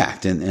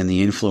impact and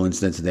the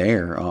influence that's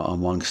there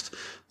amongst,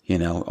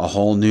 a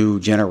whole new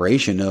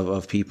generation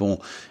of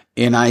people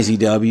in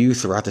IZW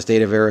throughout the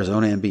state of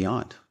Arizona and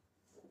beyond.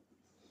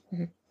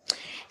 So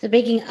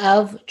speaking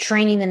of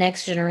training the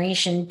next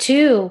generation,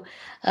 two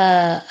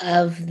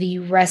of the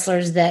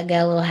wrestlers that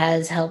Gallo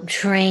has helped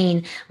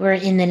train were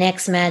in the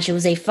next match. It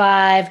was a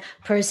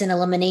 5-person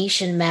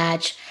elimination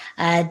match.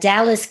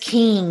 Dallas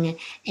King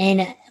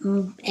and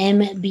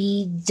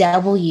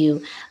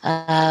MBW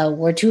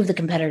were two of the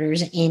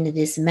competitors in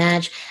this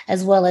match,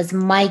 as well as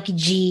Mike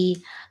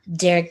G,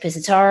 Derek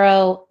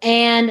Pisataro,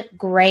 and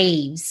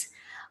Graves.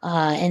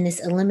 In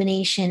this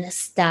elimination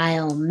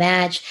style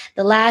match.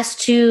 The last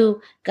two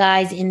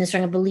guys in this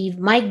ring, I believe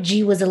Mike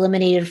G was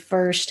eliminated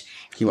first,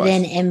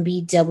 then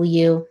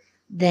MBW,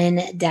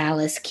 then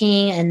Dallas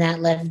King, and that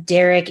left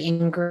Derek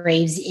and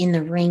Graves in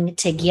the ring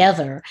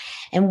together.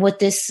 And what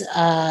this,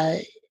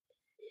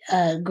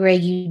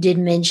 Greg, you did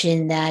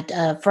mention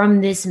that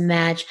from this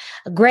match,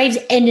 Graves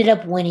ended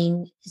up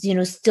winning,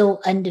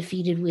 still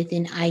undefeated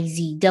within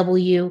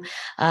IZW.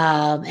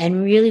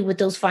 And really with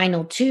those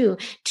final two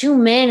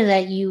men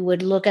that you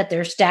would look at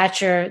their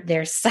stature,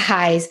 their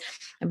size,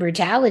 and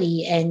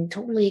brutality and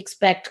totally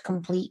expect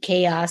complete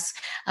chaos.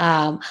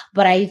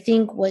 But I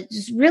think what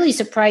really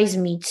surprised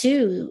me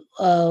too,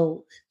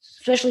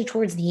 especially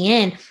towards the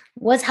end,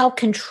 was how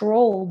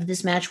controlled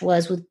this match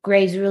was, with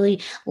Graves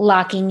really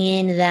locking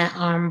in that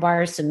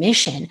armbar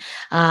submission.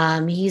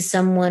 He's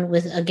someone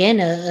with, again,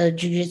 a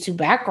jiu-jitsu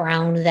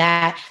background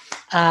that,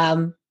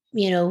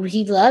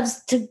 he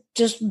loves to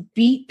just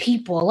beat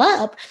people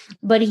up,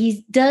 but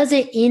he does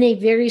it in a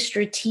very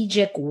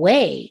strategic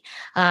way.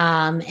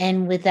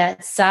 And with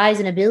that size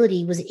and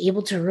ability, was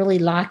able to really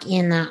lock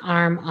in that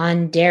arm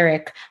on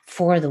Derek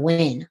for the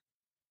win.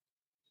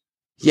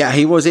 Yeah,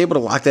 he was able to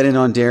lock that in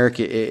on Derek.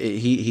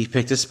 He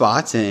picked his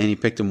spots and he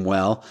picked them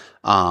well.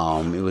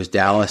 It was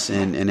Dallas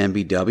and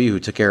MBW who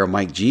took care of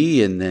Mike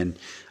G, and then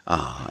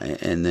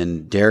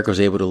Derek was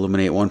able to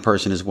eliminate one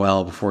person as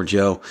well before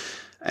Joe.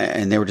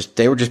 And they were just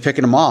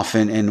picking them off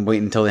and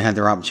waiting until they had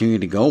their opportunity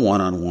to go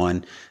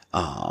one-on-one.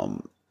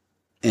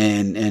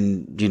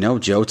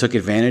 Joe took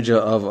advantage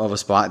of a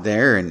spot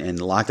there and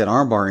locked that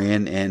armbar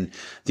in. And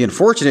the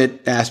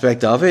unfortunate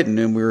aspect of it,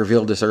 and we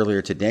revealed this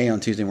earlier today on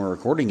Tuesday when we're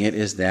recording it,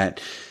 is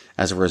that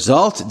as a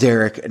result,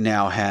 Derek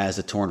now has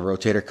a torn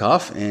rotator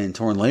cuff and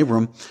torn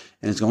labrum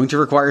and is going to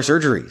require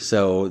surgery.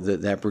 So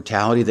that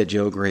brutality that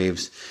Joe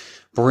Graves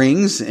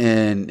brings,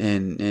 and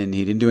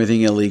he didn't do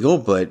anything illegal,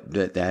 but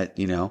that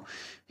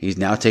he's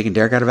now taking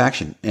Derek out of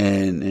action.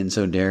 And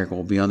so Derek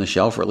will be on the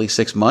shelf for at least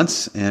 6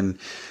 months, and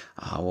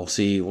we'll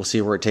see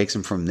where it takes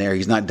him from there.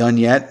 He's not done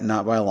yet,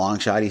 not by a long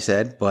shot, he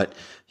said, but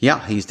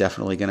yeah, he's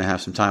definitely going to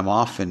have some time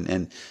off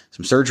and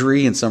some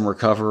surgery and some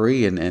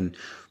recovery and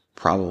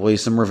probably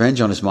some revenge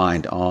on his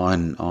mind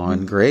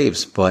on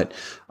Graves. But,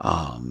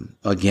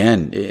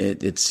 again,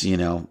 it's,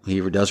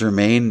 he does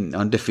remain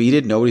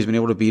undefeated. Nobody's been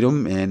able to beat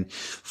him, and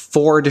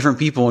 4 different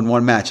people in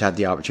one match had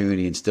the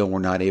opportunity and still were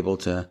not able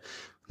to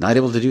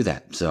do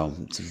that. So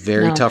it's a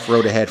very tough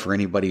road ahead for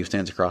anybody who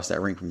stands across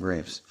that ring from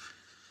Graves.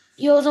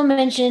 You also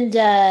mentioned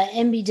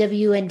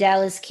MBW and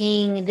Dallas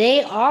King.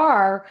 They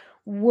are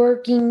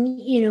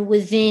working,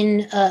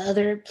 within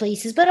other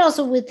places, but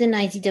also within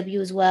IZW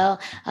as well,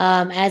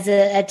 as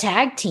a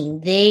tag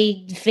team.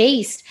 They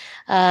faced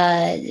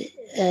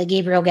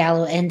Gabriel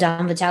Gallo and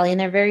Dom Vitale in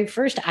their very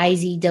first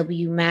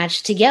IZW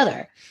match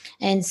together.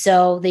 And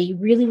so they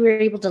really were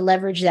able to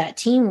leverage that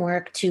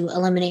teamwork to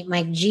eliminate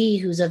Mike G,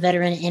 who's a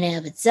veteran in and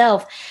of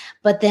itself.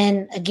 But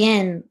then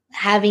again,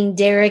 having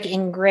Derek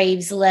and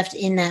Graves left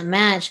in that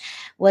match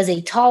was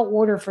a tall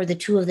order for the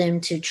two of them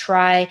to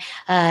try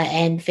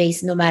and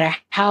face, no matter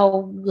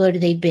how good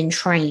they've been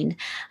trained.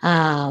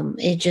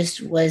 It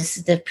just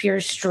was the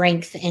pure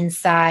strength and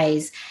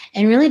size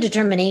and really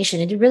determination.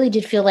 It really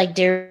did feel like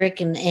Derek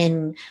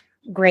and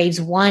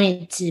Graves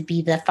wanted to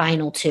be the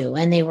final two,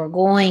 and they were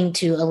going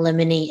to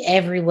eliminate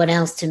everyone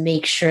else to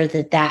make sure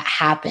that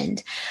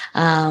happened.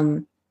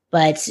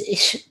 But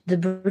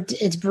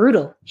it's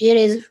brutal. It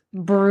is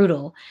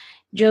brutal.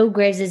 Joe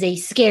Graves is a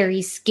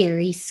scary,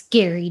 scary,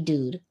 scary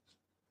dude.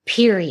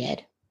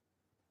 Period.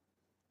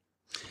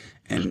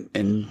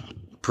 And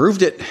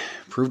proved it.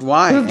 Proved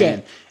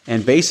why.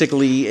 And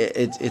basically,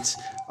 it's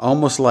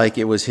almost like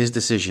it was his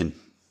decision.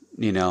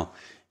 You know,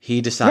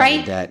 he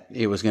decided that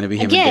it was going to be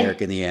him and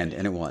Derek in the end,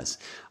 and it was.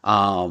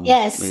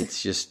 Yes.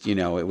 It's just, you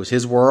know, it was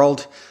his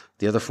world.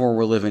 The other four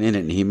were living in it,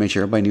 and he made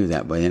sure everybody knew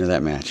that by the end of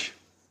that match.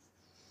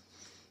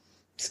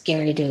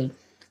 Scary dude.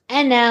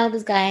 And now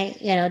this guy,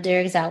 you know,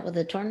 Derek's out with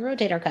a torn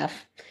rotator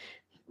cuff.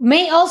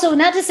 May also,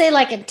 not to say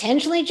like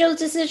intentionally Joe's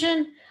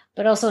decision,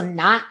 but also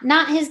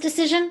not his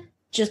decision.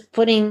 Just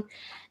putting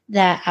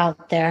that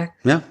out there.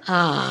 Yeah.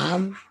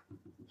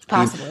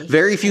 Possibly. I mean,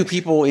 very few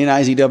people in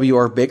IZW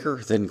are bigger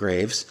than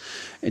Graves.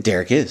 And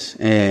Derek is.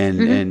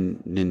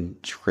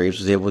 And Graves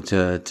was able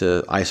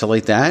to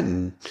isolate that.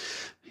 And,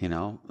 you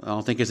know, I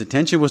don't think his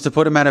intention was to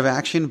put him out of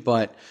action,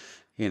 but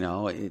you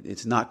know,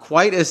 it's not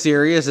quite as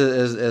serious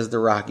as the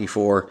Rocky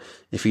IV.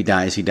 If he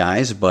dies, he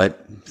dies.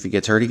 But if he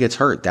gets hurt, he gets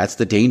hurt. That's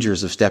the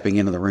dangers of stepping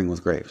into the ring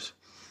with Graves.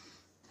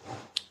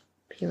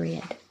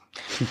 Period.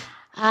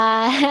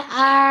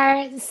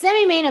 Our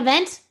semi-main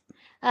event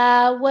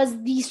was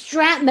the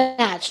strap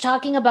match,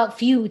 talking about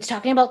feuds,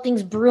 talking about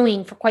things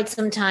brewing for quite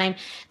some time.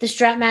 The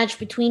strap match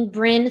between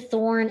Bryn,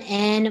 Thorne,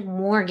 and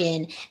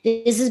Morgan.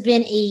 This has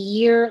been a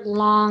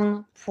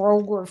year-long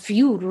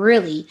feud,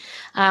 really,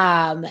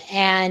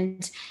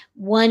 and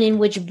one in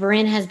which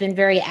Bryn has been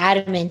very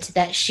adamant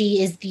that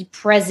she is the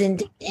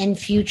present and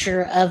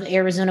future of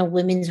Arizona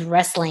women's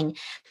wrestling.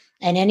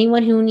 And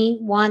anyone who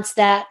wants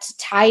that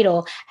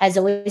title has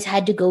always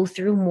had to go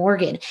through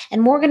Morgan.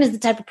 And Morgan is the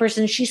type of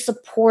person, she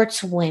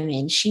supports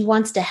women. She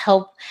wants to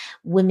help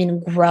women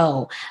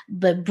grow.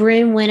 But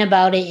Bryn went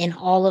about it in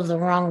all of the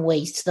wrong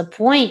ways, to the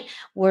point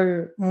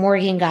where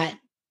Morgan got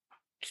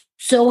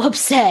so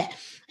upset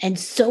and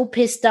so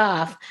pissed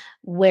off,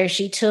 where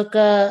she took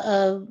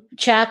a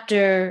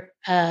chapter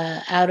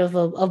out of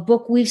a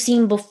book we've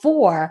seen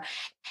before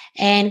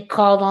and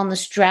called on the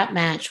strap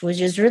match, which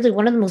is really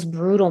one of the most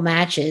brutal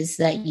matches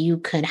that you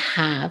could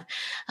have.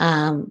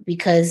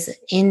 Because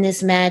in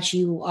this match,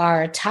 you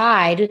are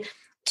tied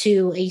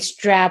to a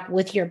strap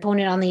with your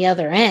opponent on the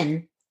other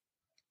end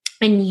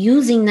and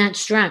using that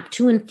strap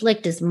to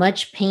inflict as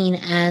much pain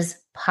as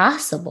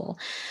possible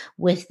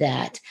with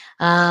that.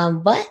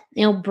 But,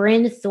 you know,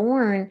 Bryn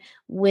Thorne,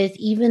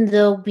 even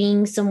though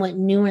being somewhat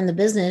newer in the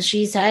business,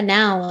 she's had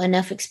now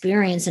enough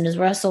experience and has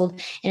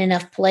wrestled in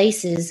enough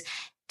places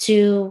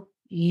to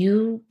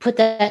put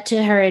that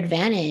to her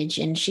advantage.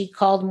 And she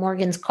called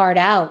Morgan's card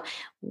out,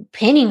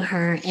 pinning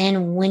her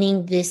and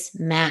winning this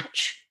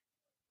match.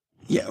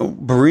 Yeah,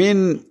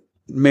 Bryn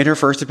made her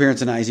first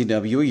appearance in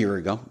IZW a year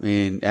ago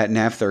at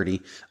NAV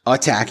 30,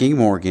 attacking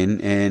Morgan,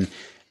 and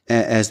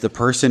as the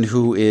person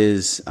who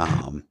is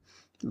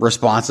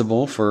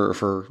responsible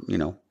for you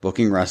know,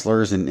 booking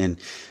wrestlers and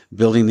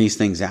building these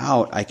things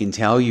out, I can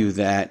tell you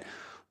that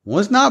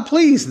was not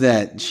pleased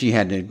that she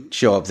had to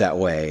show up that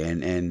way,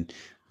 and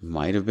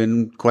might have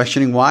been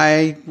questioning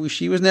why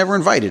she was never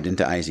invited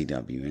into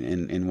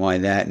IZW and why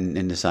that,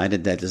 and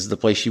decided that this is the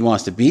place she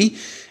wants to be.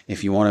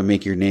 If you want to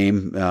make your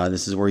name,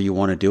 this is where you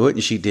want to do it.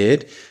 And she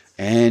did.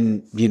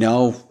 And, you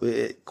know,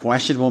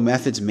 questionable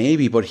methods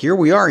maybe, but here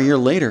we are a year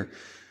later.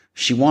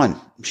 She won.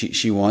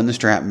 She won the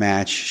strap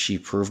match. She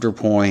proved her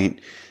point,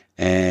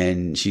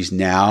 and she's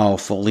now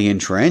fully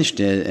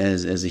entrenched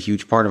as a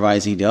huge part of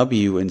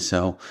IZW. And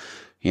so,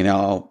 you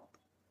know,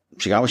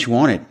 she got what she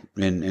wanted,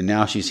 and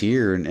now she's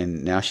here,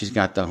 and now she's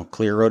got the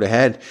clear road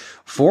ahead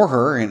for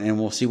her, and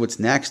we'll see what's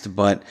next.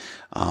 But,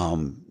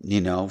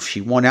 you know,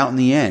 she won out in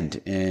the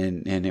end,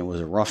 and it was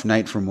a rough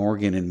night for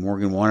Morgan, and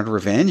Morgan wanted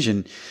revenge,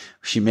 and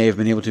she may have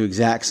been able to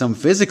exact some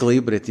physically,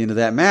 but at the end of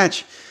that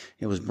match,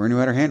 it was Bryn who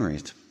had her hand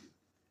raised.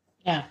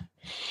 Yeah.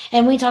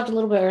 And we talked a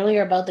little bit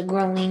earlier about the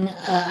growing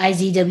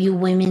IZW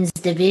women's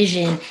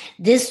division.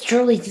 This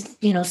truly,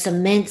 you know,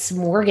 cements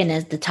Morgan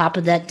as the top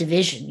of that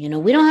division. You know,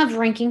 we don't have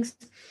rankings.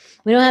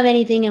 We don't have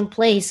anything in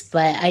place,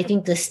 but I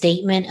think the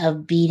statement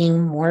of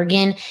beating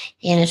Morgan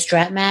in a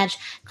strap match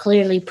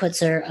clearly puts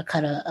her a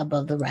cut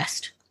above the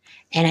rest.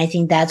 And I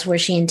think that's where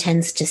she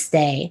intends to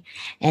stay.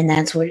 And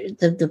that's where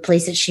the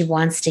place that she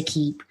wants to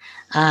keep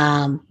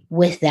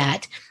with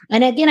that.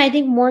 And again, I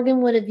think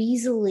Morgan would have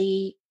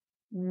easily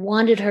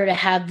wanted her to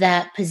have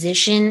that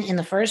position in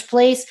the first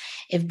place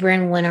if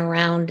Bryn went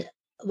around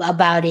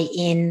about it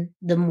in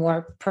the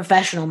more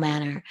professional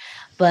manner.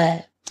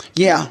 But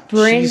yeah,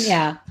 Bryn,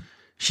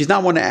 she's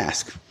not one to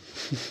ask.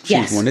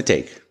 She's one to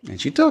take,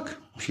 and she took.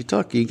 She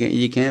took.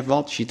 You can't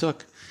fault. She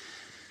took.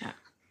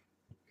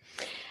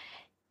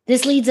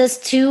 This leads us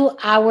to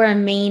our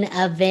main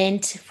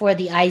event for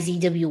the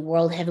IZW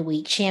World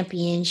Heavyweight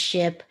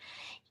Championship.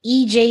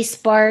 EJ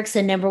Sparks,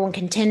 the number one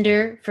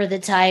contender for the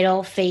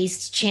title,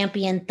 faced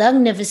champion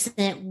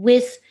Thugnificent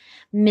with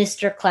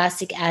Mr.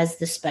 Classic as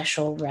the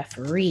special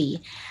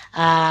referee.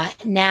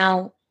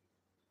 Now,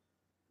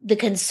 the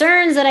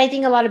concerns that I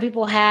think a lot of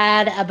people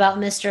had about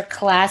Mr.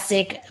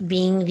 Classic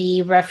being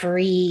the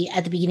referee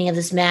at the beginning of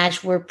this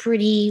match were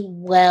pretty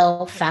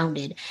well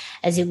founded,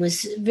 as it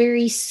was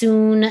very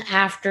soon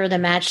after the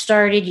match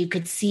started. You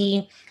could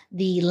see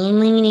the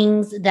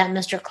leanings that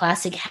Mr.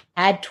 Classic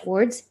had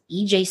towards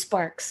EJ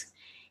Sparks.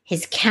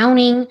 His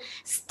counting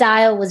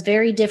style was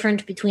very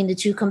different between the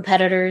two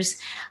competitors,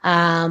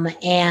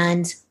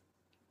 and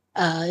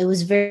it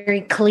was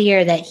very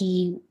clear that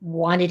he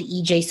wanted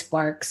EJ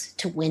Sparks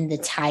to win the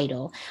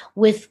title,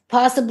 with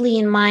possibly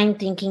in mind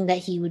thinking that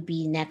he would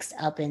be next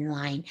up in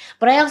line.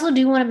 But I also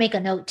do want to make a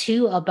note,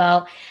 too,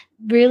 about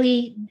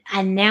really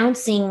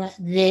announcing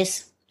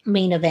this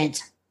main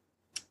event.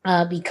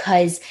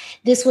 Because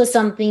this was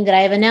something that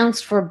I have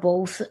announced for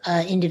both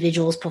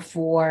individuals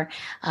before,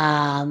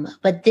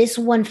 but this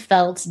one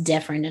felt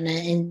different,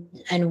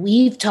 and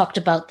we've talked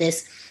about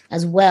this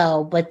as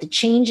well. But the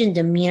change in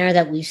demeanor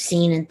that we've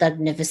seen in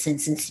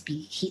Thugnificent since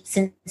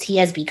he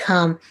has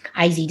become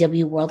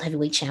IZW World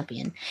Heavyweight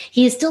Champion,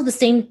 he is still the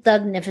same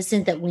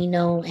Thugnificent that we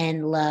know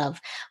and love,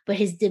 but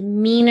his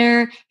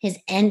demeanor, his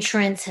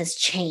entrance has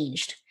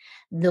changed.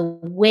 The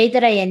way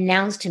that I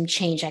announced him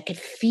changed. I could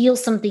feel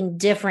something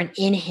different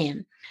in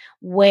him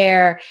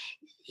where,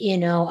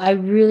 I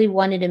really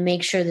wanted to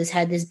make sure this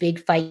had this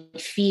big fight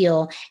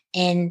feel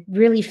and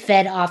really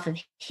fed off of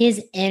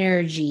his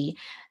energy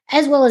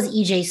as well as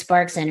EJ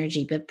Sparks'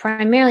 energy, but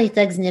primarily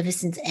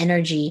Thugnificent's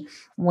energy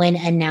when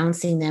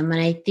announcing them. And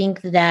I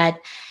think that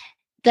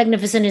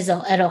Thugnificent is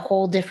at a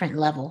whole different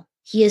level.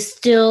 He is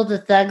still the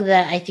Thug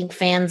that I think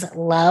fans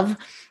love,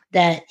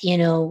 that,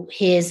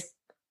 his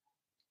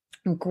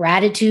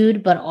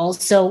gratitude, but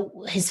also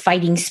his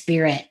fighting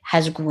spirit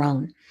has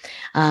grown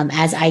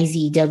as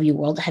IZW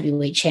World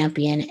Heavyweight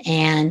Champion.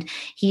 And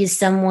he is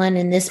someone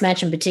in this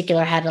match in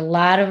particular had a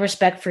lot of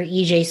respect for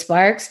EJ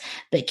Sparks,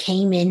 but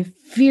came in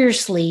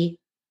fiercely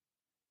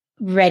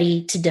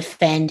ready to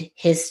defend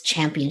his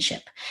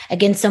championship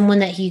against someone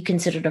that he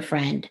considered a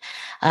friend,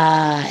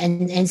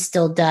 and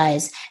still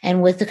does.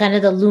 And with the kind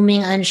of the looming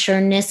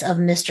unsureness of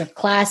Mr.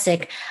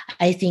 Classic,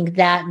 I think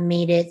that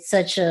made it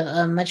such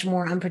a much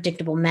more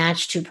unpredictable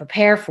match to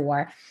prepare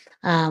for.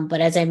 But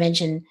as I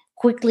mentioned,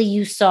 quickly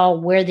you saw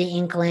where the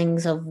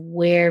inklings of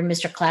where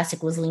Mr.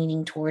 Classic was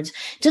leaning towards,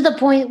 to the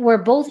point where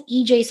both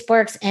EJ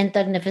Sparks and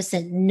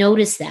Thugnificent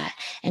noticed that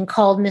and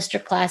called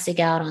Mr. Classic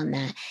out on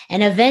that.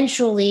 And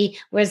eventually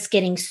was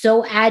getting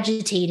so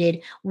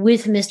agitated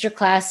with Mr.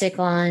 Classic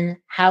on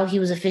how he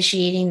was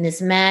officiating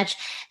this match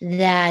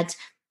that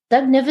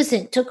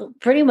Thugnificent took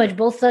pretty much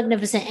both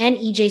Thugnificent and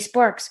EJ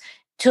Sparks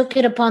took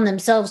it upon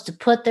themselves to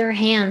put their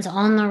hands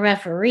on the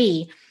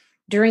referee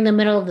during the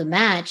middle of the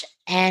match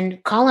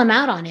and call him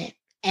out on it,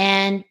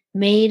 and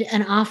made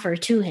an offer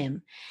to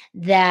him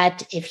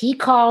that if he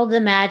called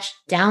the match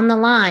down the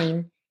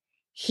line,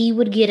 he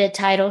would get a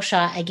title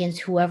shot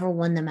against whoever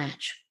won the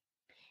match.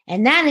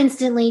 And that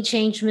instantly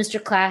changed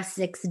Mr.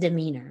 Classic's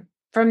demeanor.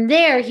 From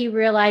there, he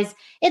realized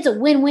it's a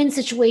win-win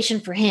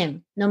situation for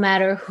him, no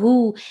matter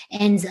who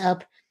ends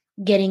up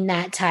getting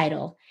that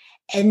title.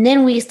 And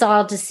then we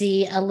started to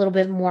see a little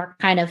bit more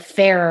kind of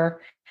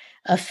fairer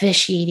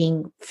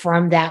officiating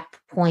from that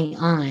point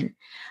on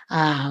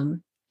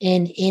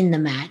in the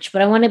match.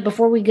 But I wanted,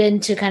 before we get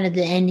into kind of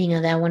the ending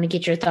of that, I want to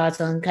get your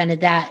thoughts on kind of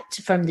that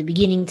from the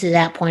beginning to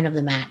that point of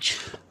the match.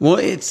 Well,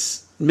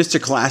 it's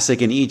Mr.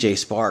 Classic and EJ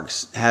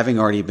Sparks having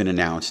already been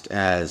announced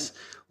as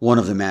one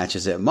of the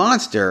matches at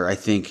Monster. I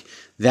think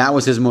that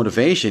was his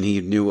motivation.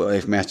 He knew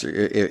if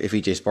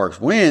EJ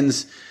Sparks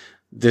wins,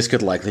 this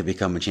could likely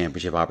become a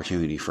championship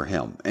opportunity for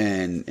him.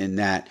 And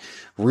that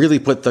really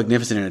put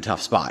Thugnificent in a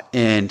tough spot.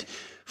 And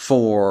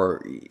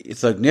for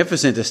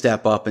Thugnificent to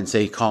step up and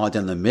say, call it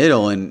down the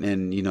middle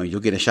and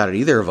you'll get a shot at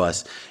either of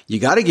us, you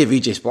got to give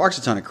EJ Sparks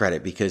a ton of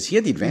credit because he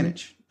had the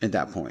advantage at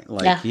that point.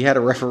 He had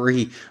a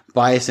referee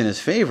bias in his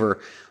favor,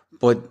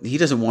 but he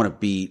doesn't want to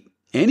beat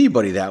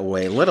anybody that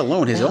way, let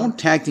alone his own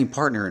tag team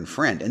partner and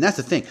friend. And that's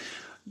the thing.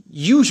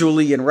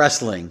 Usually in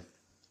wrestling,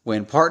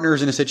 when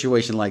partners in a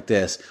situation like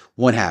this,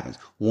 what happens?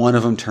 One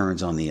of them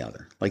turns on the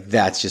other.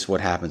 That's just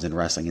what happens in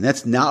wrestling. And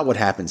that's not what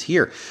happens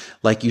here.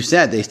 Like you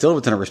said, they still have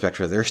a ton of respect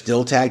for her. They're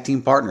still tag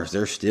team partners.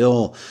 They're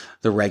still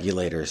the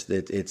regulators.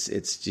 It's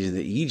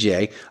the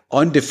EJ,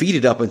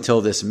 undefeated up until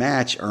this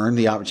match, earned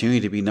the opportunity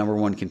to be number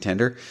one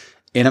contender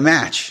in a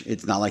match.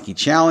 It's not like he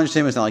challenged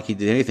him. It's not like he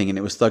did anything. And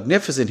it was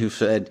Thugnificent who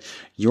said,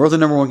 you're the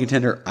number one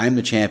contender. I'm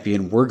the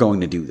champion. We're going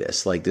to do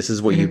this. This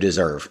is what you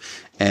deserve.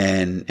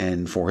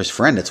 And for his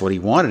friend, that's what he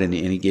wanted. And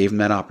he gave him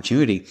that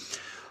opportunity.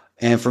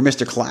 And for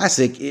Mr.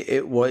 Classic,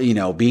 it was,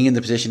 being in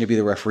the position to be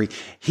the referee,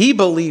 he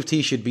believed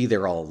he should be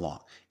there all along.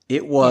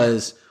 It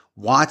was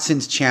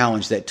Watson's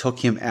challenge that took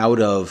him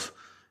out of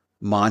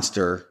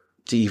Monster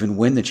to even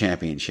win the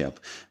championship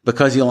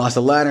because he lost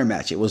a ladder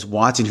match. It was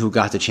Watson who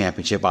got the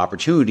championship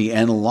opportunity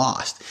and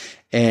lost.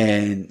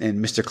 And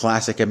Mr.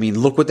 Classic, I mean,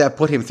 look what that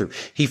put him through.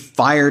 He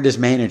fired his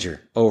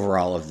manager over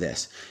all of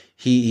this.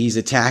 He's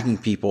attacking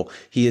people.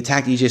 He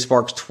attacked EJ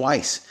Sparks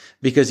twice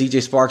because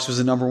EJ Sparks was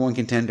the number one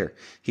contender.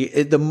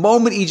 The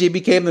moment EJ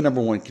became the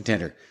number one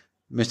contender,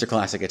 Mr.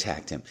 Classic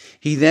attacked him.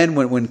 He then,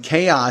 when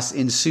chaos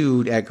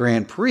ensued at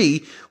Grand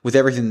Prix with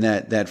everything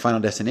that Final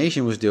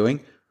Destination was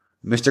doing,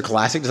 Mr.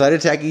 Classic decided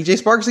to attack EJ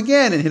Sparks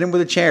again and hit him with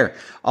a chair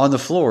on the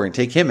floor and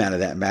take him out of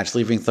that match,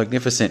 leaving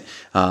Thugnificent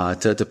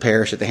to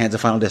perish at the hands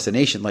of Final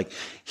Destination. Like,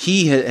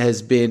 he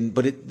has been,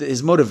 but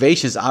his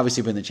motivation has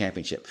obviously been the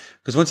championship.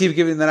 Because once he was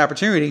given that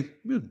opportunity,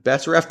 he was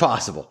best ref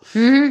possible.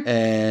 Mm-hmm.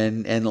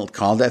 And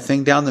called that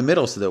thing down the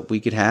middle so that we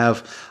could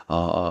have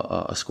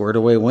a squared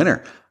away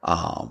winner.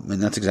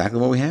 And that's exactly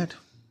what we had.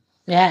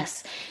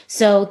 Yes.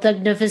 So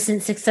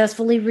Thugnificent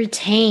successfully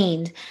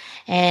retained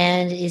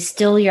and is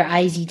still your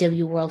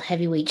IZW World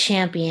Heavyweight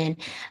Champion.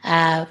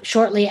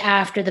 Shortly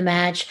after the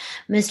match,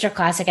 Mr.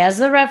 Classic, as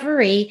the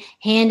referee,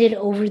 handed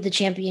over the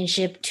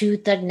championship to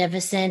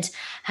Thugnificent.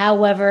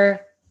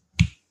 However,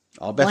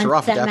 all bets are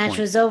off at that match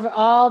point. Was over,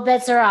 all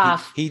bets are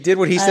off. He did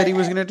what he said he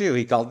was going to do.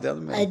 He called the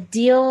other man. A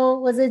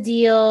deal was a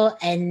deal,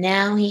 and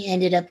now he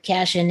ended up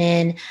cashing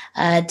in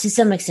to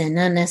some extent,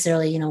 not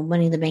necessarily,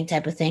 winning the bank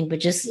type of thing, but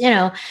just,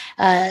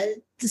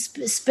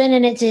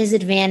 spinning it to his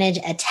advantage,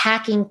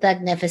 attacking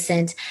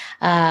Thugnificent,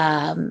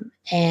 EJ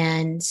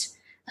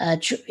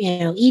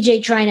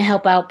trying to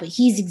help out, but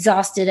he's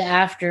exhausted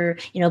after,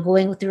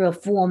 going through a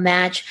full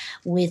match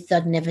with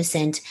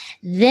Thugnificent.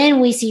 Then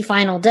we see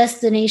Final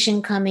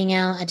Destination coming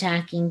out,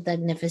 attacking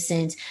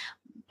Thugnificent.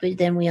 But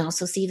then we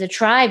also see the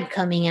Tribe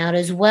coming out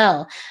as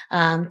well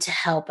to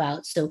help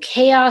out. So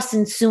chaos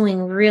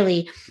ensuing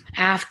really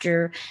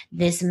after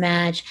this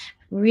match,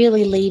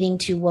 really leading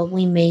to what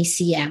we may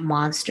see at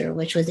Monster,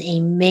 which was a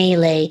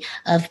melee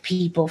of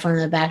people from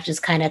the back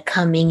just kind of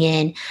coming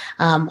in,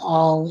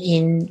 all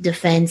in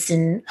defense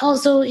and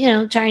also,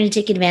 trying to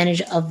take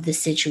advantage of the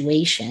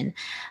situation.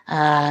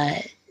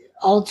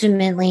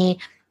 Ultimately,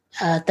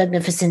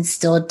 Thugnificent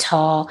stood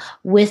tall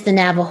with the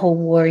Navajo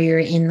Warrior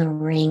in the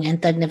ring,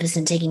 and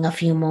Thugnificent taking a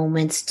few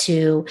moments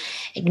to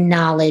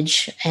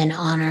acknowledge and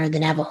honor the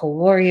Navajo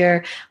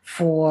Warrior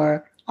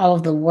for all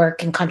of the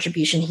work and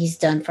contribution he's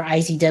done for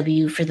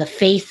IZW, for the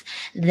faith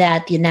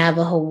that the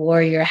Navajo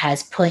Warrior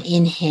has put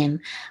in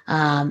him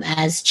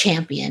as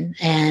champion.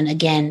 And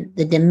again,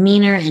 the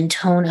demeanor and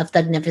tone of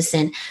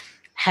Thugnificent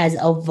has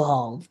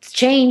evolved.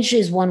 Change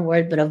is one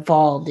word, but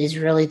evolved is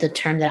really the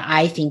term that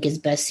I think is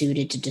best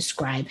suited to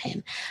describe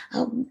him.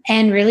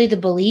 And really the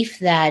belief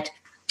that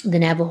the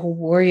Navajo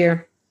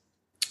Warrior,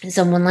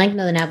 someone like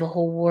the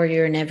Navajo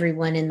Warrior and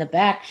everyone in the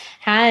back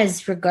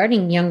has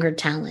regarding younger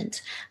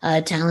talent,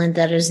 talent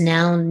that is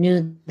now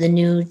the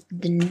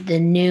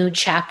new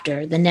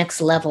chapter, the next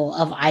level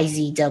of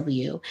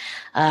IZW.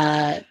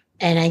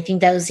 And I think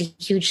that was a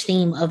huge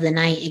theme of the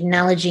night,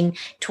 acknowledging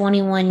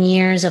 21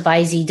 years of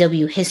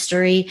IZW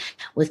history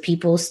with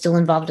people still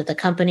involved at the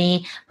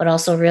company, but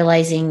also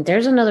realizing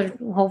there's another,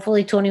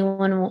 hopefully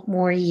 21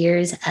 more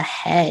years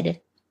ahead.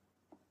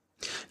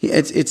 Yeah,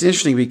 it's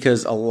interesting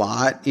because a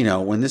lot,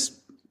 when this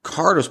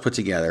card was put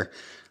together,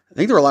 I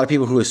think there were a lot of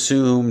people who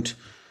assumed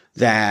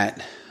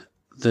that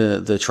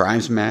the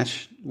Tribes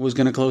match was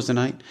going to close the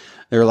night.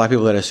 There were a lot of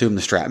people that assumed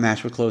the strap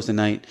match would close the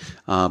night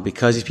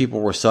because these people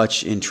were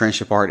such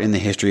entrenched apart in the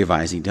history of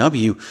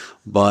IZW,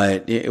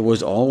 but it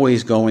was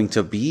always going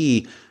to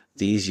be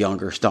these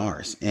younger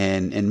stars.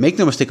 And make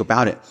no mistake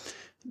about it,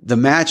 the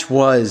match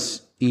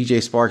was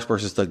EJ Sparks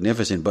versus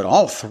Thugnificent, but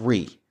all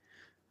three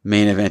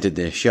main evented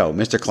this show.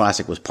 Mr.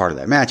 Classic was part of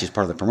that match. He's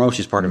part of the promotion.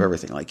 He's part of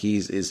everything. Like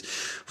he's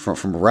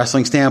from a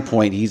wrestling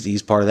standpoint,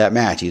 he's part of that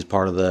match. He's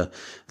part of the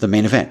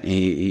main event.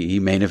 He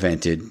main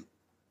evented,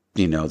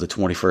 the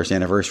 21st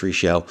anniversary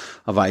show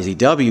of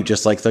IZW,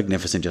 just like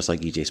Thugnificent, just like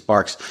EJ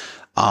Sparks.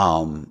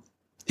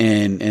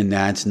 And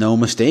that's no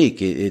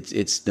mistake.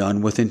 It's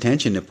done with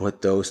intention to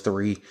put those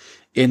three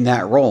in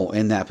that role,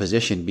 in that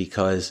position,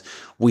 because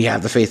we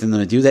have the faith in them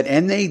to do that,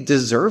 and they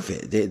deserve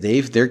it.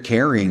 They're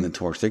carrying the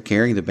torch. They're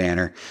carrying the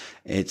banner.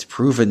 It's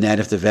proven that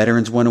if the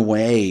veterans went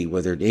away,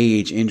 whether it's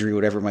age, injury,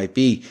 whatever it might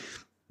be,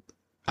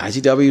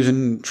 IZW is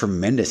in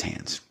tremendous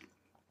hands.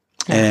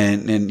 Yeah.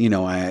 And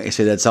I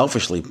say that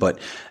selfishly, but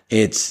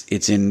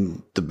it's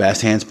in the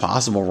best hands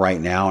possible right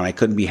now, and I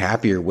couldn't be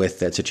happier with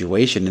that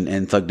situation.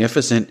 And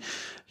Thugnificent,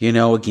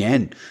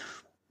 again,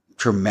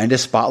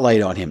 tremendous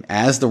spotlight on him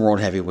as the World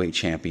Heavyweight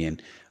Champion.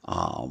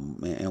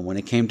 And when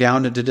it came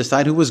down to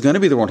decide who was going to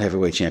be the World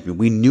Heavyweight Champion,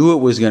 we knew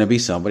it was going to be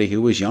somebody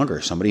who was younger,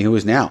 somebody who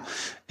was now.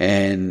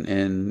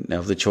 And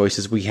of the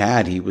choices we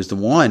had, he was the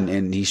one,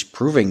 and he's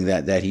proving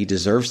that he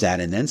deserves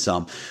that and then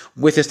some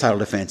with his title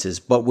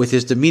defenses, but with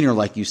his demeanor,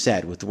 like you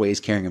said, with the way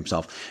he's carrying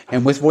himself,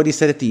 and with what he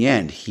said at the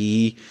end.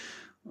 He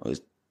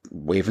was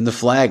waving the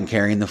flag and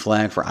carrying the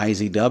flag for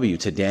IZW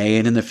today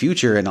and in the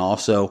future, and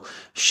also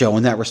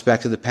showing that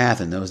respect to the path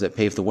and those that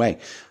paved the way.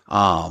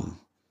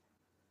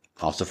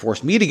 Also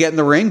forced me to get in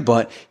the ring,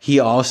 but he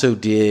also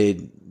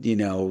did,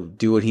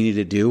 do what he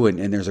needed to do.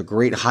 And there's a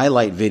great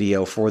highlight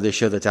video for this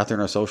show that's out there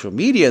on our social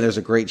media. There's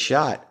a great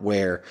shot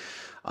where,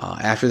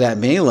 after that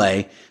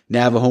melee,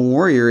 Navajo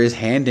Warrior is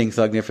handing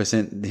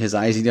Thugnificent his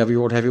IZW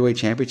World Heavyweight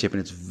Championship, and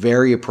it's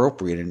very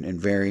appropriate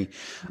and very,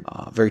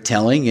 very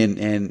telling.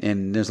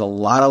 And there's a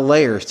lot of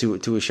layers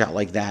to a shot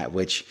like that,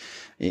 which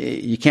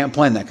you can't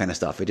plan that kind of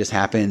stuff. It just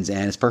happens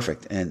and it's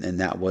perfect. And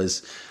that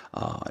was,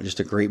 just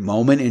a great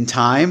moment in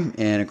time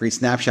and a great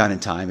snapshot in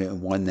time,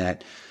 and one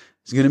that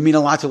is going to mean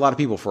a lot to a lot of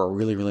people for a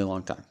really, really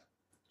long time.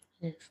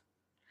 Yes.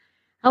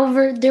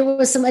 However, there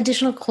was some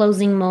additional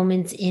closing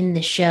moments in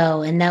the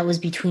show, and that was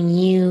between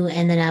you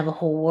and the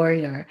Navajo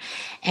Warrior.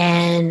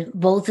 And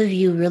both of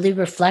you really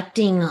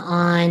reflecting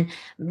on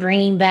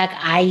bringing back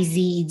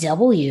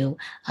IZW,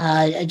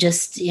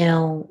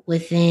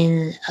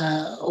 within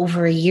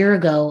over a year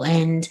ago.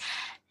 And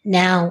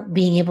now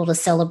being able to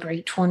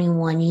celebrate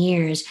 21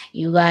 years,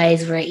 you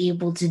guys were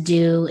able to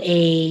do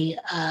a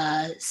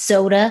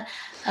soda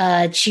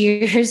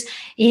cheers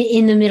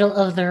in the middle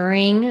of the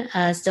ring,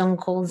 Stone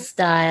Cold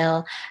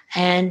style.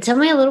 And tell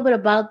me a little bit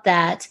about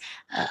that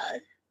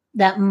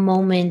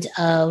moment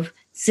of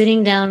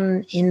sitting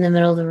down in the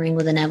middle of the ring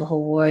with a Navajo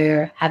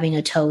Warrior, having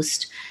a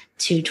toast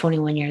to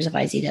 21 years of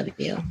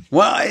IZW.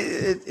 Well,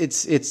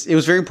 it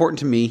was very important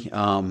to me.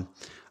 One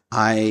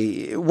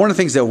of the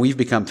things that we've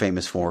become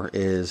famous for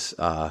is,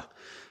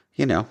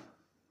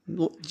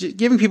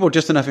 giving people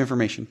just enough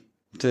information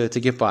to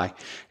get by.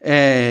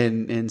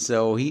 And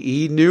so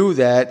he knew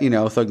that,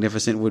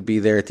 Thugnificent would be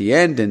there at the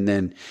end, and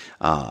then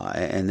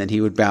he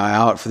would bow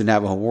out for the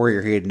Navajo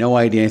Warrior. He had no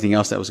idea anything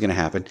else that was going to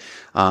happen,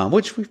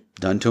 which we've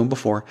done to him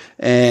before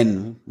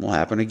and will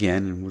happen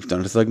again. And we've done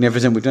it to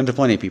Thugnificent. We've done it to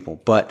plenty of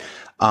people, but,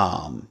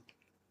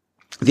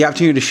 the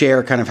opportunity to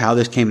share kind of how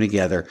this came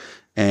together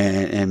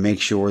and make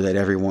sure that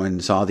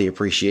everyone saw the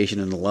appreciation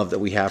and the love that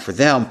we have for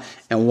them,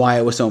 and why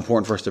it was so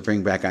important for us to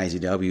bring back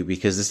IZW,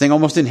 because this thing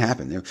almost didn't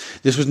happen.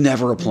 This was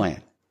never a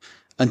plan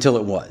until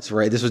it was,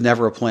 right? This was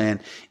never a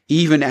plan.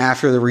 Even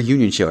after the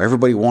reunion show,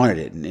 everybody wanted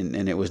it,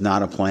 and it was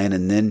not a plan.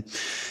 And then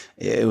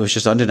it was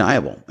just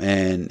undeniable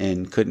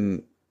and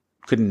could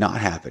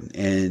not happen.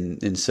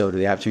 And so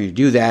the opportunity to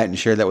do that and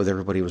share that with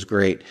everybody was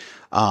great.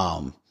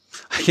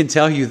 I can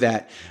tell you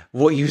that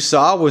what you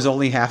saw was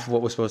only half of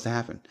what was supposed to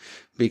happen,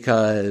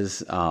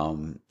 because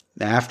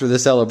after the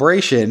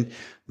celebration,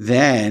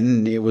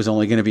 then it was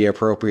only going to be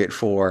appropriate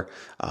for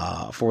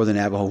the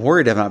Navajo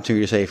Warrior to have an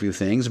opportunity to say a few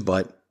things,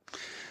 but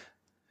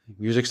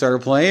music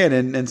started playing,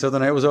 and so the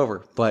night was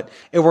over. But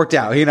it worked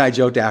out. He and I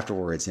joked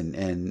afterwards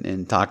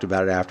and talked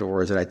about it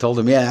afterwards, and I told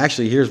him, yeah,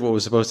 actually, here's what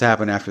was supposed to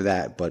happen after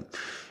that. But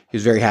he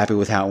was very happy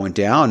with how it went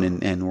down,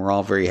 and we're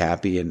all very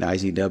happy. And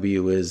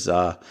IZW is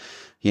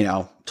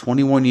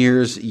 21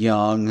 years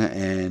young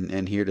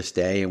and here to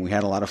stay. And we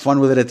had a lot of fun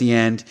with it at the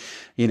end,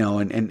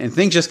 and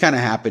things just kind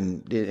of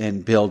happened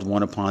and build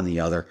one upon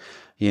the other.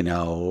 We're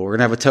going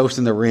to have a toast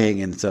in the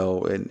ring. And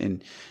so,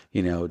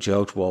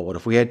 joked, well, what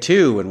if we had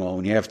two? And well,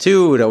 when you have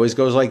two, it always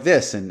goes like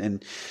this,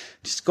 and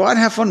just go out and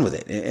have fun with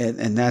it.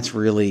 And that's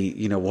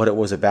really, what it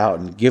was about,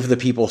 and give the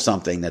people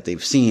something that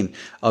they've seen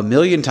a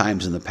million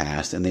times in the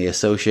past and they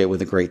associate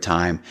with a great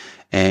time,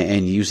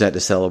 and use that to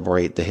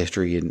celebrate the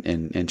history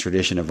and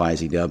tradition of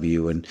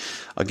IZW. And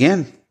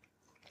again,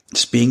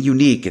 just being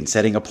unique and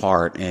setting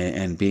apart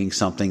and being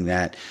something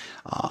that,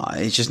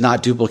 it's just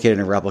not duplicated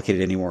and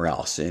replicated anywhere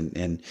else.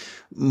 And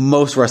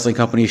most wrestling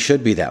companies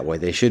should be that way.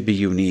 They should be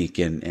unique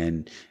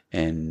and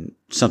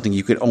something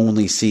you could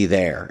only see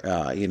there.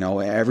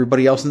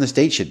 Everybody else in the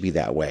state should be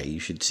that way. You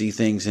should see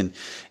things in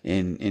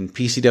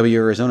PCW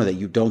Arizona that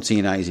you don't see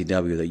in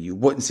IZW, that you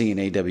wouldn't see in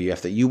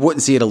AWF, that you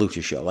wouldn't see at a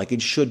Lucha show. Like,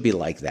 it should be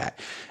like that.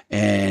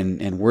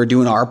 And we're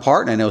doing our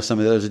part, and I know some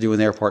of those are doing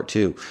their part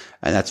too.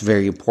 And that's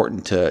very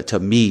important to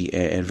me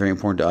and very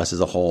important to us as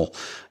a whole,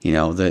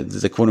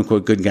 the quote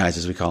unquote good guys,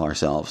 as we call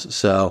ourselves.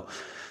 So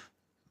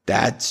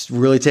that's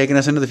really taking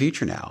us into the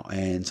future now,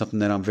 and something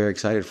that I'm very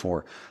excited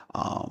for.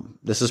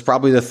 This is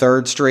probably the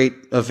fourth straight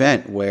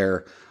event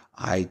where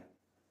I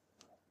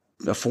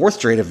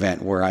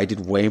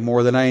did way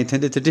more than I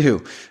intended to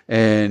do.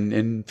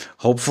 And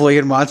hopefully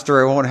in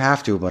Monster I won't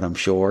have to, but I'm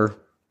sure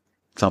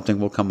something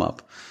will come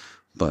up.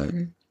 But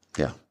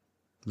yeah,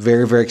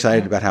 very, very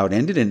excited about how it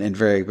ended, and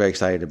very, very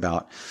excited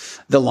about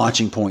the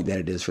launching point that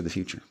it is for the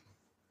future.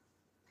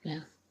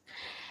 Yeah.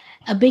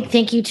 A big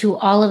thank you to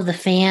all of the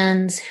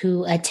fans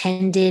who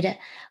attended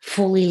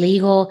Fully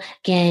Legal.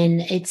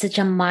 Again, it's such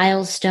a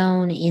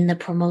milestone in the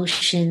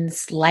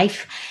promotion's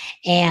life.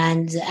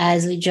 And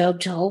as we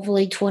joked,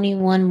 hopefully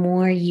 21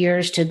 more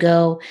years to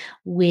go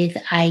with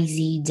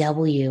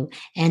IZW,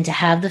 and to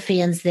have the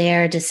fans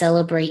there to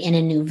celebrate in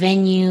a new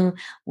venue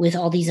with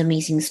all these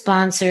amazing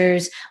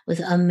sponsors, with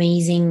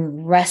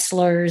amazing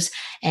wrestlers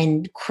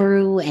and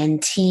crew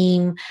and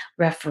team,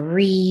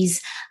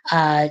 referees,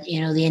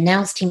 the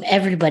announce team,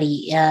 everybody.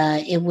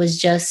 everybody. It was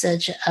just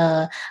such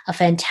a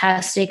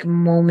fantastic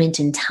moment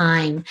in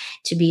time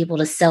to be able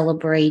to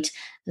celebrate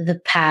the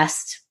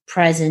past,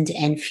 present,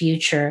 and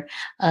future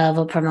of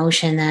a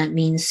promotion that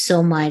means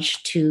so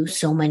much to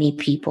so many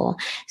people.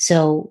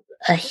 So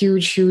a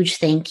huge, huge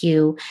thank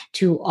you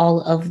to all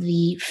of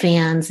the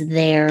fans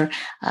there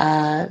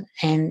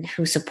and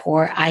who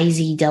support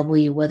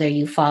IZW, whether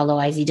you follow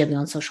IZW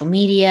on social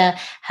media,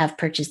 have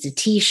purchased a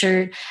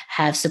t-shirt,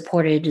 have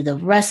supported the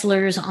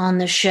wrestlers on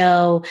the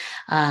show,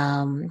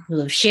 who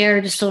have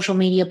shared social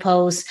media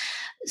posts.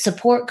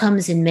 Support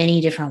comes in many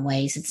different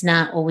ways. It's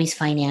not always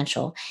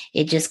financial.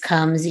 It just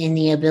comes in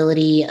the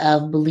ability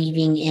of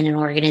believing in an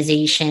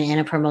organization and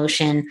a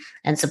promotion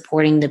and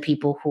supporting the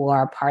people who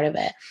are a part of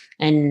it.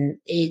 And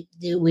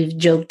we've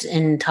joked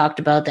and talked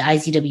about the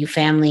IZW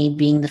family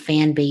being the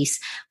fan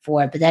base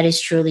for it, but that is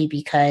truly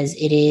because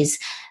it is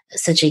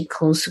such a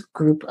close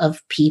group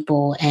of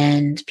people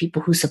and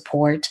people who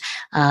support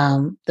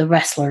the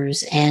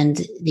wrestlers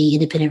and the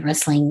independent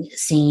wrestling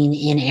scene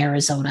in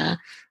Arizona.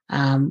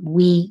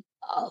 We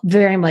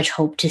very much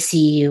hope to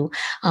see you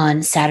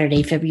on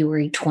Saturday,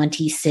 February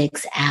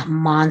 26th at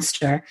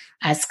Monster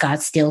at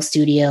Scottsdale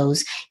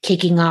Studios,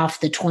 kicking off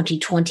the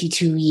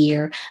 2022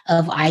 year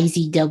of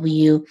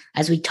IZW.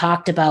 As we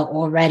talked about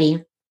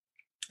already,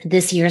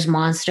 this year's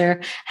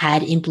Monster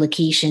had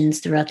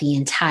implications throughout the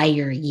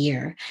entire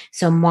year.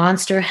 So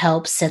Monster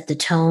helps set the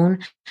tone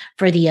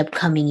for the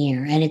upcoming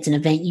year, and it's an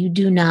event you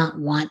do not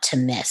want to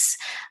miss.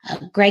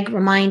 Greg,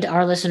 remind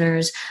our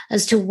listeners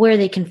as to where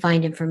they can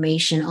find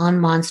information on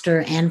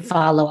Monster and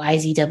follow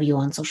IZW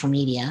on social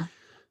media.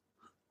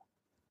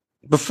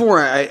 Before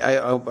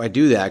I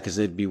do that, because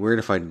it'd be weird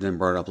if I didn't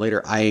brought it up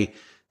later, I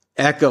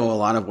echo a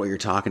lot of what you're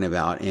talking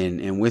about.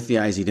 And with the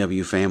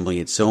IZW family,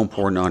 it's so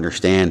important to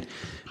understand.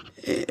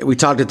 We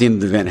talked at the end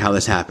of the event how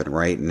this happened,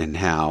 right? And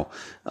how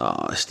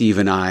Steve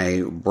and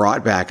I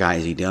brought back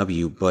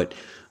IZW, but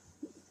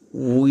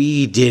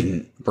we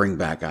didn't bring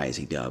back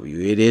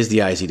IZW. It is the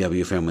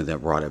IZW family that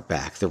brought it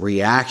back. The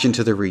reaction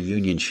to the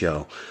reunion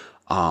show,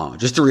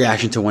 just the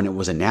reaction to when it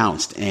was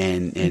announced,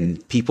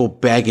 and people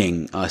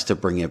begging us to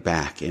bring it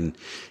back. And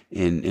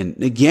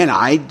again,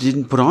 I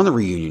didn't put on the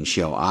reunion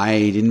show.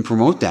 I didn't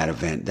promote that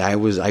event.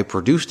 I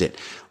produced it,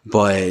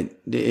 but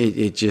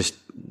it just,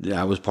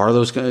 I was part of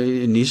those.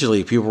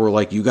 Initially, people were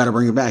like, "You got to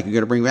bring it back. You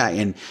got to bring it back."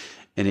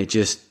 And it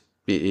just,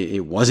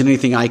 it wasn't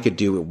anything I could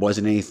do. It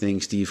wasn't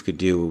anything Steve could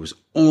do. It was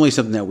only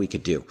something that we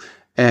could do.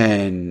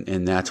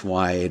 And that's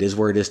why it is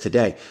where it is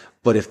today.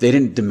 But if they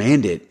didn't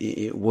demand it,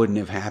 it wouldn't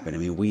have happened. I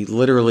mean, we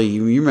literally,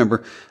 you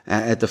remember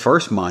at the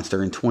first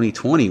Monster in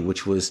 2020,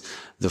 which was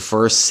the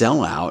first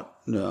sellout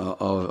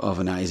of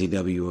an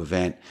IZW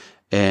event.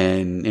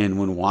 And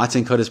when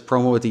Watson cut his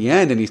promo at the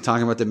end and he's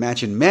talking about the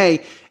match in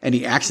May and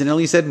he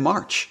accidentally said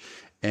March,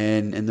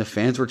 and the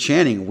fans were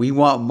chanting, "We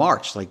want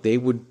March." Like they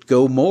would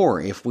go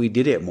more if we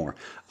did it more.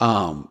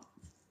 And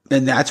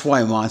that's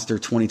why Monster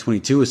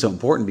 2022 is so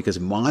important, because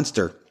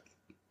Monster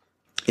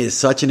is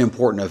such an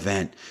important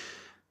event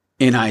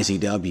in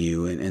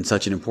IZW and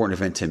such an important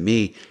event to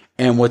me.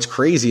 And what's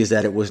crazy is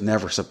that it was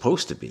never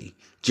supposed to be.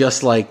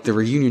 Just like the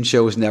reunion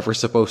show was never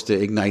supposed to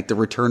ignite the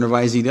return of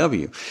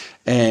IZW.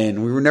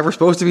 And we were never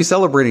supposed to be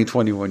celebrating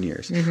 21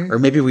 years. Or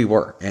maybe we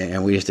were,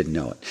 and we just didn't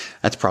know it.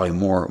 That's probably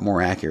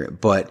more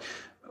accurate. But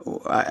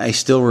I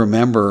still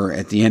remember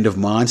at the end of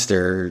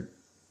Monster,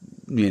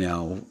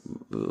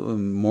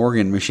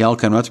 Morgan, Michelle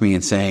coming up to me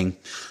and saying,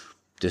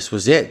 "This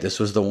was it. This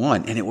was the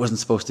one." And it wasn't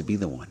supposed to be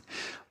the one.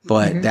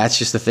 But that's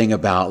just the thing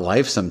about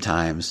life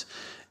sometimes.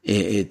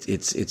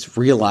 It's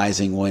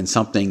realizing when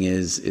something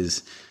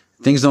is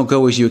things don't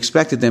go as you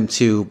expected them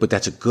to, but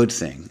that's a good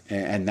thing.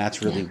 And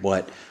that's really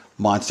what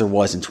Monster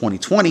was in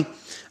 2020.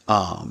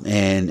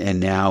 And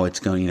now it's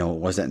going, it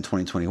was that in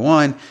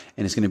 2021,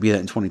 and it's going to be that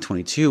in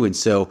 2022. And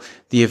so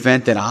the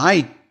event that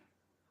I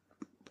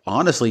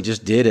honestly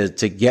just did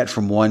to get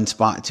from one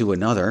spot to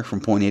another,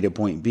 from point A to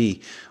point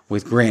B,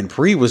 with Grand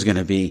Prix was going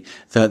to be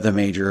the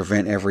major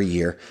event every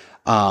year.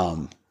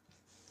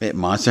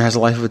 Monster has a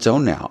life of its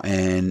own now,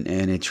 and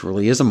it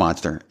truly is a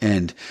monster.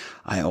 And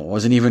I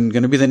wasn't even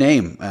going to be the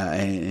name,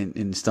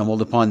 and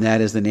stumbled upon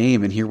that as the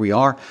name, and here we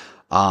are.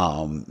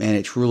 And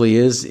it truly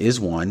is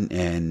one.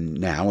 And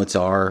now it's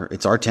our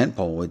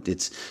tentpole.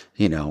 It's,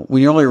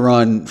 when you only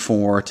run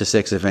 4 to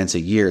 6 events a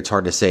year, it's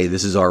hard to say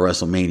this is our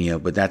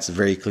WrestleMania, but that's a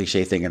very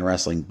cliche thing in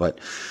wrestling, but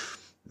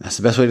that's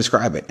the best way to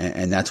describe it.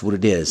 And that's what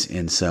it is.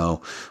 And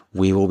so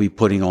we will be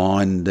putting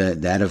on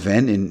that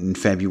event in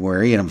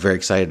February, and I'm very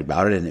excited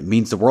about it. And it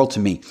means the world to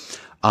me,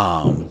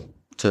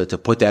 to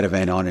put that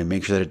event on and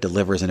make sure that it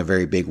delivers in a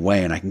very big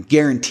way. And I can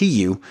guarantee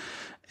you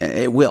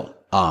it will.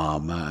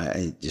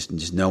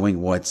 Just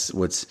knowing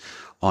what's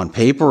on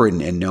paper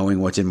and knowing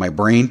what's in my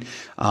brain,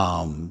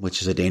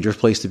 which is a dangerous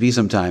place to be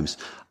sometimes.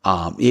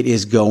 It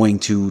is going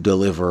to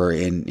deliver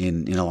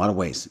in a lot of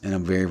ways. And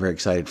I'm very, very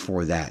excited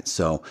for that.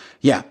 So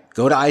yeah,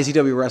 go to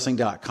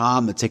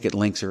IZWWrestling.com. The ticket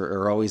links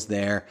are always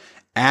there,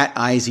 at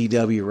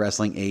IZW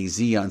Wrestling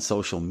AZ on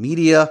social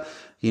media.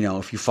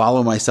 if you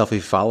follow myself, if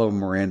you follow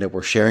Miranda,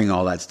 we're sharing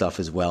all that stuff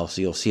as well.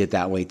 So you'll see it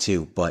that way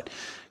too. But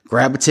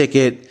grab a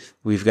ticket.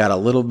 We've got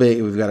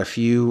a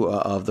few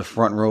of the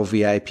front row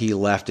VIP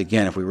left.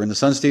 Again, if we were in the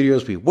Sun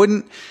Studios, we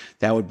wouldn't.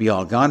 That would be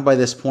all gone by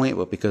this point.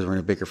 But because we're in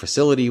a bigger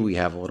facility, we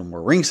have a little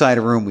more ringside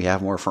room. We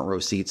have more front row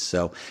seats.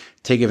 So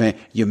take advantage.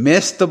 You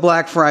missed the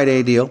Black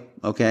Friday deal.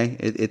 Okay.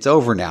 It's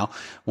over now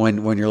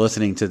when you're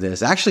listening to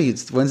this. Actually,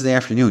 it's Wednesday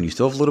afternoon. You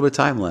still have a little bit of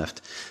time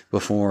left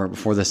before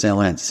the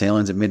sale ends. Sale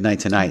ends at midnight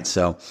tonight.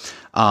 So,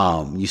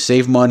 you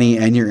save money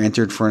and you're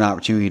entered for an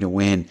opportunity to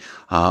win,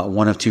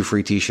 one of 2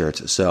 free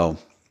t-shirts. So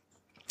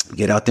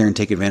get out there and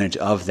take advantage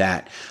of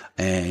that.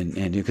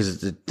 And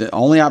because it's the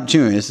only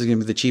opportunity, this is going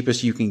to be the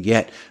cheapest you can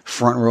get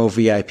front row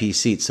VIP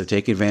seats. So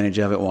take advantage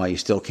of it while you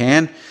still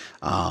can.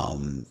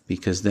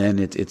 Because then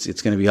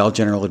it's going to be all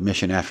general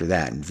admission after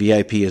that. And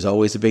VIP is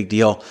always a big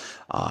deal.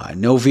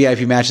 No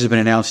VIP matches have been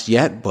announced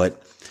yet,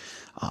 but,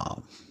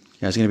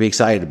 you guys are going to be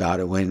excited about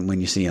it when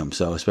you see them.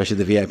 So especially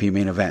the VIP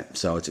main event.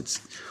 So it's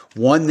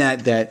one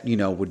that,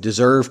 would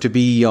deserve to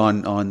be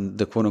on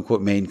the quote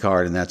unquote main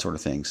card and that sort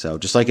of thing. So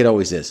just like it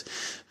always is,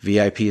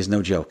 VIP is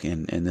no joke.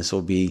 And this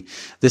will be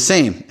the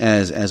same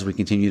as we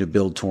continue to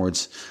build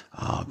towards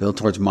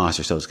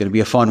Monster. So it's going to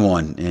be a fun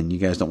one and you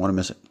guys don't want to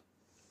miss it.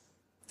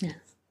 Yeah.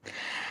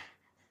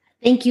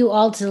 Thank you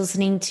all to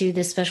listening to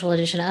this special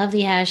edition of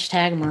the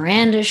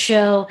 #Miranda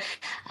Show.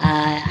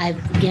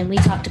 Again, we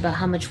talked about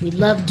how much we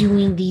love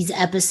doing these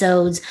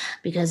episodes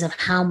because of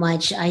how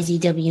much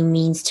IZW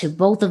means to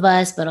both of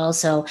us, but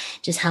also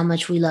just how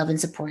much we love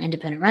and support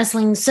independent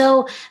wrestling.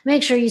 So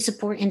make sure you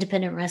support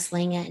independent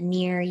wrestling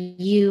near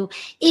you.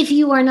 If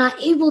you are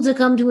not able to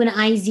come to an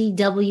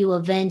IZW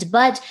event,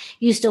 but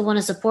you still want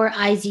to support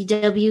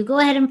IZW, go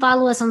ahead and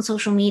follow us on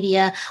social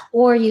media,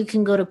 or you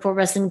can go to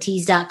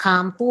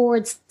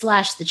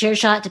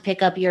ProWrestlingTees.com/TheChairShot to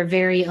pick up your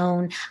very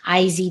own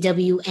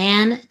IZW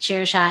and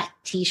Chairshot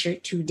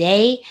t-shirt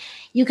today.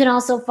 You can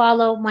also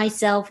follow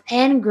myself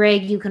and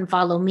Greg. You can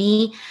follow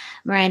me,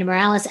 Miranda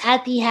Morales,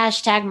 at the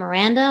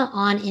 #Miranda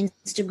on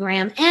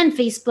Instagram and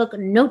Facebook,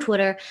 no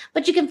Twitter,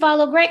 but you can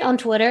follow Greg on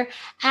Twitter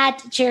at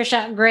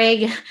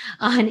ChairShotGreg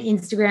on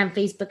Instagram,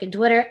 Facebook, and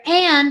Twitter,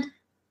 and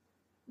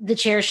the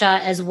Chairshot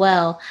as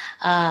well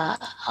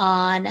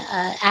on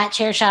at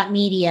Chairshot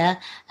Media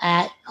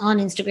on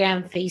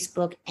Instagram,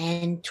 Facebook,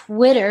 and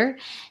Twitter.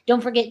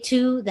 Don't forget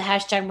to the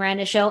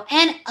 #Miranda Show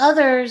and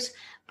others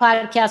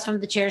podcasts from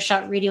the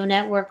Chairshot Radio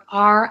Network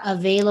are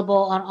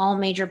available on all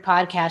major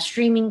podcast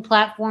streaming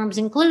platforms,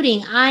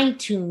 including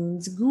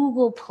iTunes,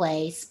 Google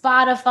Play,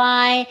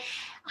 Spotify,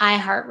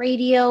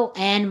 iHeartRadio,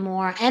 and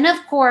more. And of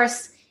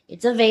course,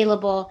 it's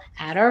available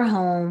at our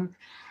home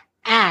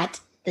at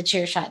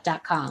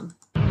thechairshot.com.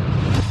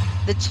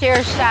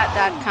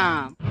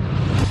 Thechairshot.com.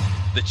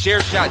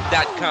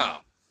 Thechairshot.com.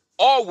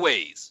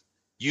 Always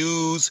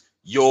use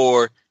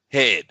your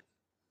head.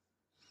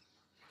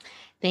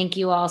 Thank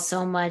you all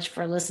so much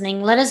for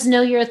listening. Let us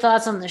know your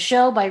thoughts on the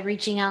show by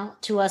reaching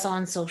out to us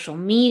on social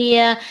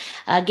media.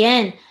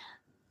 Again,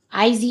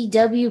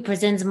 IZW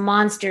presents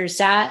Monster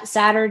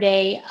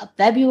Saturday,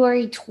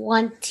 February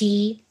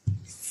 20.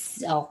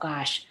 Oh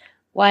gosh,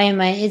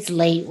 it's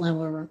late when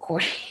we're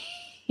recording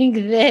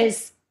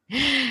this.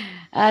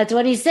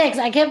 26.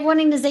 I kept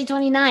wanting to say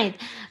 29th.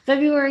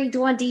 February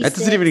 26th. That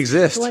doesn't even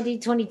exist.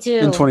 2022.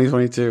 In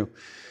 2022.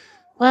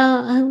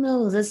 Well, who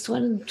knows? That's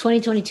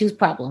 2022's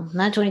problem,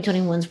 not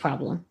 2021's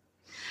problem.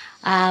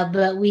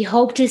 But we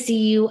hope to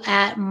see you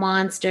at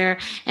Monster,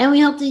 and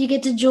we hope that you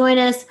get to join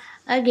us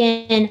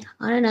again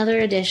on another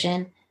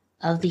edition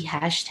of the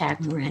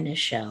 #Miranda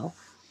Show.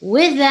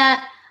 With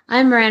that,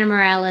 I'm Miranda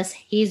Morales.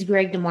 He's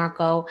Greg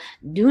DeMarco.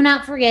 Do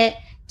not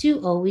forget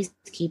to always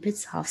keep it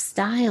soft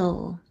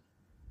style.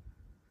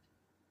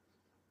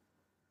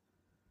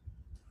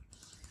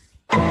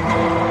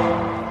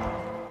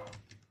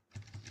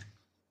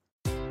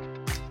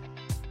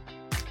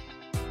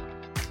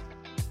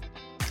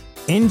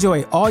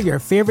 Enjoy all your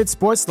favorite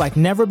sports like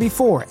never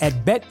before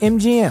at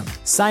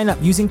BetMGM. Sign up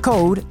using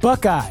code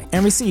Buckeye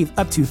and receive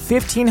up to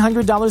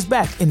 $1,500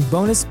 back in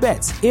bonus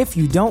bets if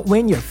you don't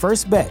win your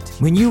first bet.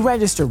 When you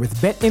register with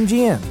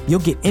BetMGM, you'll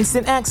get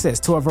instant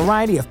access to a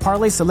variety of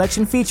parlay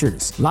selection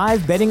features,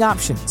 live betting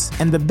options,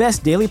 and the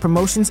best daily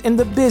promotions in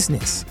the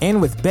business.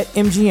 And with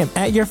BetMGM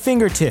at your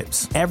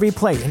fingertips, every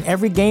play and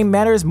every game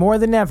matters more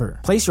than ever.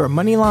 Place your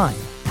money line,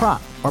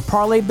 prop, or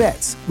parlay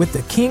bets with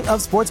the king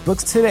of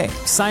sportsbooks today.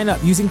 Sign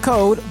up using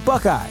code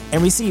Buckeye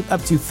and receive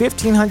up to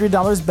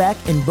 $1,500 back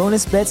in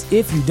bonus bets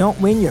if you don't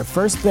win your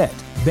first bet.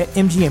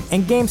 BetMGM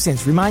and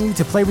GameSense remind you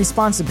to play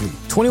responsibly.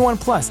 21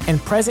 plus and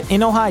present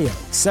in Ohio,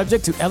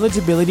 subject to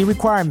eligibility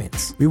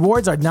requirements.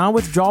 Rewards are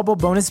non-withdrawable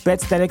bonus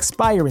bets that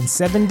expire in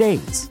 7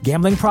 days.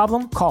 Gambling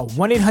problem? Call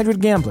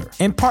 1-800-GAMBLER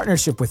in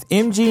partnership with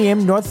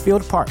MGM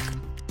Northfield Park.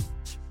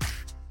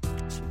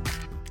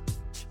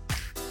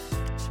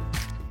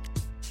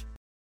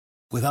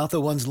 Without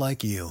the ones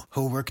like you,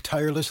 who work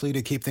tirelessly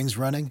to keep things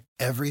running,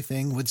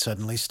 everything would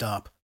suddenly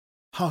stop.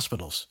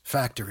 Hospitals,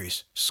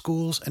 factories,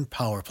 schools, and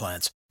power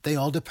plants, they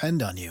all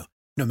depend on you.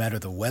 No matter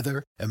the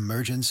weather,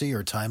 emergency,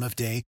 or time of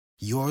day,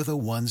 you're the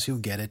ones who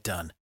get it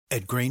done.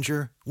 At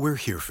Grainger, we're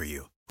here for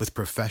you with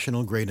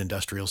professional-grade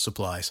industrial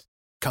supplies.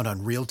 Count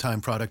on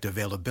real-time product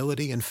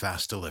availability and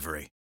fast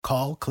delivery.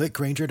 Call, click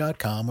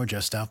Grainger.com, or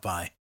just stop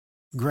by.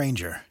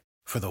 Grainger,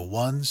 for the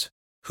ones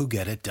who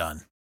get it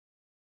done.